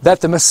implies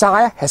that the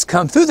Messiah has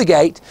come through the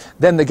gate,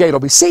 then the gate will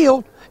be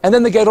sealed, and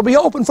then the gate will be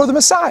open for the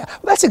Messiah. Well,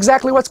 that's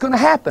exactly what's going to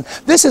happen.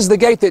 This is the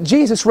gate that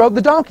Jesus rode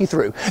the donkey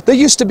through. There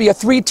used to be a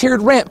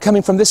three-tiered ramp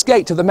coming from this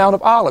gate to the Mount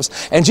of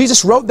Olives. And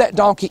Jesus rode that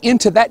donkey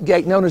into that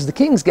gate known as the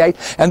King's Gate,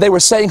 and they were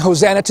saying,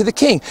 Hosanna to the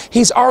King.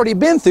 He's already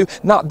been through,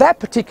 not that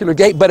particular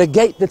gate, but a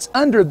gate that's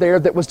under there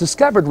that was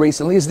discovered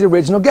recently as the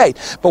original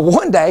gate. But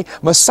one day,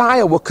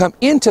 Messiah will come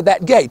into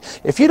that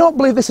gate. If you don't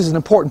believe this is an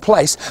important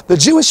place, the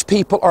Jewish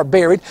people are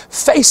buried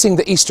facing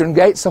the Eastern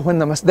Gate, so when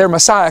their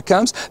Messiah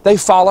comes, they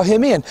follow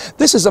him in.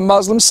 This is is a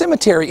Muslim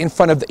cemetery in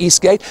front of the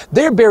east gate.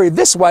 They're buried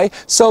this way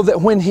so that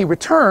when he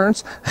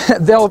returns,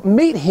 they'll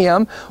meet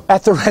him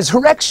at the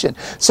resurrection.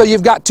 So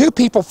you've got two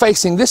people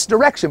facing this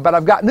direction, but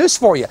I've got news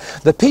for you.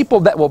 The people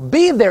that will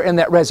be there in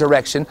that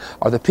resurrection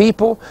are the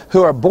people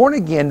who are born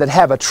again, that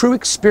have a true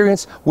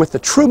experience with the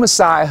true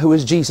Messiah, who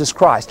is Jesus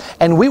Christ.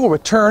 And we will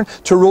return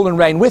to rule and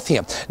reign with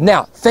him.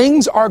 Now,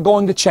 things are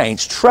going to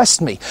change.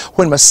 Trust me.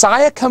 When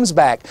Messiah comes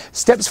back,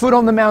 steps foot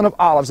on the Mount of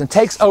Olives and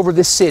takes over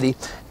this city,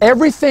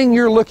 everything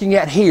you're looking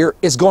at here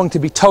is going to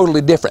be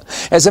totally different.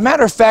 As a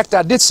matter of fact,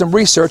 I did some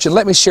research, and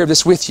let me share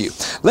this with you.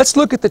 Let's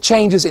look at the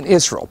changes in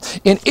Israel.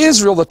 In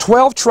Israel, the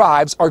 12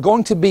 tribes are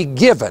going to be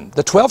given,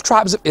 the 12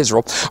 tribes of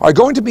Israel are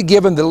going to be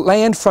given the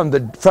land from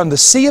the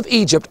Sea of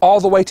Egypt all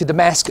the way to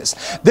Damascus.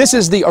 This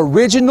is the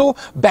original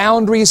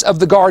boundaries of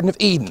the Garden of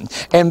Eden.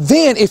 And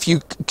then if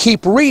you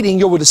keep reading,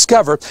 you will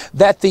discover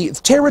that the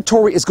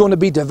territory is going to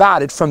be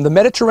divided from the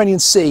Mediterranean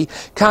Sea,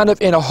 kind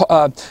of in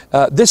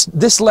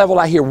this level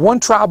out here. One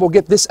tribe will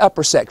get this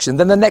upper section,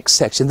 then the next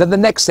section, then the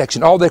next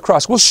section, all the way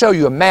across. We'll show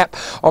you a map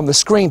on the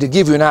screen to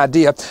give you an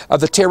idea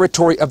of the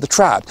territory of the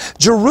tribe.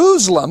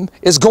 Jerusalem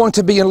is going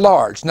to be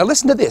enlarged. Now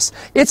listen to this.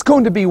 It's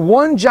going to be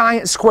one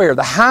giant square.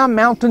 The high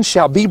mountain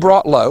shall be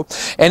brought low,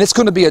 and it's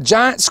going to be a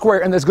giant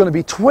square, and there's going to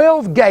be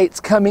 12 gates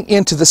coming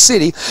into the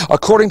city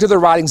according to the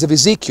writings of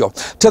Ezekiel.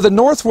 To the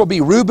north will be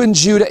Reuben,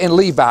 Judah, and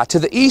Levi. To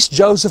the east,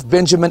 Joseph,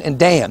 Benjamin, and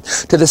Dan.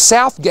 To the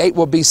south gate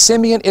will be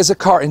Simeon,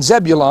 Issachar, and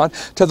Zebulun.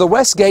 To the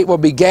west gate will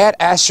be Gad,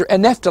 Asher,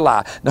 and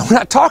Naphtali. Now, we're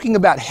not talking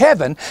about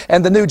heaven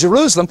and the New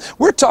Jerusalem.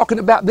 We're talking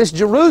about this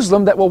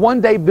Jerusalem that will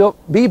one day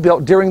be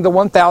built during the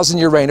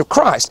 1,000-year reign of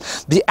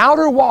Christ. The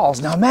outer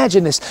walls, now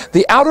imagine this,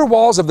 the outer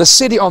walls of the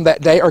city on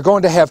that day are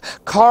going to have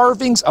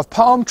carvings of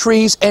palm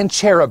trees and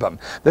cherubim.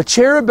 The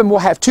cherubim will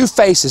have two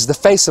faces, the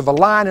face of a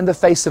lion and the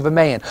face of a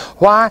man.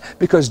 Why?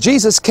 Because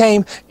Jesus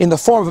came in the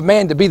form of a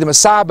man to be the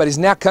Messiah, but he's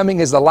now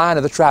coming as the Lion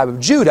of the tribe of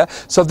Judah.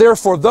 So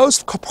therefore,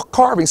 those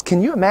carvings,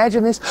 can you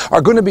imagine this,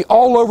 are going to be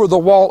all over the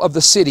wall of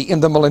the city in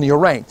the millennial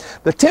reign.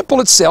 The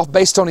temple itself,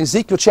 based on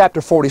Ezekiel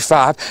chapter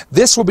 45,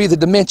 this will be the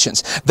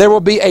dimensions. There will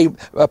be a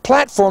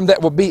platform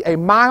that will be a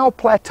mile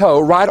plateau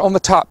right on the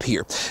top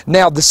here.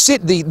 Now,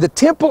 the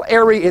temple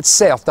area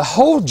itself, the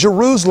whole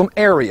Jerusalem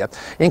area,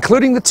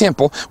 including the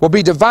temple, will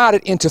be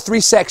divided into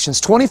three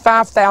sections,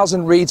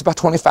 25,000 reeds by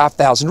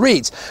 25,000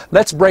 reeds.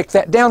 Let's break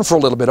that down for a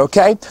little bit,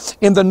 okay?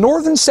 In the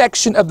northern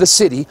section of the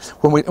city,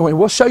 when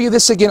we'll show you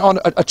this again on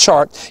a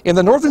chart, in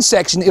the northern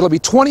section, it'll be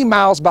 20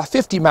 miles by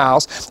 50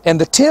 miles, and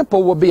the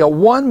temple will be a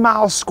 1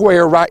 mile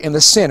square right in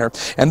the center.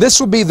 And this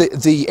will be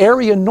the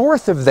area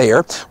north of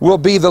there will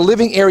be the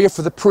living area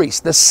for the priests.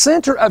 The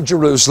center of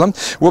Jerusalem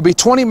will be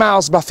 20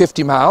 miles by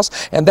 50 miles,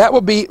 and that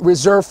will be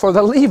reserved for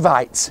the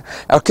Levites,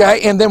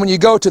 okay? And then when you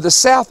go to the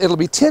south, it'll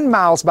be 10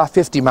 miles by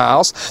 50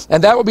 miles,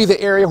 and that will be the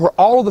area where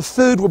all of the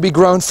food will be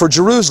grown for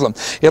Jerusalem.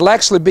 It'll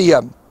actually be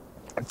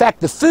in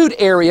fact, the food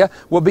area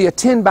will be a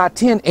 10 by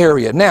 10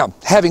 area. Now,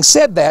 having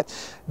said that,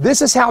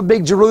 this is how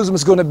big Jerusalem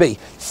is going to be.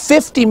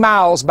 50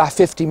 miles by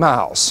 50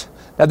 miles.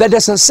 Now, that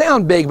doesn't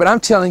sound big, but I'm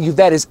telling you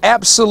that is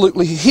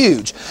absolutely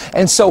huge.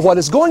 And so what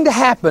is going to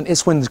happen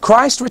is when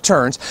Christ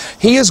returns,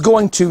 he is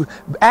going to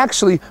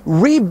actually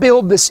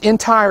rebuild this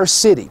entire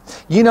city.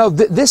 You know,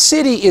 this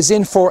city is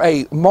in for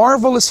a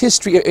marvelous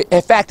history.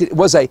 In fact,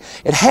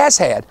 it has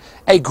had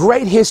a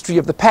great history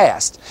of the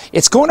past.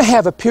 It's going to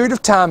have a period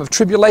of time of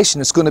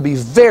tribulation. It's going to be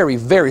very,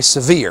 very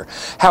severe.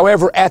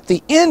 However, at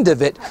the end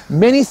of it,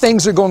 many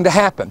things are going to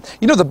happen.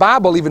 You know, the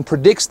Bible even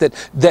predicts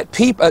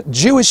that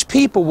Jewish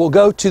people will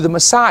go to the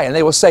Messiah and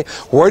they will say,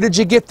 "Where did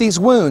you get these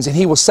wounds?" And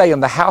he will say, "In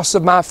the house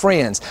of my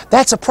friends."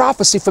 That's a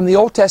prophecy from the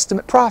Old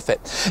Testament prophet.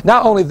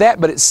 Not only that,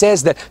 but it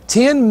says that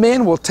 10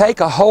 men will take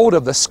a hold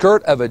of the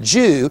skirt of a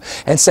Jew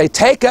and say,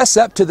 "Take us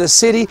up to the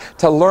city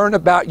to learn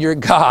about your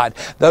God."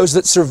 Those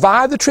that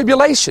survive the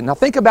tribulation, now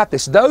think about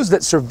this, those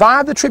that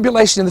survive the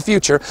tribulation in the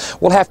future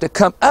will have to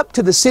come up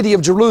to the city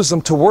of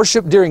Jerusalem to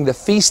worship during the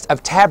Feast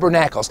of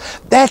Tabernacles.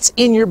 That's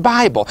in your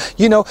Bible.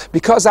 You know,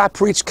 because I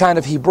preach kind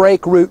of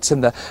Hebraic roots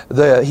and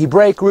the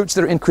Hebraic roots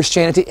that are in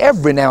Christianity,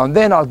 every now and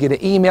then I'll get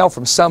an email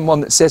from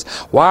someone that says,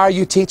 "Why are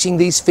you teaching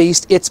these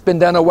feasts? It's been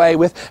done away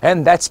with,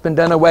 and that's been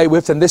done away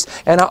with, and this."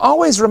 And I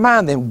always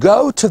remind them,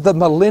 go to the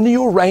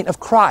millennial reign of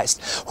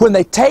Christ. When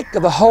they take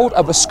the hold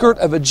of a skirt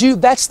of a Jew,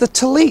 that's the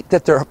tallit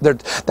that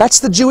that's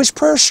the Jewish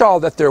prayer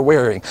shawl that they're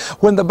wearing.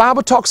 When the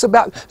Bible talks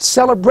about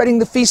celebrating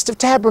the Feast of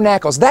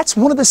Tabernacles, that's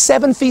one of the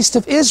 7 feasts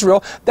of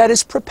Israel that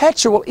is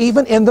perpetual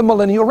even in the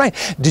millennial reign.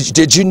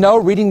 Did you know,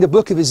 reading the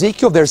book of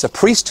Ezekiel, there's a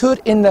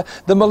priesthood in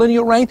the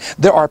millennial reign?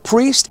 There are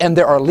priests and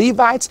there are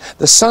Levites.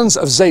 The sons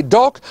of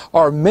Zadok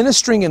are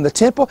ministering in the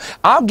temple.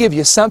 I'll give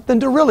you something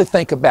to really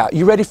think about.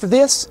 You ready for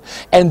this?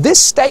 And this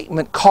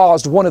statement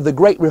caused one of the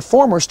great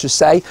reformers to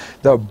say,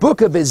 the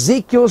book of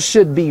Ezekiel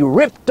should be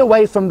ripped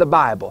away from the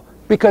Bible.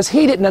 because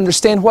he didn't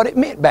understand what it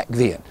meant back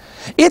then.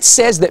 It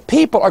says that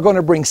people are going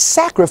to bring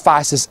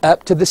sacrifices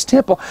up to this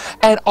temple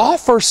and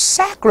offer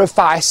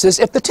sacrifices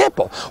at the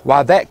temple.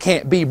 Why, that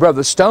can't be,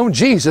 Brother Stone.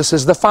 Jesus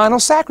is the final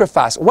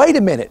sacrifice. Wait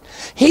a minute.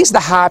 He's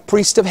the high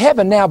priest of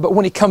heaven now, but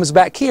when he comes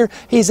back here,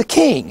 he's a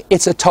king.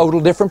 It's a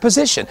total different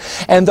position.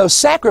 And those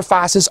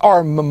sacrifices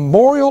are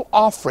memorial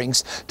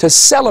offerings to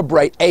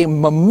celebrate a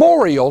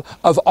memorial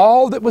of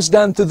all that was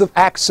done through the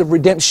acts of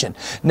redemption.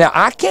 Now,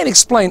 I can't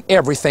explain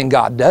everything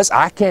God does.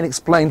 I can't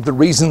explain the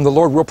reason the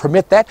Lord will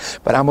permit that,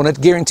 but I'm going to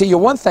guarantee you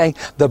one thing: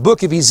 the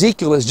book of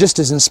Ezekiel is just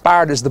as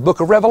inspired as the book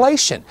of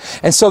Revelation.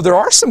 And so there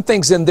are some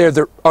things in there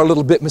that are a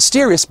little bit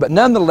mysterious, but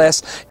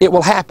nonetheless, it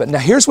will happen. Now,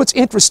 here's what's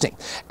interesting.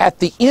 At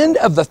the end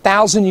of the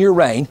 1,000-year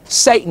reign,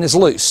 Satan is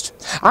loosed.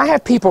 I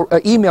have people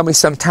email me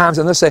sometimes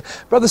and they'll say,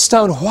 Brother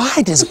Stone,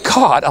 why does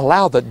God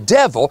allow the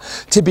devil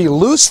to be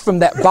loosed from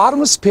that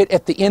bottomless pit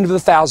at the end of the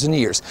 1,000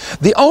 years?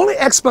 The only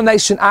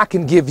explanation I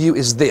can give you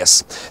is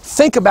this.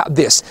 Think about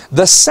this.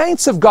 The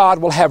saints of God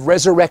will have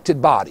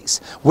resurrected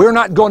bodies. We're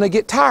not going to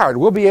get tired.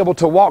 We'll be able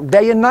to walk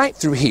day and night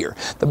through here.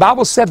 The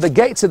Bible said the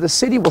gates of the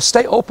city will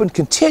stay open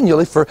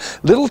continually, for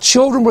little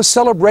children will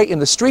celebrate in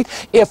the street.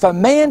 If a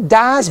man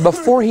dies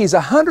before he's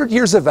 100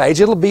 years of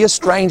age, it'll be a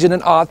strange and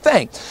an odd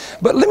thing.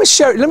 But let me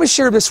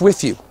share this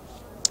with you.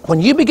 When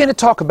you begin to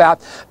talk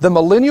about the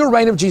millennial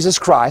reign of Jesus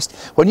Christ,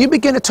 when you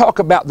begin to talk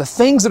about the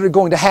things that are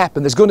going to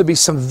happen, there's going to be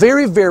some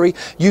very, very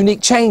unique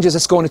changes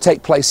that's going to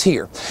take place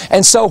here.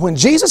 And so when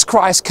Jesus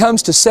Christ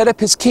comes to set up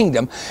his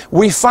kingdom,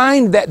 we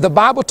find that the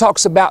Bible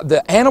talks about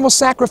the animal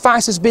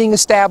sacrifices being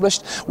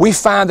established. We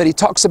find that he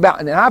talks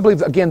about, and I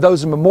believe, again,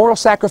 those are memorial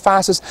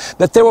sacrifices,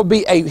 that there will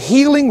be a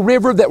healing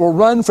river that will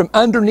run from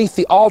underneath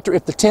the altar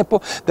at the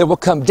temple, that will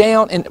come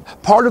down, and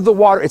part of the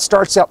water, it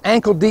starts out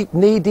ankle deep,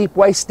 knee deep,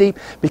 waist deep,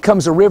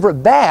 becomes a river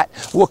that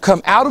will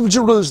come out of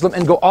Jerusalem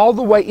and go all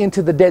the way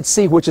into the Dead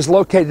Sea, which is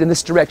located in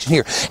this direction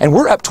here. And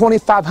we're up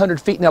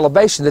 2,500 feet in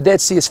elevation. The Dead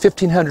Sea is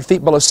 1,500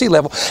 feet below sea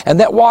level, and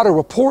that water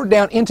will pour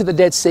down into the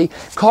Dead Sea,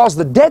 cause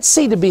the Dead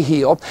Sea to be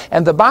healed.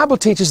 And the Bible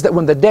teaches that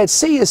when the Dead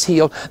Sea is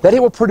healed, that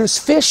it will produce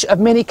fish of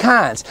many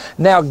kinds.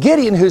 Now,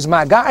 Gideon, who's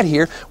my guide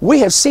here, we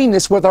have seen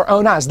this with our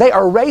own eyes. They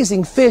are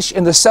raising fish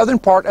in the southern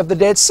part of the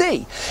Dead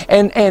Sea,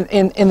 and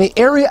in the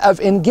area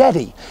of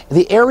En-Gedi,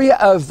 the area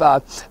of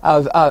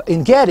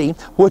En-Gedi,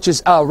 which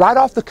is right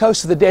off the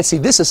coast of the Dead Sea.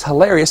 This is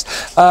hilarious.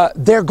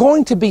 There are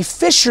going to be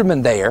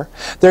fishermen there.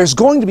 There's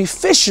going to be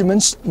fishermen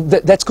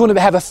that's going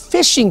to have a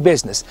fishing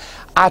business.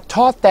 I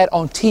taught that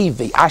on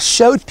TV. I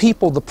showed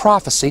people the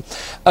prophecy.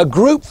 A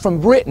group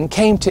from Britain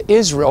came to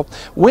Israel,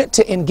 went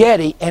to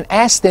En-Gedi, and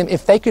asked them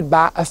if they could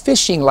buy a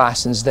fishing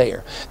license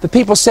there. The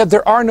people said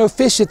there are no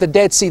fish at the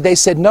Dead Sea. They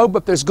said no,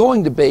 but there's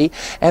going to be.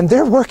 And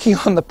they're working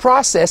on the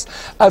process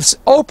of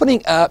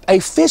opening up a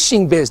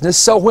fishing business,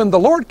 so when the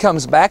Lord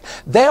comes back,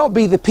 they'll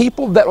be the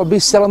people that will be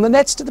selling the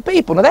nets to the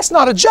people. Now, that's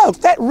not a joke.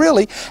 That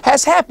really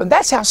has happened.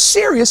 That's how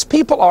serious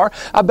people are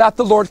about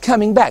the Lord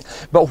coming back.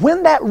 But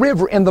when that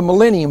river in the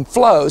millennium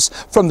flows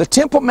from the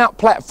Temple Mount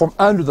platform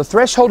under the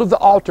threshold of the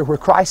altar where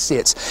Christ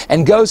sits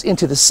and goes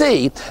into the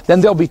sea,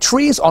 then there'll be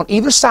trees on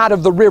either side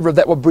of the river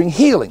that will bring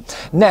healing.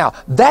 Now,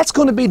 that's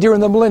going to be during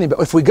the millennium. But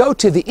if we go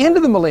to the end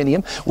of the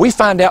millennium, we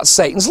find out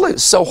Satan's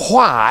loose. So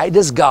why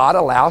does God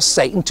allow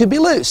Satan to be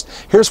loosed?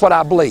 Here's what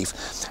I believe.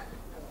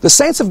 The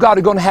saints of God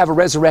are going to have a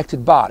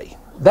resurrected body.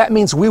 That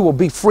means we will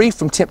be free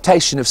from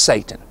temptation of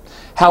Satan.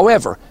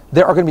 However,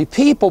 there are going to be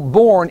people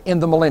born in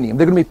the millennium.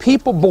 There are going to be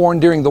people born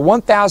during the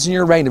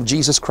 1,000-year reign of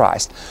Jesus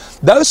Christ.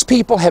 Those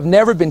people have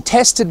never been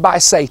tested by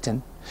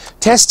Satan,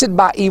 tested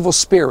by evil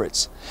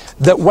spirits,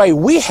 the way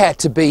we had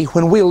to be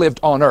when we lived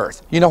on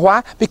earth. You know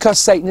why? Because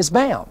Satan is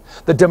bound.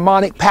 The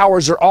demonic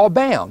powers are all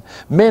bound.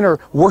 Men are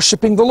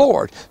worshiping the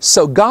Lord.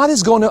 So God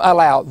is going to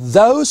allow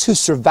those who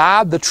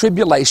survived the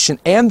tribulation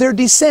and their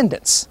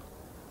descendants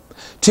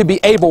to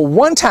be able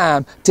one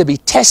time to be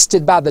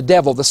tested by the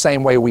devil the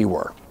same way we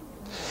were.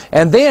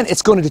 And then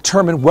it's going to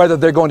determine whether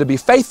they're going to be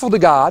faithful to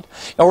God,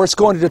 or it's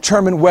going to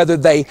determine whether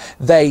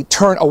they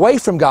turn away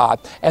from God.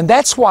 And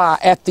that's why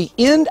at the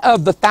end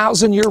of the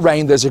 1,000-year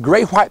reign, there's a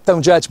great white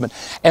throne judgment.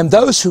 And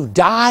those who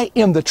die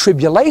in the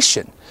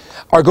tribulation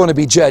are going to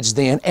be judged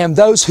then. And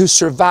those who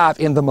survive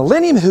in the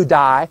millennium who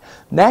die,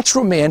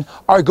 natural men,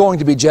 are going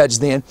to be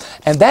judged then.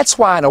 And that's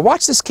why, now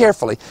watch this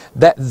carefully,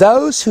 that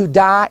those who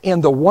die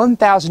in the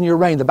 1,000-year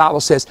reign, the Bible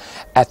says,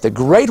 at the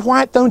great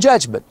white throne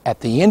judgment,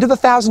 at the end of the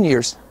 1,000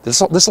 years, this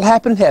will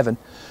happen in heaven,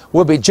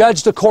 will be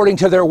judged according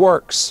to their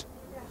works.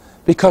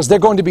 Because they're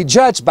going to be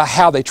judged by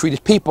how they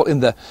treated people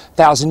in the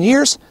 1,000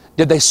 years.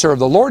 Did they serve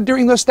the Lord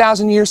during those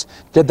 1,000 years?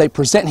 Did they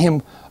present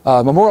Him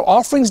memorial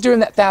offerings during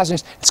that 1,000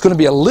 years, it's going to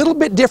be a little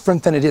bit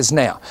different than it is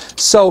now.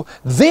 So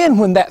then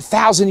when that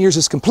 1,000 years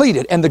is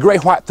completed and the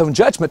great white throne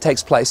judgment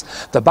takes place,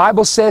 the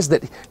Bible says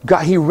that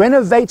God, He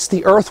renovates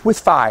the earth with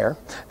fire.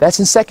 That's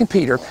in 2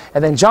 Peter.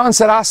 And then John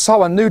said, I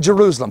saw a new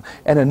Jerusalem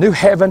and a new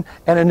heaven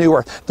and a new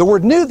earth. The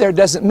word new there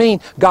doesn't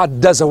mean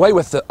God does away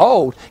with the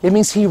old. It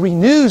means He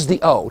renews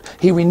the old.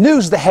 He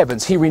renews the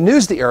heavens. He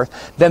renews the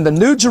earth. Then the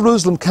new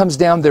Jerusalem comes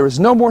down. There is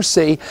no more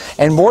sea.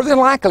 And more than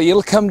likely,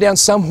 it'll come down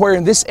somewhere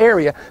in this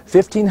area,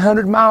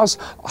 1,500 miles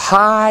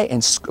high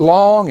and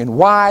long and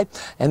wide.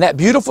 And that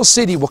beautiful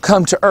city will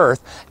come to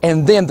earth.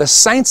 And then the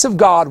saints of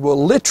God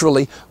will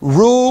literally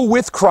rule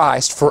with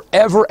Christ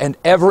forever and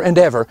ever and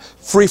ever,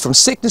 free from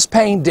sickness,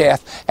 pain,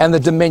 death, and the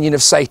dominion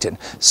of Satan.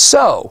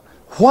 So,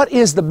 what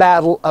is the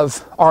battle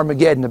of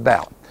Armageddon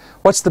about?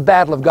 What's the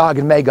battle of Gog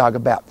and Magog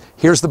about?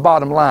 Here's the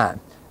bottom line.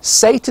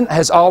 Satan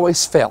has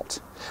always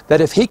felt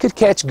that if he could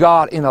catch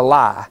God in a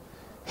lie,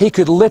 he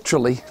could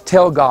literally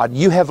tell God,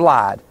 you have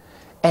lied,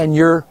 and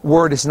your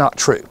word is not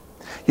true.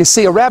 You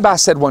see, a rabbi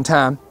said one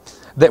time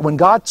that when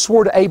God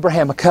swore to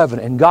Abraham a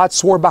covenant, and God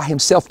swore by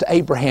Himself to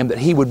Abraham that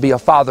he would be a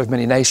father of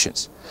many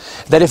nations,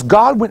 that if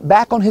God went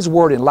back on His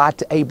word and lied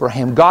to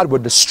Abraham, God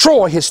would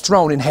destroy His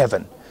throne in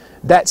heaven.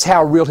 That's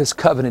how real His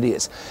covenant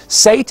is.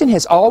 Satan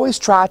has always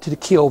tried to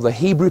kill the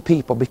Hebrew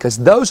people because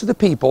those are the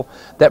people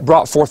that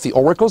brought forth the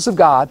oracles of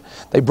God,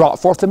 they brought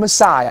forth the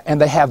Messiah,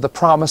 and they have the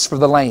promise for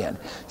the land.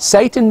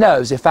 Satan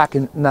knows if I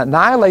can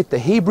annihilate the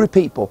Hebrew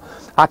people,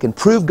 I can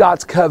prove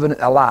God's covenant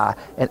a lie,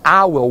 and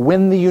I will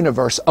win the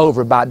universe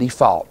over by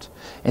default.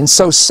 And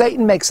so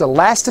Satan makes a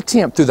last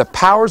attempt through the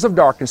powers of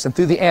darkness and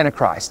through the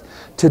Antichrist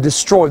to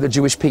destroy the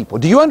Jewish people.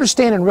 Do you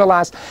understand and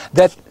realize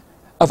that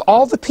of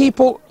all the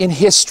people in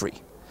history,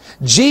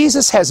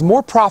 Jesus has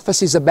more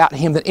prophecies about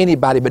Him than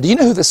anybody, but do you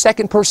know who the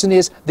second person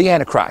is? The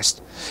Antichrist.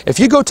 If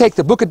you go take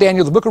the book of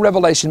Daniel, the book of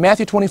Revelation,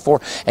 Matthew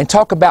 24, and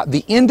talk about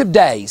the end of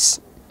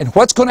days and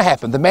what's going to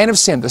happen, the man of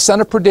sin, the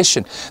son of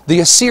perdition,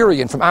 the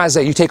Assyrian from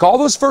Isaiah, you take all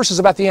those verses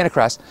about the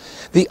Antichrist,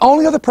 the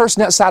only other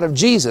person outside of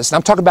Jesus, and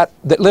I'm talking about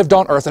that lived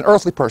on earth, an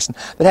earthly person,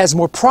 that has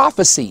more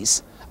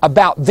prophecies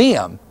about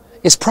them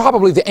is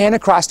probably the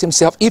Antichrist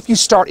himself if you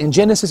start in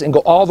Genesis and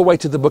go all the way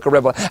to the book of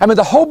Revelation. I mean,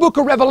 the whole book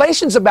of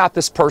Revelation is about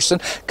this person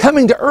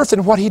coming to earth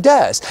and what he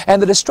does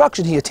and the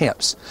destruction he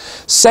attempts.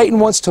 Satan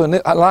wants to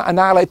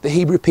annihilate the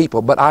Hebrew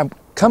people, but I'm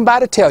come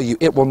by to tell you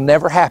it will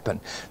never happen.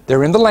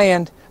 They're in the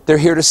land. They're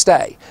here to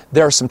stay.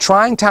 There are some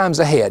trying times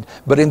ahead,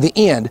 but in the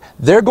end,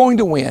 they're going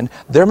to win.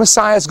 Their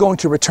Messiah is going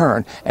to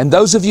return, and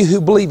those of you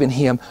who believe in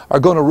Him are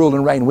going to rule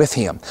and reign with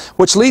Him.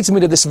 Which leads me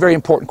to this very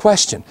important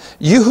question.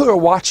 You who are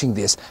watching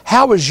this,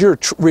 how is your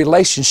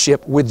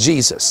relationship with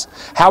Jesus?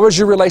 How is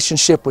your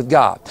relationship with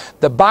God?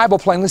 The Bible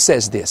plainly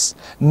says this: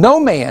 no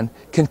man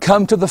can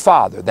come to the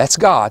Father, that's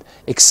God,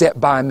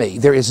 except by me.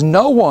 There is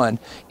no one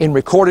in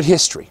recorded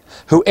history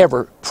who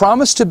ever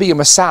promised to be a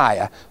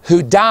Messiah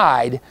who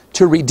died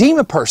to redeem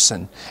a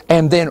person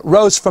and then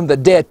rose from the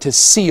dead to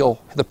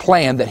seal the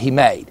plan that He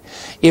made.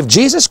 If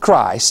Jesus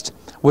Christ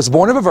was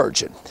born of a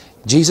virgin,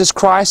 Jesus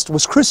Christ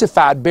was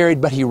crucified, buried,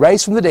 but He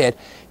raised from the dead,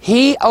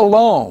 He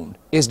alone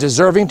is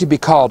deserving to be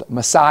called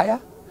Messiah,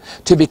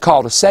 to be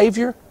called a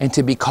Savior, and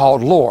to be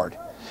called Lord.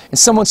 And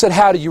someone said,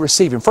 how do you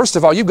receive Him? First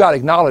of all, you've got to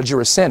acknowledge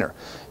you're a sinner.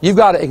 You've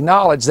got to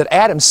acknowledge that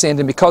Adam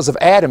sinned, and because of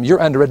Adam,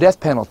 you're under a death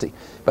penalty.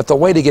 But the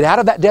way to get out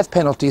of that death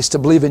penalty is to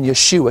believe in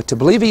Yeshua, to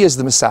believe He is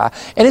the Messiah,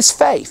 and it's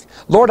faith.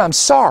 Lord, I'm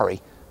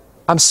sorry.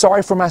 I'm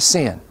sorry for my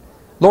sin.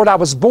 Lord, I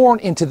was born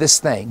into this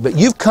thing, but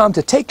You've come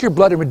to take Your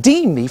blood and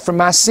redeem me from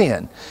my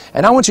sin.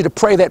 And I want you to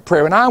pray that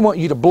prayer, and I want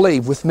you to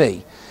believe with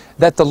me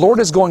that the Lord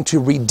is going to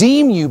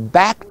redeem you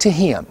back to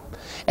Him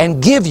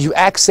and give you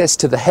access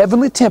to the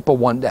heavenly temple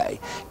one day,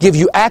 give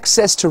you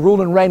access to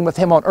rule and reign with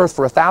Him on earth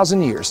for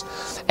 1,000 years,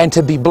 and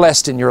to be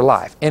blessed in your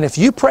life. And if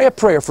you pray a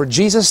prayer for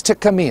Jesus to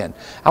come in,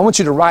 I want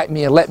you to write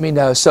me and let me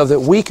know so that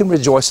we can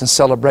rejoice and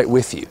celebrate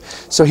with you.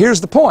 So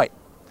here's the point.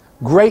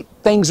 Great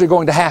things are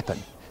going to happen.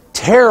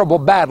 Terrible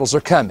battles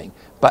are coming.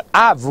 But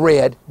I've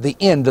read the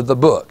end of the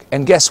book.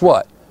 And guess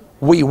what?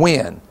 We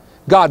win.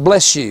 God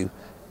bless you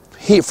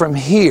from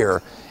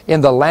here in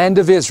the land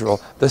of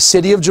Israel, the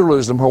city of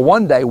Jerusalem, where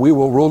one day we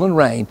will rule and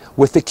reign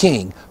with the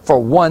King for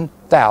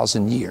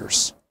 1,000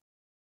 years.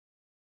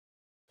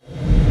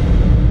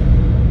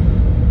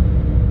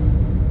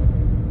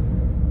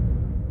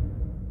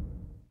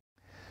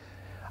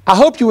 I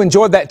hope you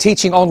enjoyed that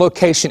teaching on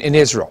location in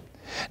Israel.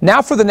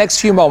 Now for the next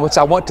few moments,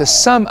 I want to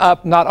sum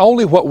up not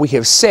only what we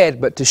have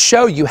said, but to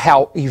show you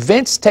how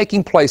events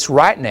taking place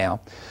right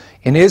now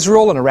in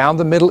Israel and around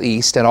the Middle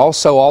East, and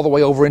also all the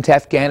way over into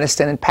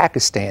Afghanistan and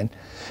Pakistan,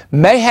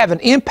 may have an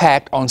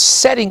impact on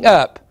setting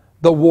up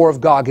the war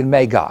of Gog and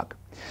Magog.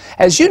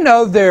 As you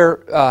know,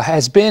 there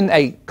has been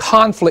a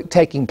conflict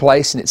taking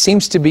place, and it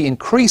seems to be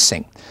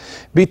increasing,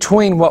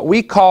 between what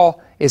we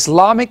call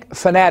Islamic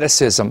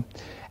fanaticism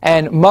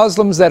and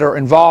Muslims that are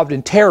involved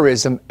in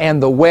terrorism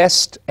and the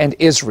West and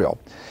Israel.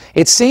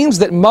 It seems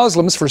that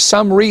Muslims, for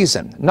some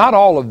reason, not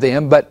all of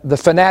them, but the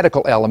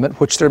fanatical element,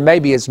 which there may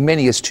be as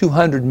many as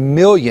 200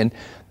 million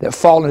that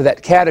fall into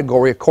that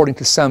category according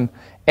to some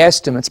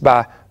estimates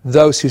by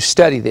those who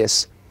study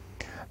this.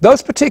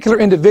 Those particular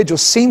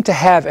individuals seem to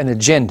have an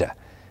agenda.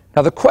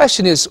 Now the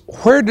question is,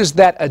 where does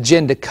that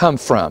agenda come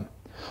from?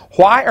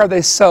 Why are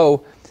they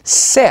so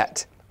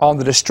set on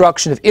the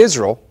destruction of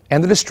Israel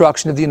and the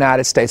destruction of the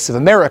United States of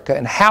America?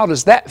 And how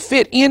does that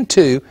fit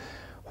into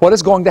what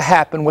is going to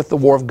happen with the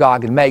war of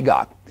Gog and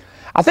Magog?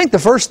 I think the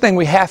first thing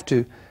we have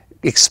to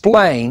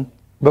explain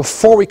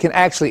before we can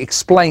actually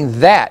explain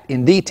that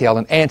in detail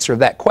and answer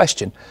that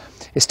question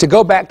is to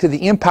go back to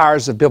the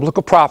empires of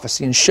biblical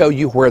prophecy and show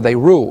you where they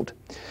ruled.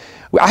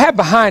 I have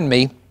behind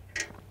me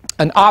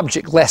an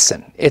object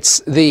lesson.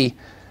 It's the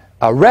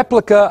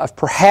replica of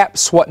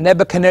perhaps what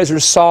Nebuchadnezzar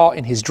saw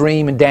in his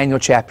dream in Daniel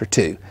chapter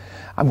 2.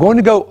 I'm going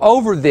to go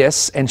over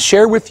this and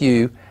share with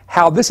you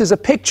how this is a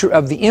picture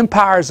of the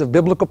empires of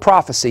biblical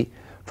prophecy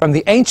from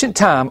the ancient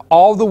time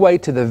all the way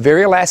to the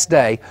very last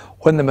day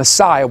when the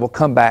Messiah will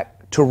come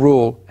back to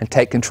rule and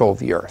take control of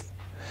the earth.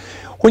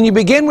 When you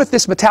begin with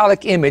this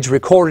metallic image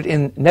recorded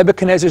in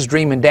Nebuchadnezzar's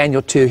dream in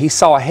Daniel 2, he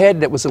saw a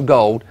head that was of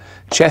gold,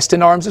 chest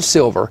and arms of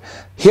silver,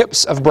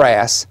 hips of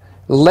brass,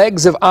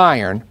 legs of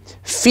iron,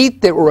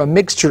 feet that were a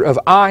mixture of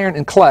iron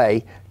and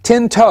clay,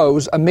 10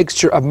 toes, a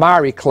mixture of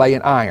miry clay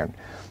and iron.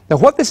 Now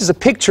what this is a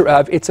picture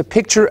of, it's a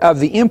picture of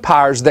the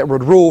empires that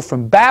would rule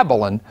from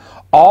Babylon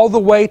all the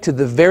way to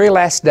the very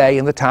last day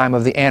in the time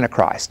of the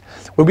Antichrist.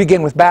 We'll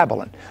begin with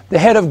Babylon. The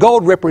head of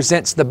gold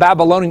represents the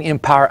Babylonian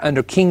Empire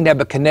under King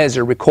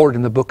Nebuchadnezzar, recorded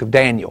in the book of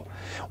Daniel.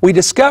 We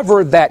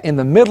discover that in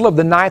the middle of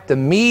the night the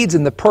Medes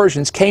and the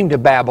Persians came to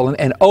Babylon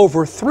and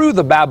overthrew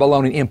the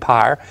Babylonian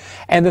Empire,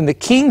 and then the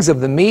kings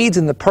of the Medes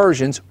and the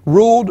Persians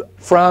ruled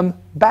from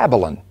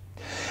Babylon.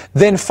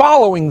 Then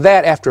following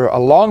that, after a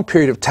long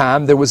period of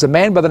time, there was a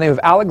man by the name of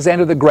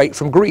Alexander the Great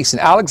from Greece.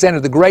 And Alexander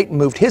the Great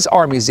moved his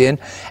armies in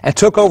and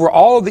took over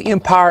all of the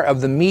empire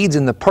of the Medes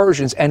and the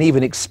Persians and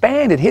even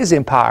expanded his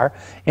empire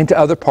into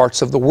other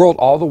parts of the world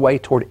all the way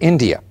toward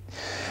India.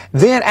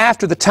 Then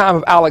after the time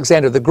of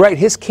Alexander the Great,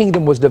 his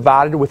kingdom was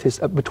divided with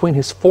between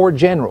his 4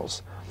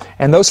 generals.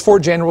 And those 4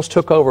 generals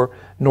took over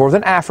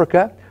northern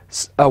Africa.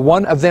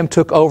 One of them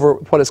took over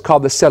what is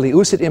called the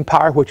Seleucid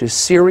Empire, which is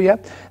Syria,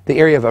 the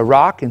area of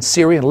Iraq and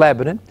Syria and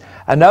Lebanon.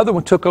 Another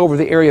one took over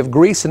the area of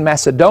Greece and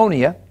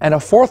Macedonia, and a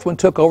 4th one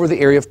took over the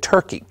area of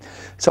Turkey.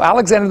 So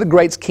Alexander the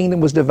Great's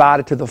kingdom was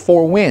divided to the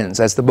 4 winds,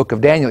 as the book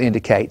of Daniel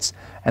indicates,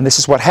 and this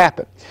is what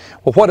happened.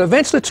 Well, what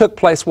eventually took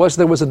place was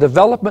there was a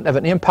development of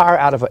an empire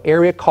out of an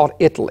area called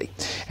Italy,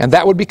 and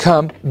that would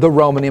become the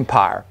Roman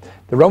Empire.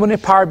 The Roman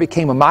Empire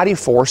became a mighty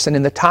force, and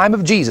in the time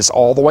of Jesus,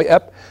 all the way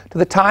up to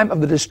the time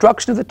of the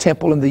destruction of the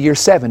temple in the year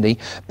 70,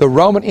 the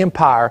Roman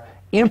Empire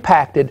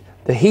impacted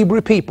the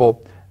Hebrew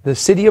people, the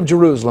city of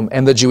Jerusalem,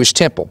 and the Jewish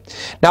temple.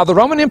 Now, the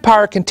Roman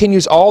Empire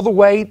continues all the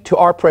way to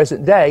our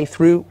present day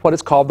through what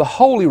is called the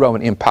Holy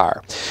Roman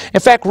Empire. In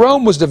fact,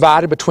 Rome was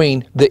divided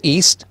between the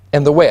East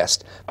and the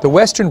West. The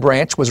western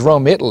branch was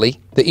Rome, Italy.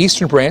 The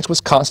eastern branch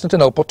was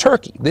Constantinople,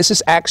 Turkey. This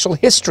is actual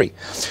history.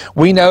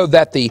 We know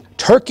that the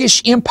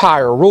Turkish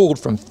Empire ruled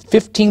from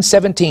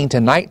 1517 to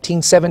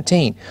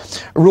 1917,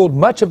 ruled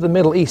much of the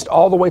Middle East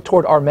all the way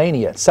toward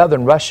Armenia,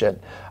 southern Russia,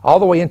 all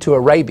the way into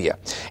Arabia.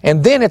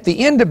 And then at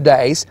the end of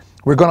days,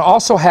 we're going to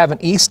also have an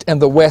East and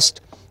the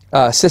West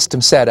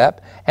system set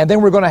up, and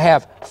then we're going to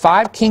have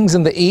 5 kings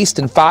in the East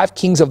and 5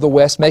 kings of the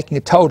West, making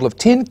a total of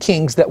 10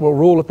 kings that will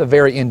rule at the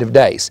very end of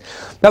days.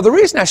 Now, the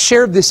reason I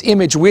shared this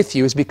image with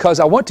you is because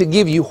I want to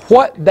give you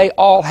what they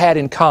all had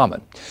in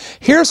common.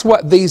 Here's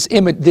what these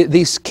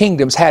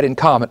kingdoms had in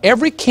common.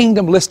 Every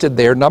kingdom listed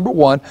there, number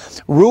 1,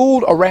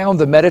 ruled around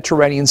the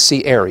Mediterranean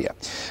Sea area.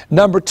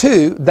 Number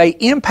 2, they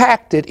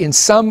impacted in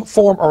some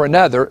form or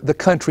another the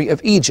country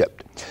of Egypt.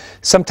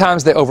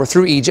 Sometimes they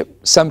overthrew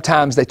Egypt,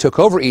 sometimes they took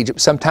over Egypt,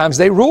 sometimes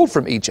they ruled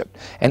from Egypt.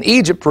 And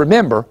Egypt,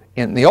 remember,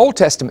 in the Old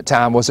Testament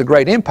time was a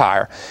great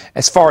empire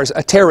as far as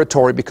a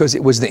territory because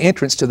it was the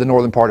entrance to the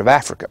northern part of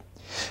Africa.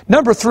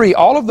 Number 3,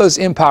 all of those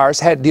empires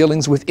had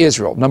dealings with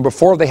Israel. Number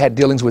 4, they had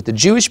dealings with the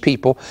Jewish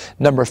people.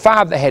 Number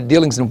 5, they had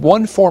dealings in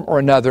one form or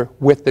another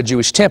with the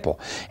Jewish temple.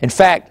 In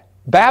fact,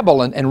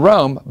 Babylon and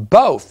Rome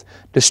both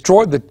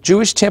destroyed the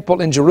Jewish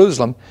temple in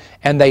Jerusalem,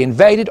 and they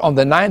invaded on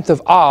the 9th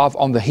of Av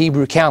on the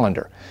Hebrew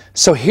calendar.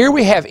 So here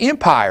we have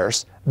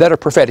empires that are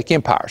prophetic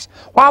empires.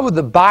 Why would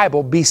the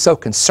Bible be so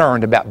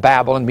concerned about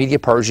Babylon, Media,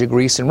 Persia,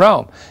 Greece, and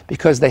Rome?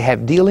 Because they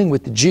have dealing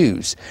with the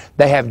Jews.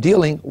 They have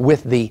dealing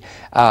with the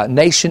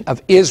nation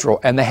of Israel,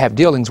 and they have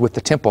dealings with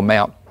the Temple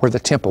Mount where the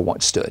temple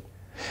once stood.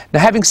 Now,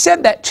 having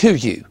said that to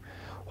you,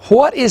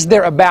 what is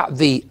there about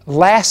the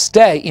last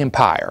day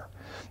empire,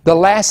 the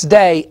last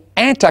day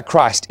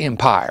Antichrist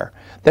empire,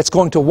 that's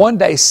going to one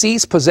day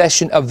seize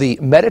possession of the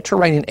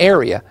Mediterranean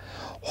area?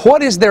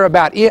 What is there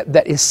about it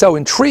that is so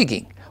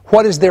intriguing?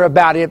 What is there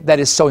about it that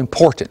is so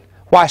important?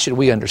 Why should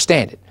we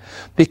understand it?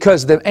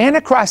 Because the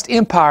Antichrist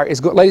empire,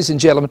 ladies and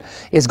gentlemen,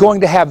 is going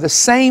to have the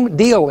same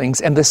dealings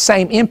and the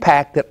same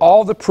impact that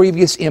all the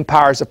previous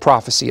empires of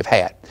prophecy have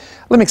had.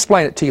 Let me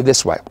explain it to you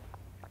this way.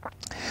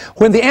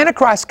 When the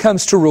Antichrist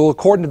comes to rule,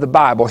 according to the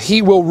Bible,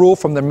 he will rule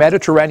from the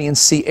Mediterranean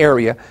Sea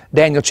area,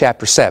 Daniel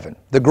chapter 7,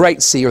 the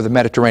Great Sea or the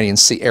Mediterranean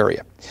Sea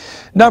area.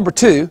 Number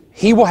 2,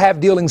 he will have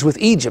dealings with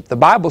Egypt. The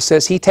Bible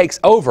says he takes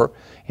over,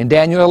 in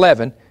Daniel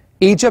 11,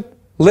 Egypt,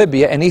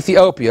 Libya, and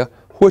Ethiopia,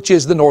 which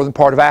is the northern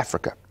part of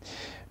Africa.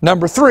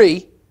 Number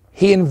 3,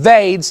 he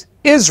invades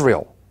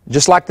Israel,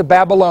 just like the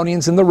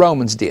Babylonians and the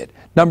Romans did.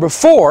 Number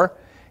 4,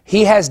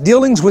 he has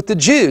dealings with the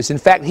Jews. In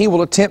fact, he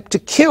will attempt to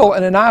kill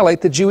and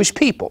annihilate the Jewish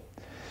people.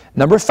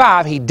 Number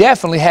 5, he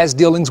definitely has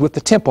dealings with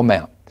the Temple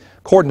Mount.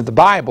 According to the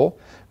Bible,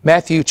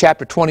 Matthew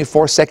chapter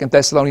 24, 2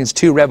 Thessalonians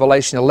 2,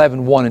 Revelation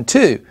 11, 1 and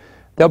 2,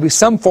 there'll be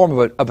some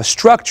form of a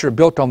structure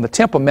built on the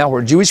Temple Mount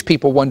where Jewish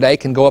people one day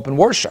can go up and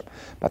worship.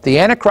 But the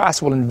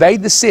Antichrist will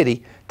invade the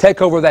city,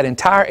 take over that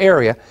entire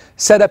area,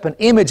 set up an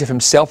image of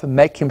himself, and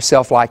make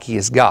himself like he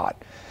is God.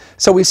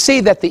 So we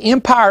see that the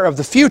empire of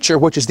the future,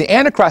 which is the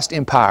Antichrist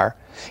empire,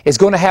 is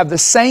going to have the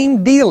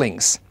same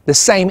dealings, the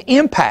same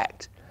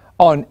impact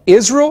on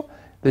Israel,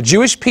 the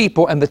Jewish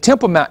people, and the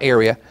Temple Mount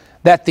area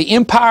that the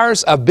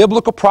empires of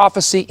biblical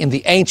prophecy in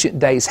the ancient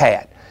days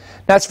had.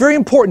 Now, it's very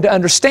important to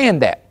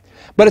understand that.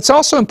 But it's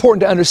also important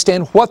to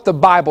understand what the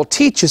Bible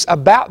teaches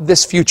about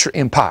this future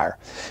empire.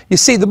 You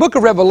see, the book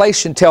of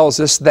Revelation tells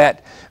us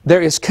that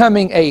there is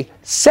coming a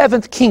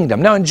 7th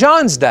kingdom. Now, in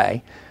John's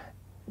day,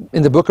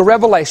 in the book of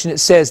Revelation, it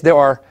says there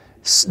are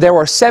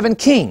 7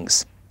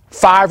 kings.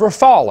 5 are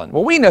fallen.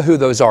 Well, we know who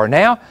those are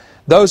now.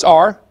 Those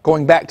are,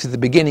 going back to the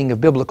beginning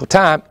of biblical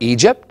time,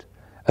 Egypt,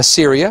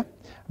 Assyria,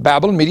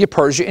 Babylon, Media,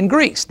 Persia, and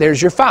Greece.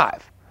 There's your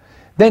 5.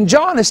 Then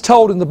John is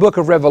told in the book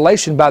of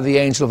Revelation by the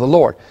angel of the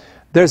Lord,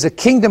 there's a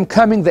kingdom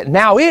coming that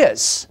now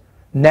is.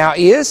 Now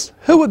is?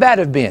 Who would that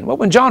have been? Well,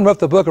 when John wrote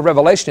the book of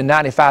Revelation in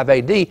 95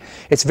 AD,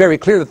 it's very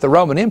clear that the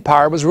Roman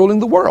Empire was ruling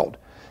the world.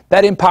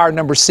 That empire,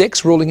 number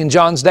 6, ruling in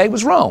John's day,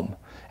 was Rome.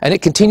 And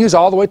it continues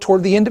all the way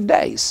toward the end of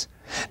days.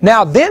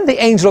 Now, then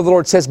the angel of the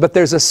Lord says, but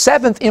there's a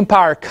 7th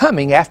empire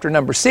coming after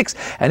number 6,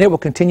 and it will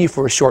continue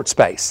for a short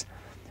space.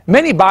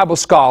 Many Bible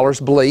scholars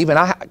believe, and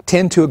I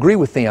tend to agree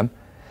with them,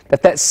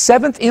 that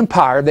 7th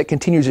empire that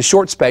continues a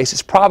short space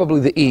is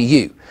probably the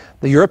EU,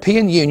 the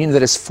European Union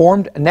that is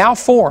now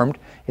formed,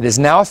 it is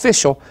now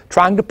official,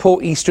 trying to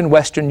pull Eastern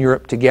Western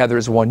Europe together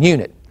as one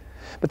unit.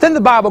 But then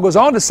the Bible goes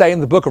on to say in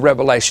the book of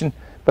Revelation,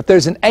 but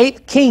there's an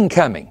 8th king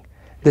coming.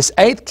 This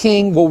 8th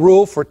king will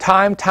rule for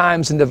time,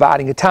 times, and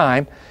dividing of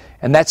time,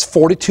 and that's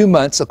 42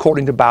 months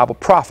according to Bible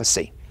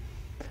prophecy.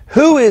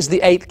 Who is the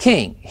 8th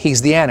king?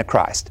 He's the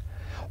Antichrist.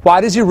 Why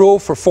does he rule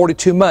for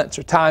 42 months,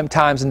 or time,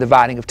 times, and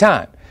dividing of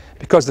time?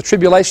 Because the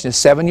tribulation is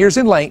 7 years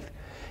in length,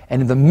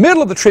 and in the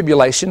middle of the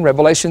tribulation,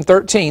 Revelation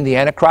 13, the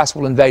Antichrist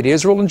will invade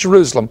Israel and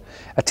Jerusalem,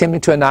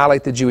 attempting to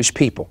annihilate the Jewish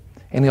people.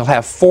 And he'll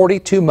have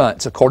 42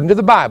 months, according to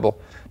the Bible,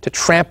 to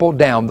trample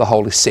down the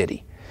holy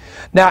city.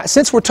 Now,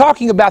 since we're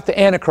talking about the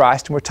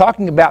Antichrist, and we're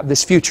talking about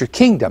this future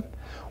kingdom,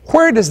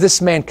 where does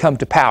this man come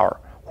to power?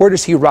 Where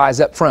does he rise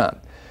up from?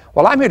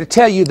 Well, I'm here to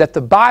tell you that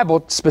the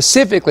Bible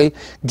specifically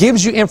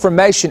gives you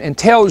information and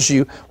tells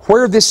you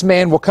where this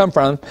man will come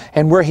from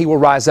and where he will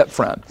rise up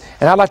from.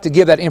 And I'd like to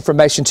give that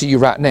information to you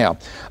right now.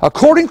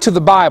 According to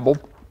the Bible,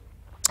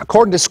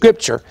 according to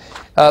Scripture,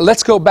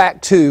 let's go back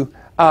to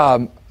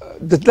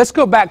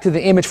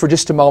the image for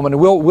just a moment,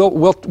 and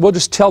we'll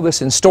just tell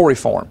this in story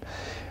form.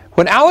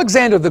 When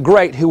Alexander the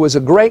Great, who was a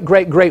great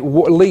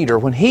leader,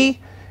 when he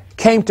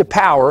came to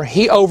power,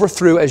 he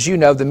overthrew, as you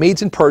know, the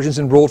Medes and Persians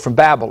and ruled from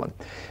Babylon.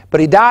 But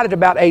he died at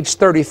about age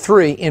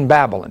 33 in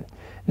Babylon.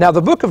 Now,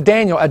 the book of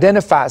Daniel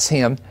identifies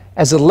him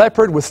as a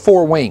leopard with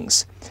 4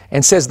 wings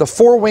and says the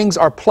 4 wings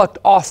are plucked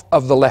off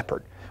of the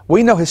leopard.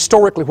 We know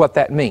historically what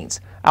that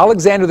means.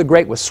 Alexander the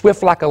Great was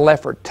swift like a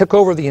leopard, took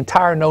over the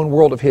entire known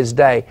world of his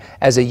day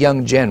as a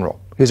young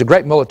general. He was a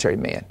great military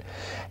man.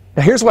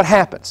 Now, here's what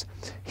happens.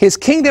 His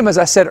kingdom, as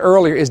I said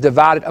earlier, is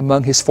divided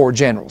among his 4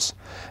 generals.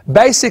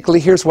 Basically,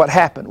 here's what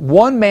happened.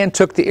 One man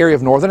took the area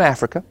of northern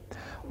Africa.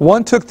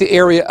 One took the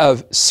area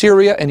of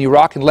Syria and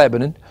Iraq and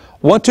Lebanon.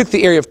 One took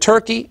the area of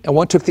Turkey, and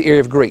one took the area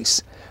of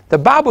Greece. The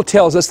Bible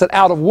tells us that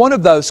out of one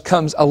of those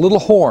comes a little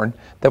horn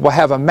that will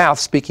have a mouth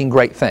speaking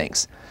great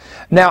things.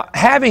 Now,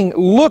 having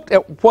looked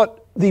at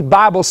what the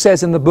Bible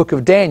says in the book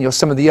of Daniel,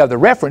 some of the other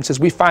references,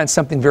 we find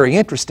something very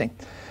interesting.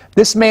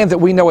 This man that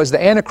we know as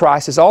the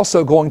Antichrist is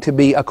also going to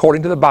be,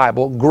 according to the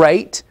Bible,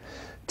 great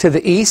to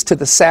the east, to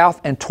the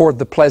south, and toward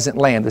the pleasant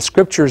land. The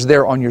scripture is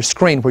there on your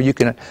screen where you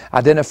can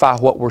identify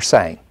what we're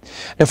saying.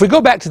 Now, if we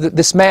go back to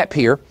this map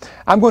here,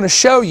 I'm going to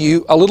show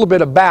you a little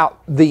bit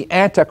about the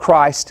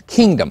Antichrist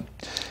kingdom.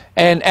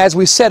 And as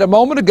we said a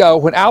moment ago,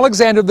 when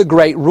Alexander the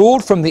Great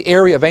ruled from the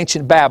area of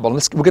ancient Babylon,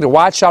 we'll get a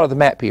wide shot of the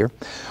map here.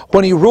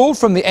 When he ruled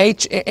from the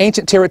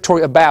ancient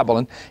territory of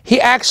Babylon,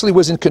 he actually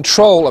was in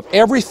control of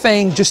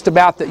everything just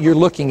about that you're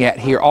looking at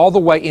here, all the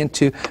way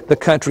into the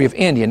country of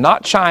India.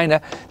 Not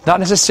China, not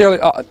necessarily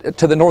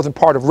to the northern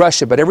part of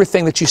Russia, but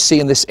everything that you see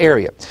in this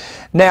area.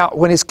 Now,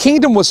 when his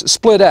kingdom was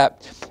split up,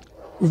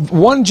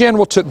 one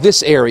general took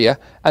this area,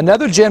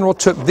 another general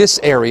took this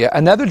area,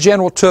 another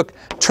general took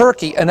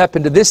Turkey and up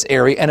into this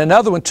area, and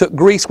another one took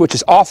Greece, which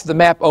is off the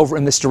map over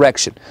in this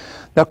direction.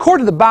 Now,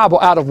 according to the Bible,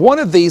 out of one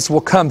of these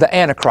will come the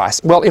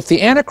Antichrist. Well, if the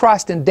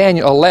Antichrist in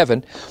Daniel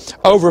 11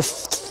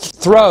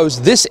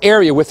 overthrows this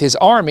area with his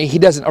army, he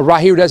doesn't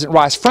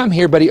rise from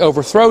here, but he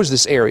overthrows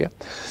this area.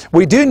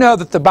 We do know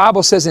that the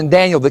Bible says in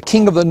Daniel, the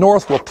king of the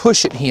north will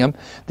push at him.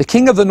 The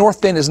king of the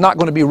north then is not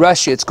going to be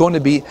Russia. It's going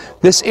to be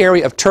this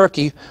area of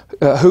Turkey,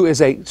 who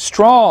is a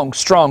strong,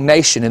 strong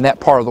nation in that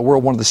part of the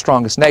world, one of the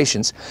strongest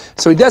nations.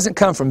 So he doesn't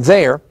come from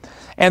there.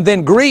 And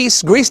then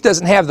Greece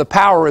doesn't have the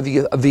power or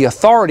the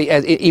authority,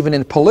 even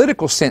in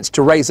political sense,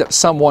 to raise up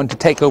someone to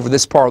take over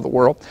this part of the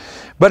world.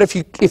 But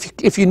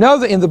if you know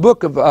that in the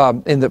book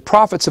of in the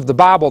prophets of the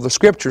Bible, the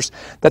scriptures,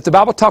 that the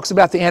Bible talks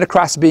about the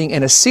Antichrist being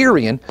an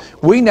Assyrian,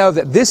 we know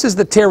that this is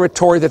the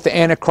territory that the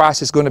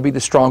Antichrist is going to be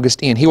the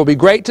strongest in. He will be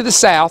great to the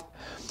south,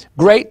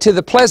 great to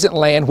the pleasant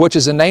land, which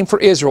is a name for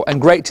Israel,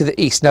 and great to the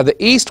east. Now the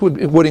east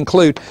would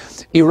include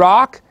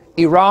Iraq,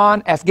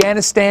 Iran,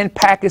 Afghanistan,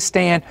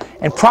 Pakistan,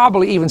 and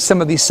probably even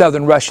some of these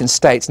southern Russian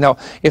states. Now,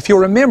 if you'll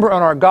remember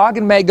on our Gog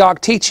and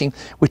Magog teaching,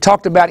 we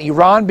talked about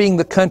Iran being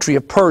the country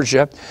of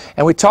Persia,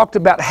 and we talked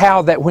about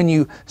how that when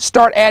you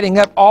start adding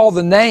up all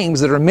the names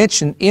that are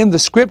mentioned in the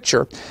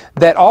scripture,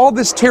 that all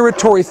this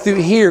territory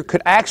through here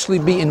could actually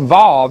be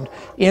involved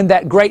in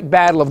that great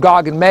battle of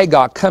Gog and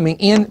Magog coming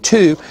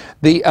into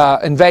the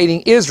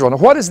invading Israel. Now,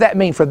 what does that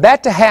mean? For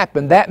that to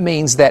happen, that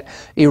means that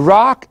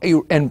Iraq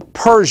and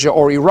Persia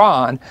or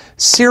Iran,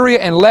 Syria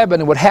and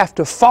Lebanon would have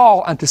to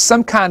fall under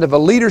some kind of a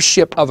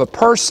leadership of a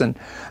person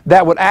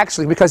that would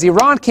actually, because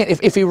Iran can't,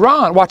 if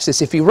Iran, watch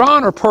this, if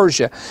Iran or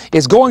Persia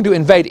is going to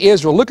invade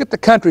Israel, look at the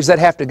countries that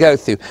have to go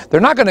through. They're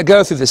not going to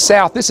go through the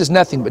south. This is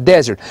nothing but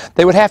desert.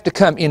 They would have to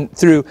come in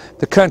through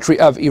the country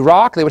of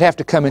Iraq. They would have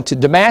to come into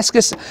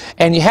Damascus.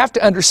 And you have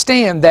to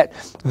understand that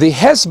the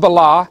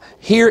Hezbollah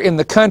here in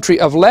the country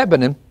of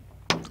Lebanon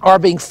are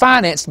being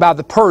financed by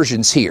the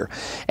Persians here.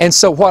 And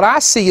so what I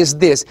see is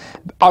this.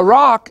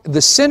 Iraq,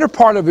 the center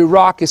part of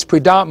Iraq is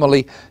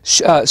predominantly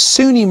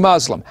Sunni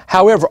Muslim.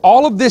 However,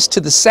 all of this to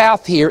the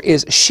south here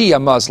is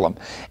Shia Muslim.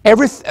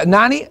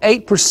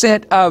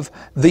 98% of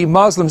the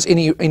Muslims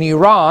in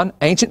Iran,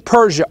 ancient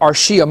Persia, are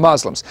Shia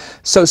Muslims.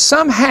 So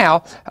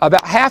somehow,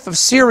 about half of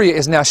Syria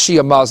is now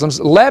Shia Muslims.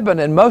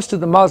 Lebanon, most of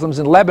the Muslims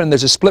in Lebanon,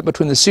 there's a split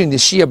between the Sunni and the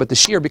Shia, but the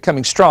Shia are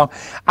becoming strong.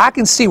 I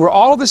can see where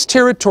all of this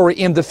territory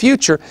in the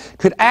future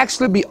could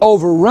actually be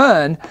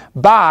overrun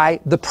by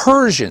the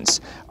Persians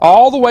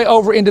all the way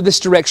over into this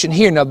direction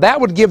here. Now that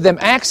would give them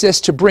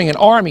access to bring an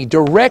army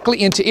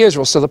directly into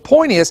Israel. So the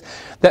point is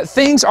that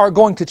things are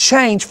going to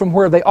change from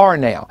where they are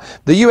now.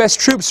 The U.S.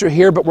 troops are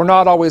here, but we're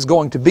not always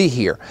going to be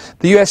here.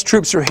 The U.S.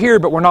 troops are here,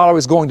 but we're not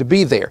always going to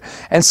be there.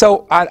 And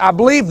so I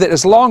believe that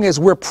as long as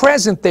we're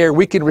present there,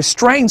 we can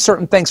restrain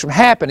certain things from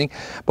happening.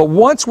 But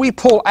once we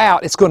pull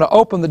out, it's going to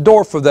open the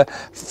door for the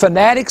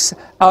fanatics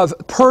of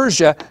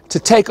Persia to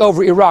take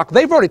over Iraq.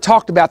 They've already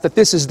talked about that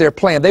this is their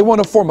plan. They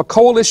want to form a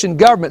coalition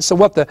government. So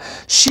what the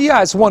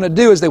Shiites want to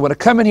do is they want to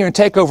come in here and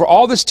take over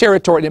all this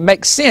territory. And it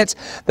makes sense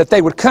that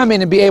they would come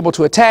in and be able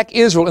to attack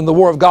Israel in the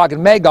war of Gog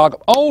and Magog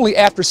only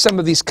after some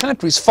of these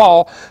countries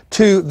fall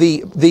to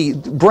the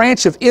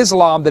branch of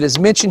Islam that is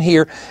mentioned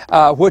here,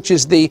 which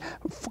is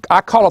I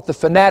call it the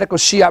fanatical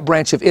Shiite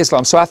branch of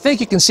Islam. So I think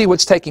you can see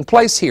what's taking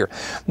place here.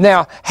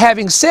 Now,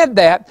 having said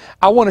that,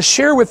 I want to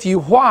share with you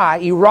why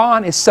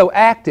Iran is so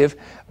active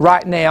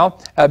right now,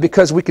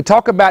 because we could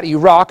talk about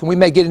Iraq, and we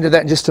may get into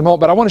that in just a moment,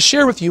 but I want to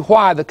share with you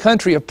why the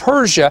country of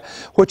Persia,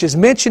 which is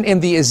mentioned in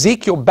the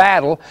Ezekiel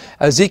battle,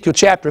 Ezekiel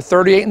chapter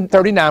 38 and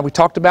 39, we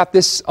talked about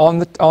this on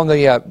the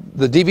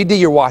DVD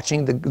you're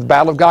watching, the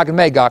Battle of Gog and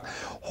Magog.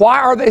 Why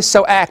are they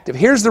so active?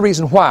 Here's the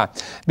reason why.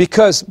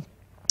 Because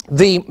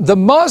the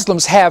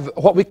Muslims have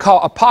what we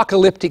call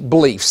apocalyptic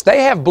beliefs.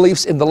 They have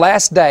beliefs in the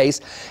last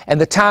days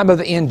and the time of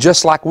the end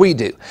just like we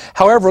do.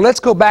 However, let's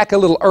go back a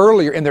little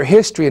earlier in their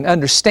history and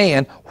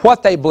understand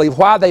what they believe,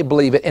 why they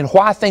believe it, and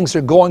why things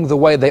are going the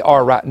way they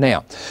are right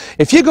now.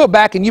 If you go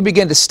back and you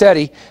begin to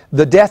study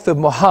the death of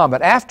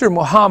Muhammad, after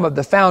Muhammad,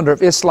 the founder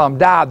of Islam,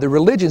 died, the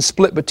religion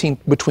split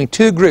between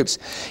two groups.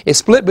 It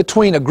split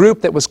between a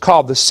group that was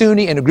called the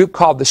Sunni and a group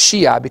called the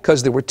Shia,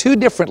 because there were two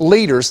different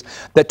leaders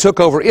that took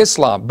over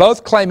Islam,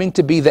 both claiming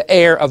to be the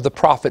heir of the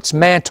Prophet's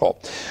mantle.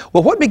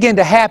 Well, what began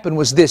to happen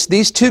was this.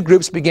 These two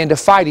groups began to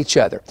fight each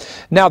other.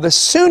 Now, the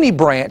Sunni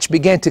branch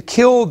began to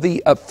kill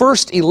the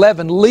first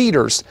 11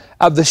 leaders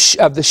of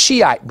the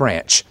Shiite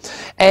branch.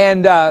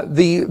 And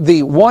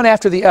the one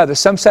after the other.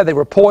 Some said they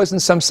were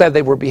poisoned, some said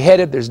they were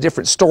beheaded. There's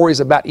different stories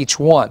about each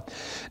one.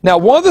 Now,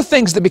 one of the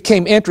things that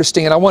became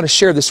interesting, and I want to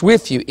share this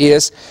with you,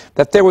 is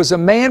that there was a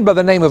man by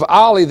the name of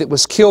Ali that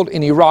was killed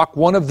in Iraq,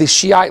 one of the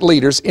Shiite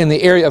leaders in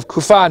the area of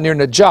Kufa near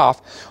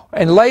Najaf,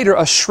 and later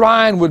a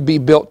shrine would be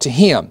built to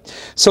him.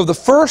 So the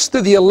 1st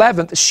through the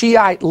 11th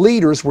Shiite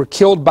leaders were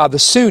killed by the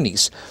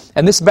Sunnis,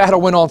 and this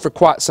battle went on for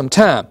quite some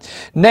time.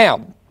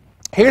 Now,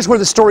 here's where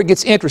the story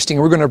gets interesting.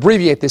 We're going to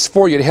abbreviate this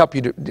for you to help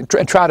you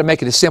to try to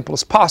make it as simple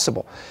as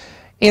possible.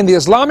 In the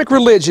Islamic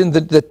religion,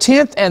 the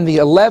 10th and the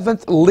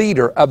 11th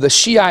leader of the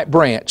Shiite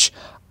branch,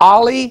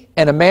 Ali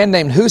and a man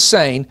named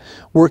Hussein,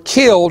 were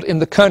killed in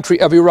the country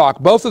of Iraq.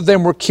 Both of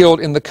them were killed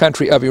in the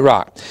country of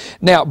Iraq.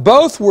 Now,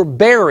 both were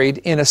buried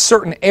in a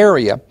certain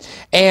area,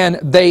 and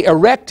they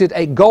erected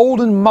a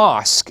golden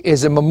mosque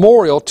as a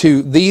memorial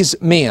to these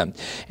men.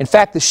 In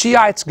fact, the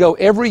Shiites go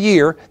every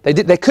year.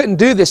 They couldn't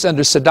do this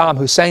under Saddam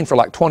Hussein for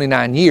like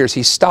 29 years.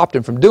 He stopped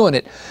them from doing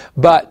it.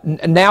 But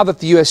now that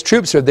the U.S.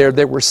 troops are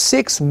there were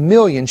 6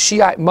 million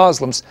Shiite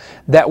Muslims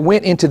that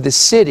went into the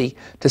city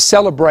to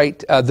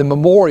celebrate the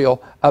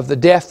memorial of the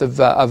death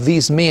of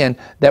these men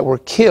that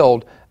were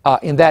killed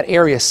in that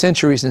area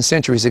centuries and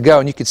centuries ago.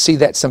 And you can see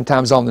that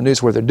sometimes on the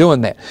news where they're doing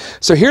that.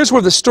 So here's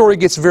where the story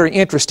gets very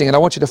interesting, and I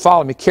want you to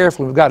follow me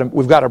carefully. We've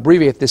got to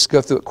abbreviate this,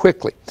 go through it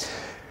quickly.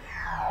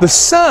 The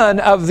son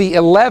of the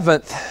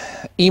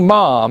 11th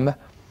Imam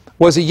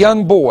was a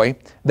young boy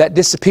that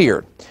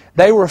disappeared.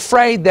 They were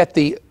afraid that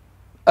the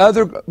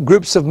other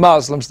groups of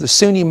Muslims, the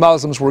Sunni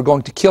Muslims, were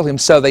going to kill him,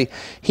 so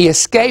he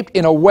escaped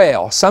in a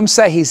well. Some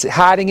say he's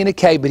hiding in a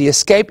cave, but he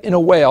escaped in a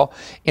well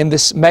in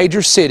this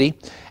major city.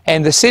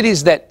 And the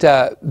cities that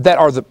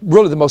are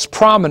really the most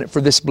prominent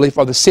for this belief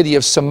are the city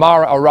of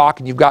Samarra, Iraq,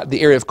 and you've got the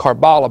area of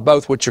Karbala,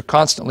 both which are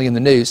constantly in the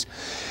news.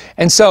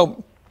 And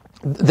so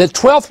the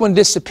 12th one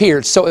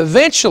disappeared. So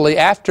eventually,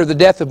 after the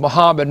death of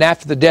Muhammad and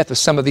after the death of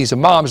some of these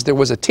imams, there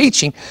was a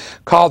teaching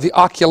called the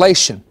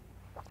occultation.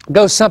 It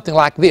goes something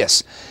like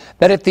this: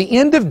 that at the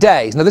end of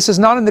days, now this is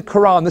not in the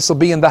Koran, this will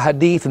be in the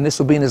Hadith, and this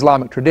will be in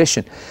Islamic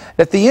tradition.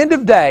 At the end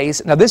of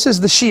days, now this is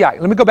the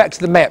Shiite. Let me go back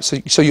to the map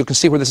so you can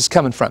see where this is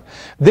coming from.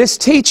 This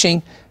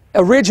teaching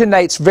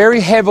originates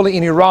very heavily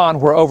in Iran,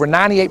 where over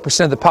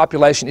 98% of the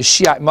population is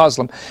Shiite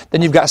Muslim.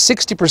 Then you've got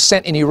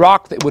 60% in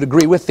Iraq that would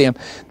agree with them,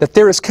 that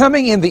there is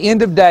coming in the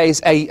end of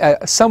days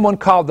someone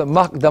called the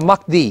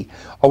Mahdi,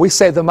 or we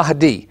say the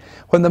Mahdi.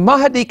 When the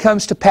Mahdi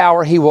comes to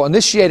power, he will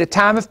initiate a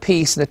time of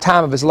peace and a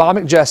time of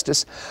Islamic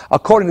justice.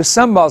 According to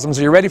some Muslims,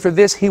 are you ready for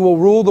this? He will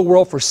rule the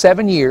world for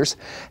 7 years.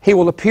 He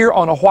will appear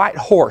on a white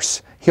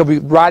horse. He'll be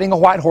riding a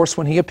white horse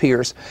when he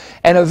appears.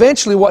 And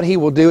eventually what he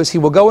will do is he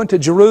will go into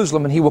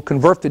Jerusalem and he will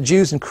convert the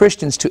Jews and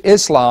Christians to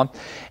Islam.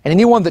 And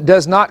anyone that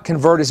does not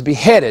convert is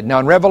beheaded. Now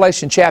in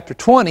Revelation chapter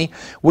 20,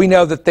 we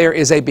know that there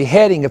is a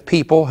beheading of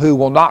people who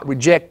will not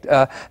reject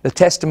the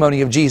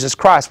testimony of Jesus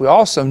Christ. We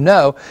also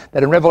know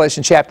that in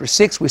Revelation chapter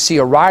 6, we see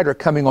a rider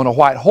coming on a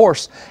white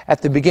horse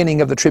at the beginning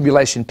of the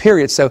tribulation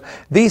period. So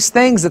these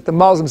things that the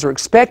Muslims are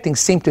expecting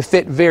seem to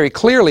fit very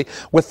clearly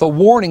with the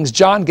warnings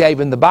John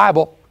gave in the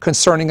Bible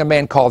concerning a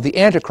man called the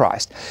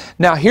Antichrist.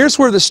 Now here's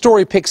where the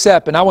story picks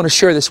up, and I want to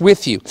share this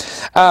with you.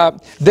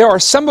 There are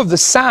some of the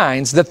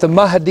signs that the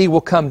Mahdi will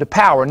come to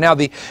power. Now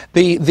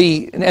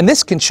and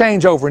this can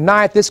change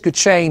overnight, this could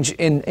change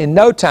in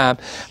no time,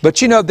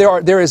 but you know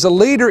there is a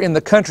leader in the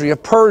country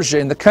of Persia,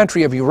 in the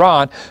country of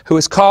Iran, who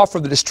has called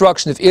for the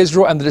destruction of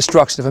Israel and the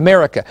destruction of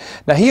America.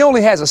 Now he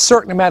only has a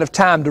certain amount of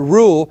time to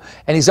rule,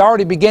 and he's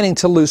already beginning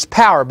to lose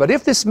power, but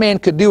if this man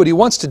could do what he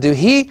wants to do,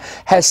 he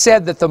has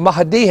said that the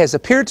Mahdi has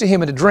appeared to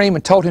him in a dream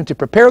and told him to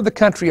prepare the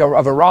country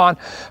of Iran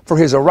for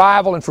his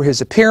arrival and for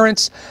his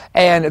appearance.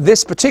 And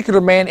this particular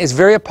man is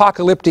very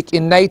apocalyptic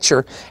in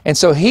nature, and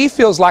so he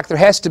feels like there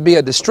has to be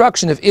a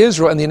destruction of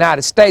Israel and the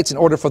United States in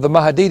order for the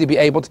Mahdi to be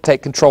able to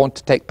take control and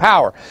to take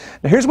power.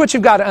 Now here's what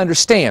you've got to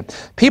understand.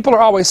 People are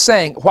always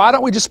saying, why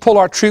don't we just pull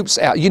our troops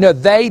out? You know,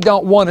 they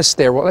don't want us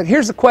there. Well,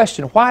 here's the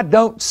question. Why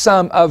don't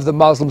some of the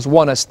Muslims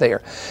want us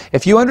there?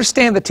 If you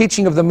understand the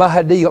teaching of the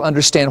Mahdi, you'll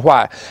understand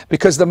why.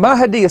 Because the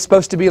Mahdi is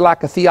supposed to be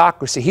like a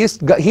theocracy.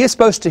 He is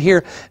supposed to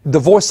hear the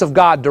voice of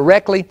God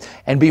directly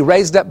and be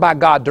raised up by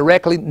God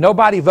directly.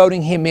 Nobody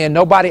voting him in,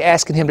 nobody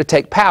asking him to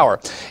take power.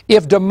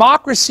 If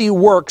democracy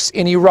works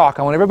in Iraq,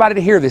 I want everybody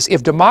to hear this,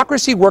 if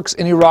democracy works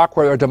in Iraq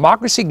where a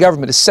democracy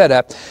government is set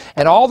up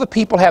and all the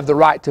people have the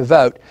right to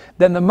vote,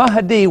 then the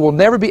Mahdi will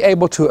never be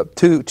able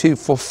to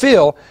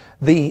fulfill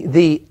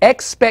the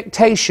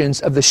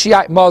expectations of the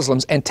Shiite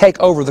Muslims and take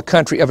over the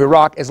country of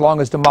Iraq as long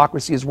as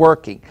democracy is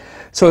working.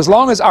 So as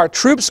long as our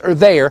troops are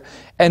there,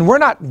 and we're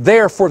not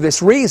there for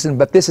this reason,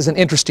 but this is an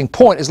interesting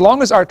point, as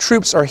long as our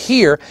troops are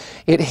here,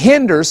 it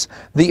hinders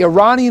the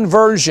Iranian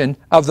version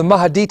of the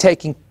Mahdi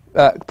taking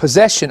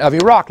possession of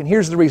Iraq. And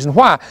here's the reason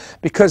why.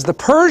 Because the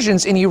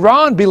Persians in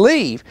Iran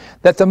believe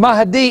that the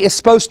Mahdi is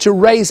supposed to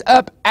raise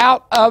up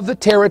out of the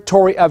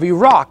territory of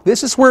Iraq.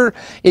 This is where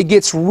it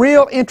gets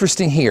real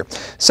interesting here.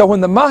 So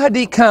when the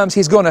Mahdi comes,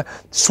 he's going to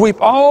sweep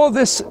all of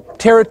this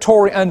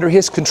territory under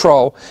his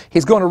control.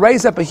 He's going to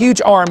raise up a huge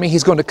army.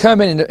 He's going to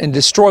come in and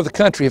destroy the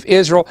country of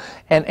Israel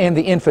and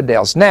the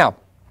infidels. Now,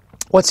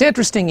 what's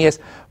interesting is,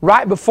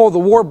 right before the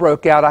war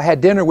broke out, I had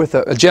dinner with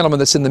a gentleman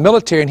that's in the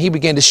military, and he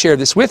began to share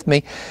this with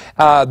me.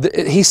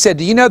 He said,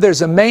 do you know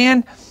there's a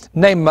man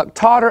named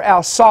Muqtada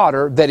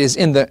al-Sadr that is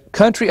in the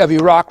country of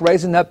Iraq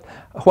raising up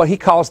what he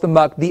calls the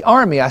Mahdi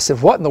army. I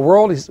said, what in the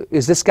world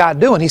is this guy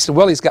doing? He said,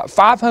 well, he's got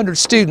 500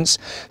 students,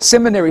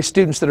 seminary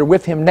students that are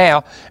with him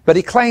now, but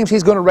he claims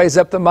he's going to raise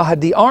up the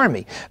Mahdi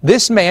army.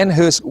 This man,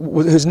 whose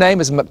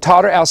name is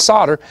Muqtada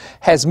al-Sadr,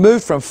 has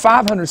moved from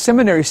 500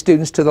 seminary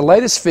students to the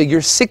latest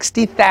figure,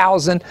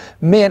 60,000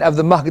 men of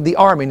the Mahdi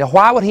army. Now,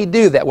 why would he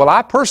do that? Well,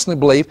 I personally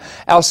believe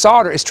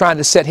al-Sadr is trying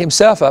to set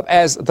himself up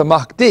as the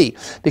Mahdi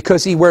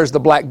because he wears the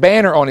black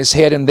banner on his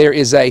head, and there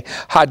is a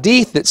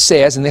hadith that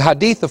says, and the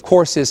hadith, of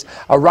course, is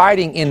a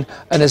writing in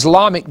an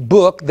Islamic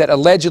book that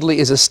allegedly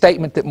is a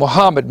statement that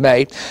Muhammad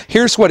made.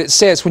 Here's what it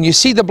says: when you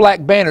see the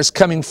black banners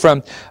coming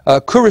from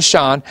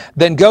Khorasan,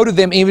 then go to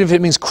them even if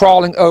it means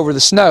crawling over the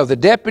snow. The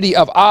deputy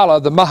of Allah,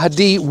 the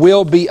Mahdi,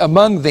 will be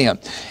among them.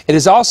 It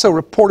is also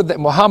reported that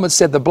Muhammad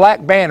said the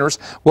black banners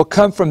will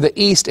come from the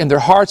east and their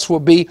hearts will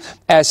be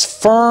as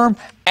firm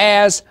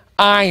as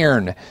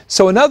iron.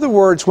 So in other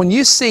words, when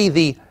you see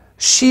the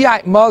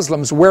Shiite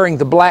Muslims wearing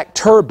the black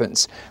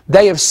turbans,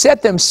 they have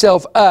set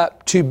themselves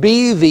up to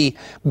be the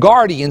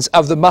guardians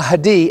of the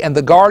Mahdi and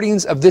the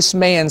guardians of this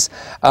man's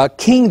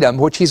kingdom,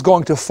 which he's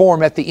going to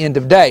form at the end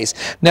of days.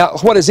 Now,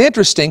 what is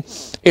interesting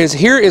is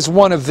here is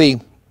one of the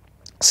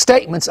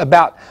statements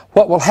about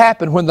what will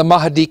happen when the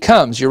Mahdi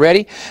comes. You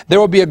ready? There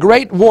will be a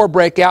great war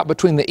break out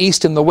between the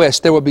east and the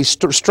west. There will be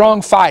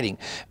strong fighting.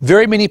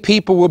 Very many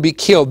people will be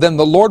killed. Then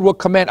the Lord will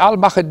command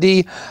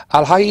Al-Mahdi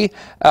al-Hagee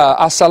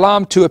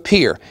as-Salam to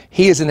appear.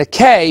 He is in a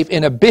cave,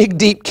 in a big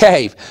deep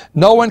cave.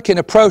 No one can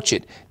approach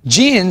it.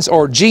 Jinns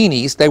or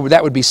genies, that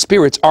would be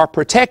spirits, are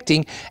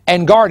protecting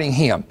and guarding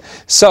him.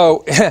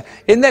 So,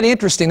 isn't that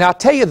interesting? Now, I'll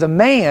tell you, the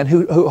man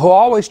who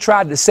always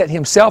tried to set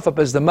himself up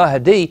as the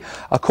Mahdi,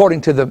 according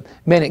to the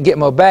men at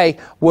Gitmo Bay,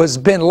 was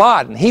bin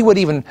Laden. He would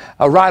even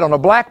write on a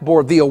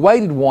blackboard, the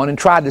awaited one, and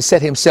tried to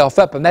set himself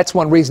up. And that's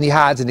one reason he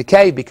hides in the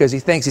cave, because he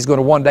thinks he's going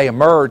to one day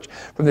emerge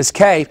from this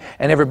cave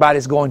and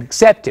everybody's going to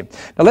accept him.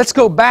 Now, let's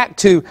go back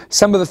to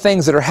some of the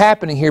things that are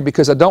happening here,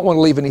 because I don't want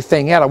to leave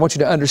anything out. I want you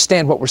to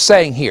understand what we're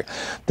saying here.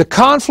 The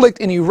conflict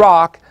in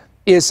Iraq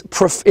is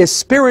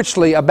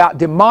spiritually about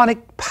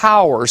demonic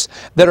powers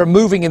that are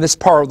moving in this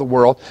part of the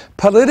world.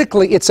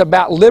 Politically, it's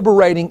about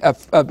liberating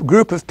a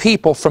group of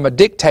people from a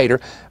dictator,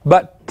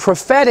 but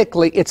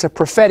prophetically, it's a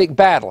prophetic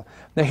battle.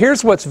 Now,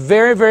 here's what's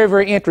very, very,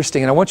 very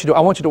interesting, and I want you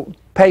to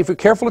pay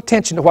careful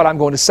attention to what I'm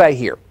going to say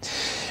here.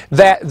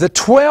 That they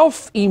call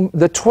him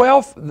the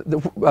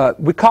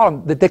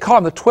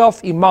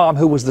 12th Imam,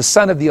 who was the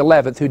son of the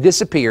 11th, who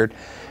disappeared.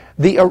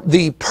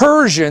 The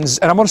Persians,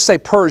 and I'm going to say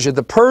Persia,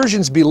 the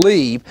Persians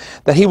believe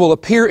that he will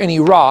appear in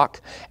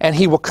Iraq and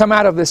he will come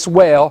out of this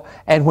well,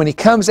 and when he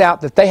comes out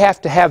that they have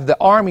to have the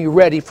army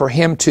ready for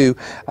him to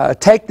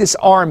take this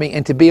army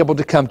and to be able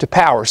to come to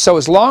power. So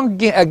as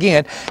long,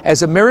 again,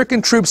 as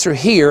American troops are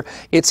here,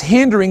 it's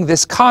hindering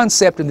this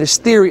concept and this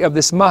theory of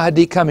this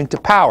Mahdi coming to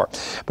power.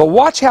 But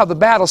watch how the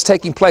battle's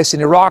taking place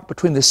in Iraq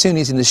between the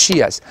Sunnis and the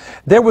Shias.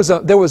 There was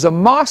a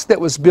mosque that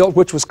was built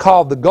which was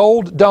called the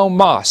Gold Dome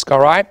Mosque, all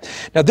right?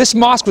 Now, this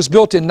mosque was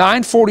built in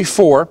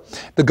 944.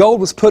 The gold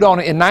was put on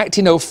it in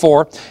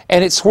 1904,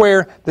 and it's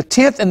where the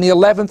 10th and the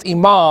 11th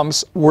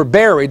Imams were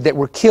buried that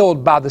were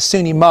killed by the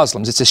Sunni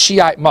Muslims. It's a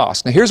Shiite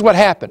mosque. Now, here's what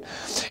happened.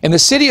 In the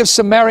city of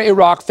Samarra,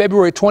 Iraq,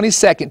 February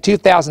 22nd,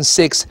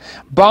 2006,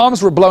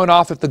 bombs were blown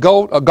off at the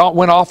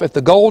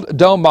Gold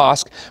Dome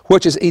Mosque,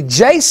 which is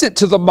adjacent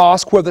to the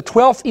mosque where the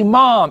 12th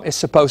Imam is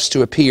supposed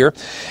to appear,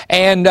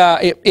 and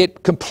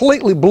it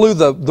completely blew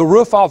the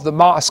roof off the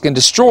mosque and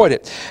destroyed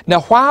it.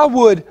 Now, why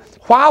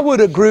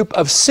would a group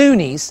of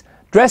Sunnis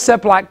dress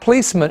up like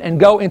policemen and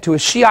go into a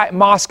Shiite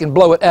mosque and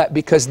blow it up?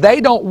 Because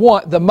they don't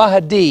want the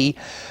Mahdi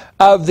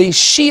of the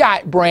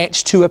Shiite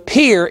branch to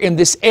appear in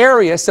this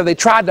area, so they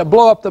tried to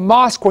blow up the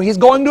mosque where he's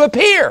going to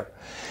appear.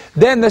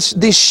 Then the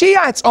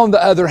Shiites, on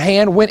the other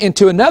hand, went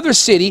into another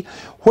city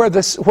where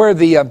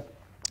the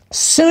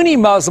Sunni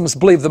Muslims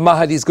believe the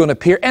Mahdi is going to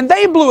appear, and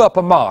they blew up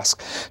a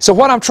mosque. So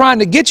what I'm trying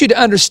to get you to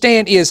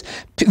understand is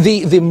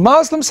the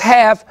Muslims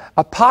have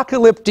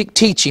apocalyptic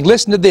teaching.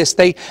 Listen to this.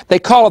 They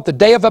call it the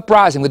day of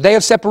uprising, the day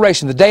of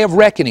separation, the day of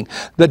reckoning,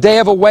 the day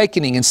of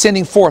awakening and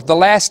sending forth, the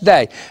last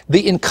day,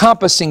 the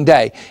encompassing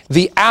day,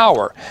 the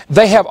hour.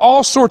 They have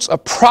all sorts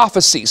of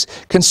prophecies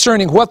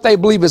concerning what they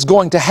believe is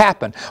going to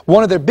happen.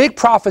 One of their big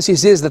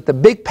prophecies is that the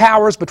big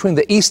powers between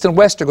the East and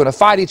West are going to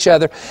fight each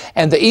other,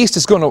 and the East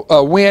is going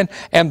to win,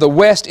 and the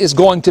West is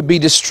going to be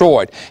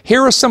destroyed.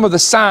 Here are some of the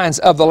signs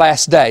of the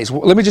last days.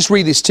 Let me just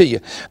read these to you.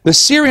 The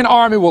Syrian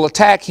army will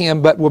attack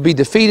him, but will be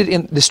defeated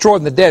and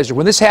destroyed in the desert.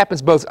 When this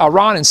happens, both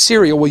Iran and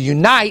Syria will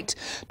unite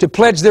to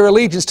pledge their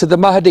allegiance to the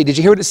Mahdi. Did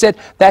you hear what it said?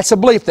 That's a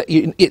belief that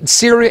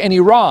Syria and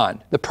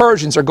Iran, the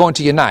Persians, are going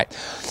to unite.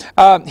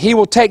 He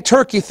will take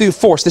Turkey through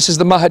force. This is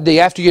the Mahdi.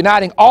 After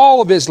uniting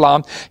all of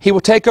Islam, he will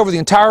take over the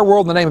entire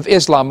world in the name of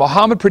Islam.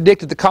 Muhammad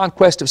predicted the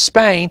conquest of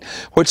Spain,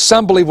 which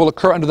some believe will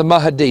occur under the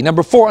Mahdi.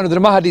 Number 4, under the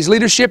Mahdi's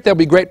leadership, there will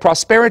be great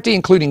prosperity,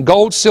 including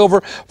gold,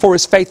 silver, for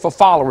his faithful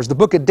followers. The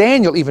book of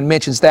Daniel even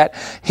mentions that.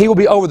 He will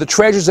be over the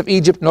treasures of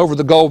Egypt and over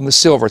the gold and the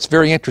silver. It's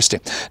very interesting.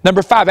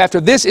 Number 5,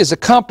 after this is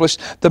accomplished,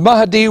 the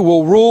Mahdi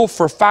will rule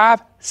for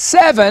 5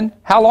 7,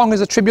 how long is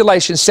the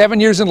tribulation? 7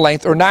 years in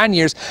length, or 9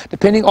 years,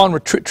 depending on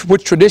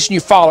which tradition you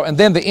follow. And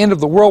then the end of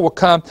the world will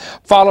come,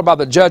 followed by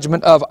the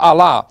judgment of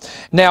Allah.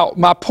 Now,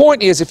 my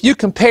point is, if you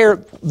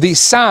compare these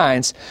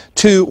signs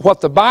to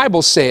what the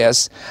Bible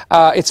says,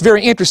 it's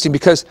very interesting,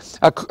 because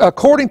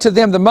according to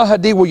them, the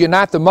Mahdi will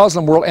unite the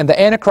Muslim world, and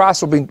the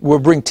Antichrist will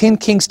bring 10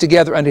 kings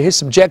together under his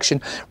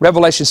subjection,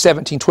 Revelation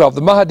 17:12.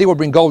 The Mahdi will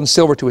bring gold and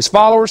silver to his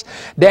followers.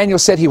 Daniel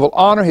said he will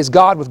honor his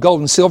God with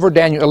gold and silver,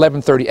 Daniel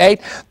 11:38.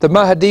 The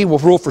Mahdi will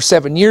rule for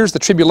 7 years. The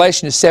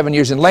tribulation is 7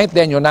 years in length,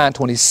 Daniel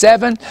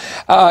 9:27.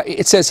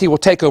 It says he will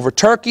take over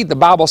Turkey. The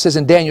Bible says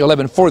in Daniel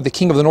 11:40, the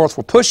king of the north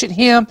will push at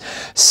him.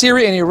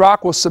 Syria and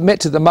Iraq will submit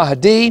to the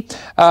Mahdi.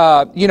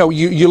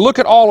 You look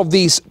at all of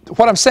these.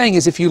 What I'm saying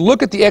is, if you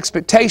look at the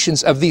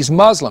expectations of these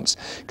Muslims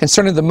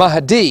concerning the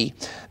Mahdi,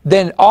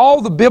 then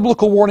all the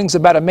biblical warnings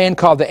about a man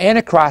called the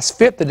Antichrist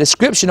fit the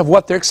description of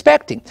what they're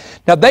expecting.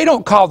 Now, they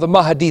don't call the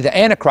Mahdi the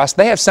Antichrist.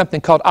 They have something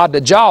called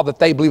Ad-Dajjal that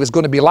they believe is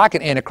going to be like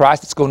an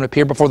Antichrist. It's going to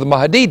appear before the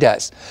Mahdi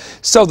does.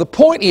 So the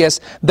point is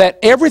that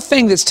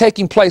everything that's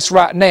taking place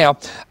right now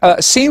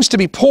seems to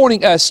be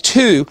pointing us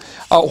to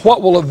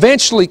what will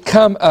eventually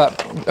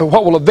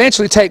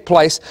take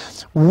place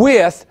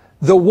with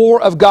the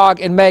war of Gog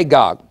and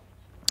Magog.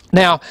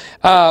 Now,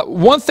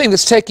 one thing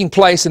that's taking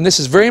place, and this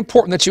is very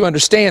important that you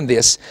understand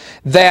this,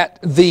 that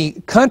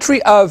the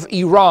country of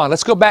Iran,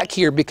 let's go back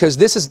here, because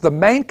this is the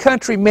main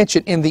country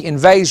mentioned in the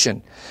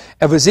invasion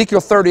of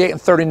Ezekiel 38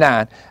 and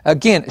 39.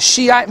 Again,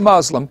 Shiite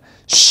Muslim,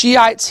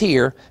 Shiites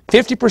here,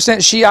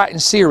 50% Shiite in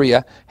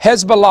Syria,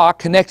 Hezbollah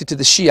connected to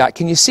the Shiite.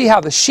 Can you see how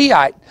the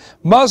Shiite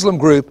Muslim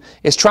group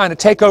is trying to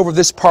take over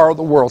this part of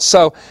the world?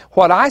 So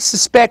what I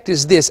suspect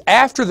is this: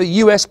 after the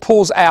U.S.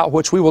 pulls out,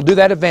 which we will do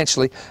that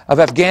eventually, of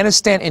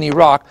Afghanistan and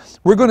Iraq,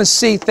 we're going to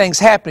see things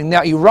happening.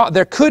 Now, Iran,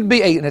 there could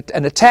be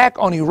an attack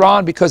on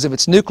Iran because of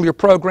its nuclear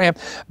program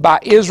by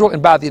Israel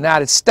and by the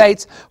United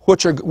States,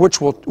 which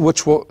will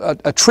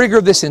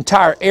trigger this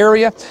entire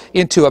area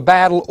into a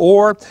battle,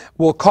 or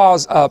will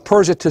cause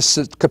Persia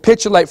to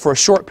capitulate for a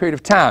short period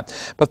of time.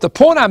 But the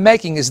point I'm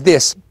making is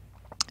this,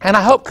 and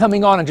I hope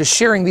coming on and just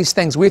sharing these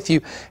things with you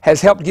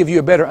has helped give you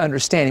a better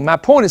understanding. My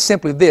point is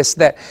simply this,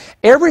 that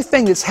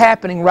everything that's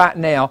happening right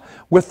now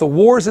with the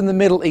wars in the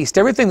Middle East,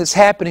 everything that's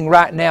happening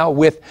right now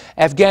with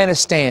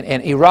Afghanistan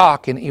and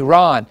Iraq and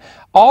Iran,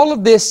 all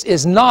of this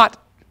is not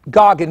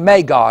Gog and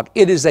Magog.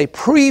 It is a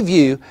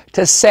preview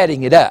to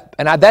setting it up.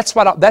 And that's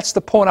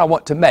the point I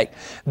want to make.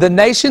 The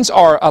nations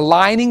are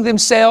aligning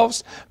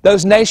themselves.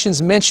 Those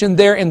nations mentioned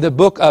there in the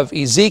book of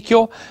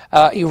Ezekiel.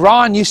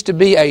 Iran used to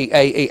be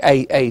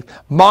a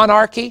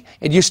monarchy.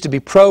 It used to be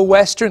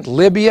pro-Western.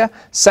 Libya,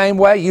 same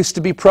way, used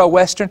to be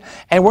pro-Western.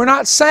 And we're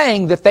not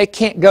saying that they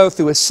can't go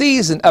through a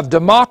season of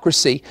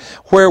democracy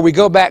where we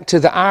go back to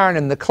the iron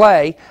and the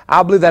clay.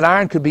 I believe that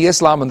iron could be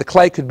Islam and the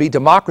clay could be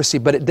democracy,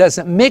 but it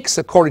doesn't mix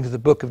according to the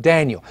book of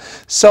Daniel.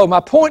 So my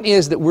point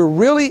is that we're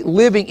really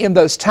living in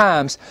those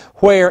times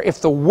where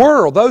if the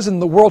world, those in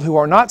the world who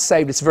are not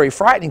saved, it's very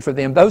frightening for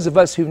them. Those of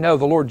us who know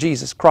the Lord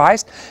Jesus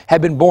Christ,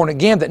 have been born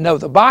again, that know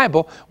the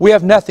Bible, we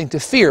have nothing to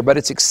fear, but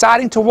it's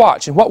exciting to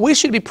watch. And what we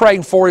should be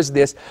praying for is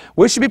this: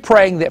 we should be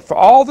praying that for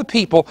all the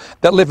people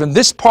that live in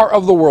this part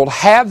of the world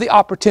have the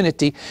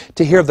opportunity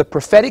to hear the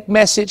prophetic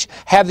message,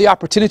 have the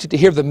opportunity to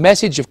hear the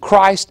message of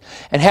Christ,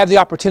 and have the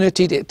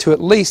opportunity to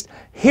at least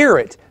hear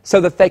it, so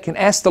that they can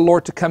ask the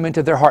Lord to come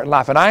into their heart and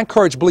life. And I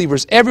encourage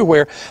believers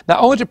everywhere not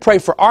only to pray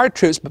for our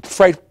troops, but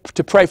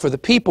to pray for the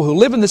people who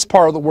live in this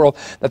part of the world,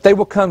 that they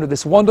will come to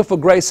this wonderful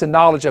grace and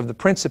knowledge of the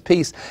Prince of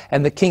Peace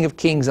and the King of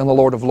Kings and the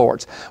Lord of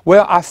Lords.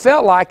 Well, I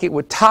felt like it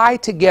would tie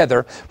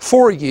together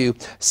for you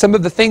some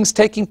of the things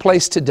taking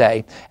place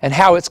today and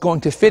how it's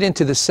going to fit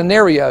into the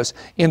scenarios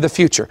in the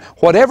future.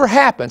 Whatever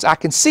happens, I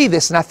can see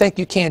this, and I think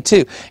you can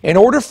too. In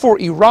order for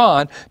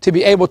Iran to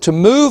be able to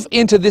move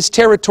into this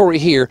territory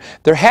here,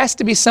 there has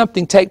to be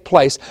something take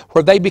place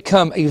where they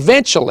become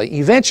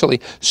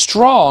eventually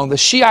strong. The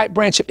Shiite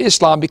branch of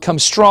Islam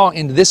becomes strong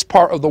in this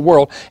part of the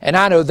world, and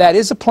I know that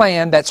is a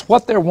plan. That's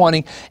what they're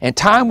wanting, and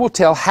time will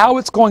tell how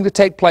it's going to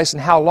take place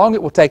and how long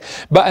it will take.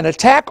 But an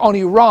attack on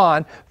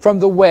Iran from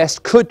the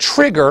West could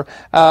trigger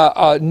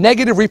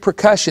negative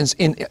repercussions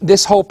in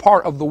this whole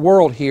part of the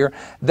world here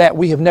that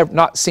we have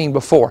not seen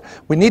before.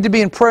 We need to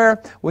be in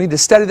prayer. We need to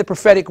study the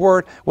prophetic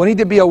word. We need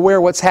to be aware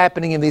of what's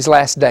happening in these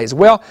last days.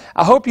 Well,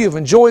 I hope you've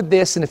enjoyed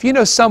this, and if you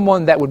know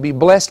someone that would be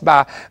blessed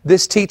by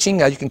this teaching,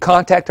 you can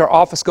contact our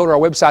office. Go to our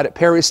website at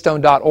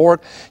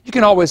perrystone.org. You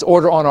can always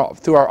order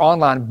through our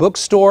online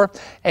bookstore,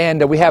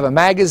 and we have a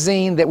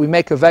magazine that we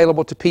make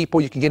available to people.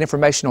 You can get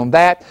information on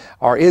that,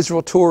 our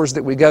Israel tours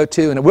that we go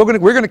to, and we're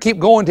going to keep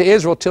going to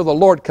Israel till the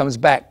Lord comes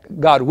back,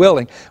 God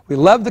willing. We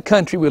love the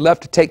country. We love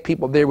to take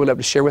people there. We love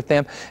to share with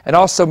them, and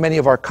also many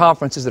of our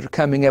conferences that are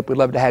coming up. We'd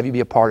love to have you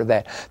be a part of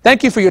that.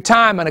 Thank you for your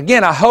time, and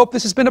again, I hope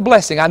this has been a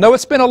blessing. I know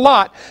it's been a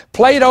lot.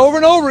 Play it over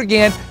and over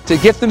again to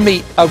get the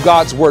meat of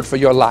God's Word for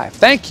your life.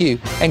 Thank you,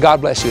 and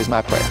God bless you is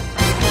my prayer.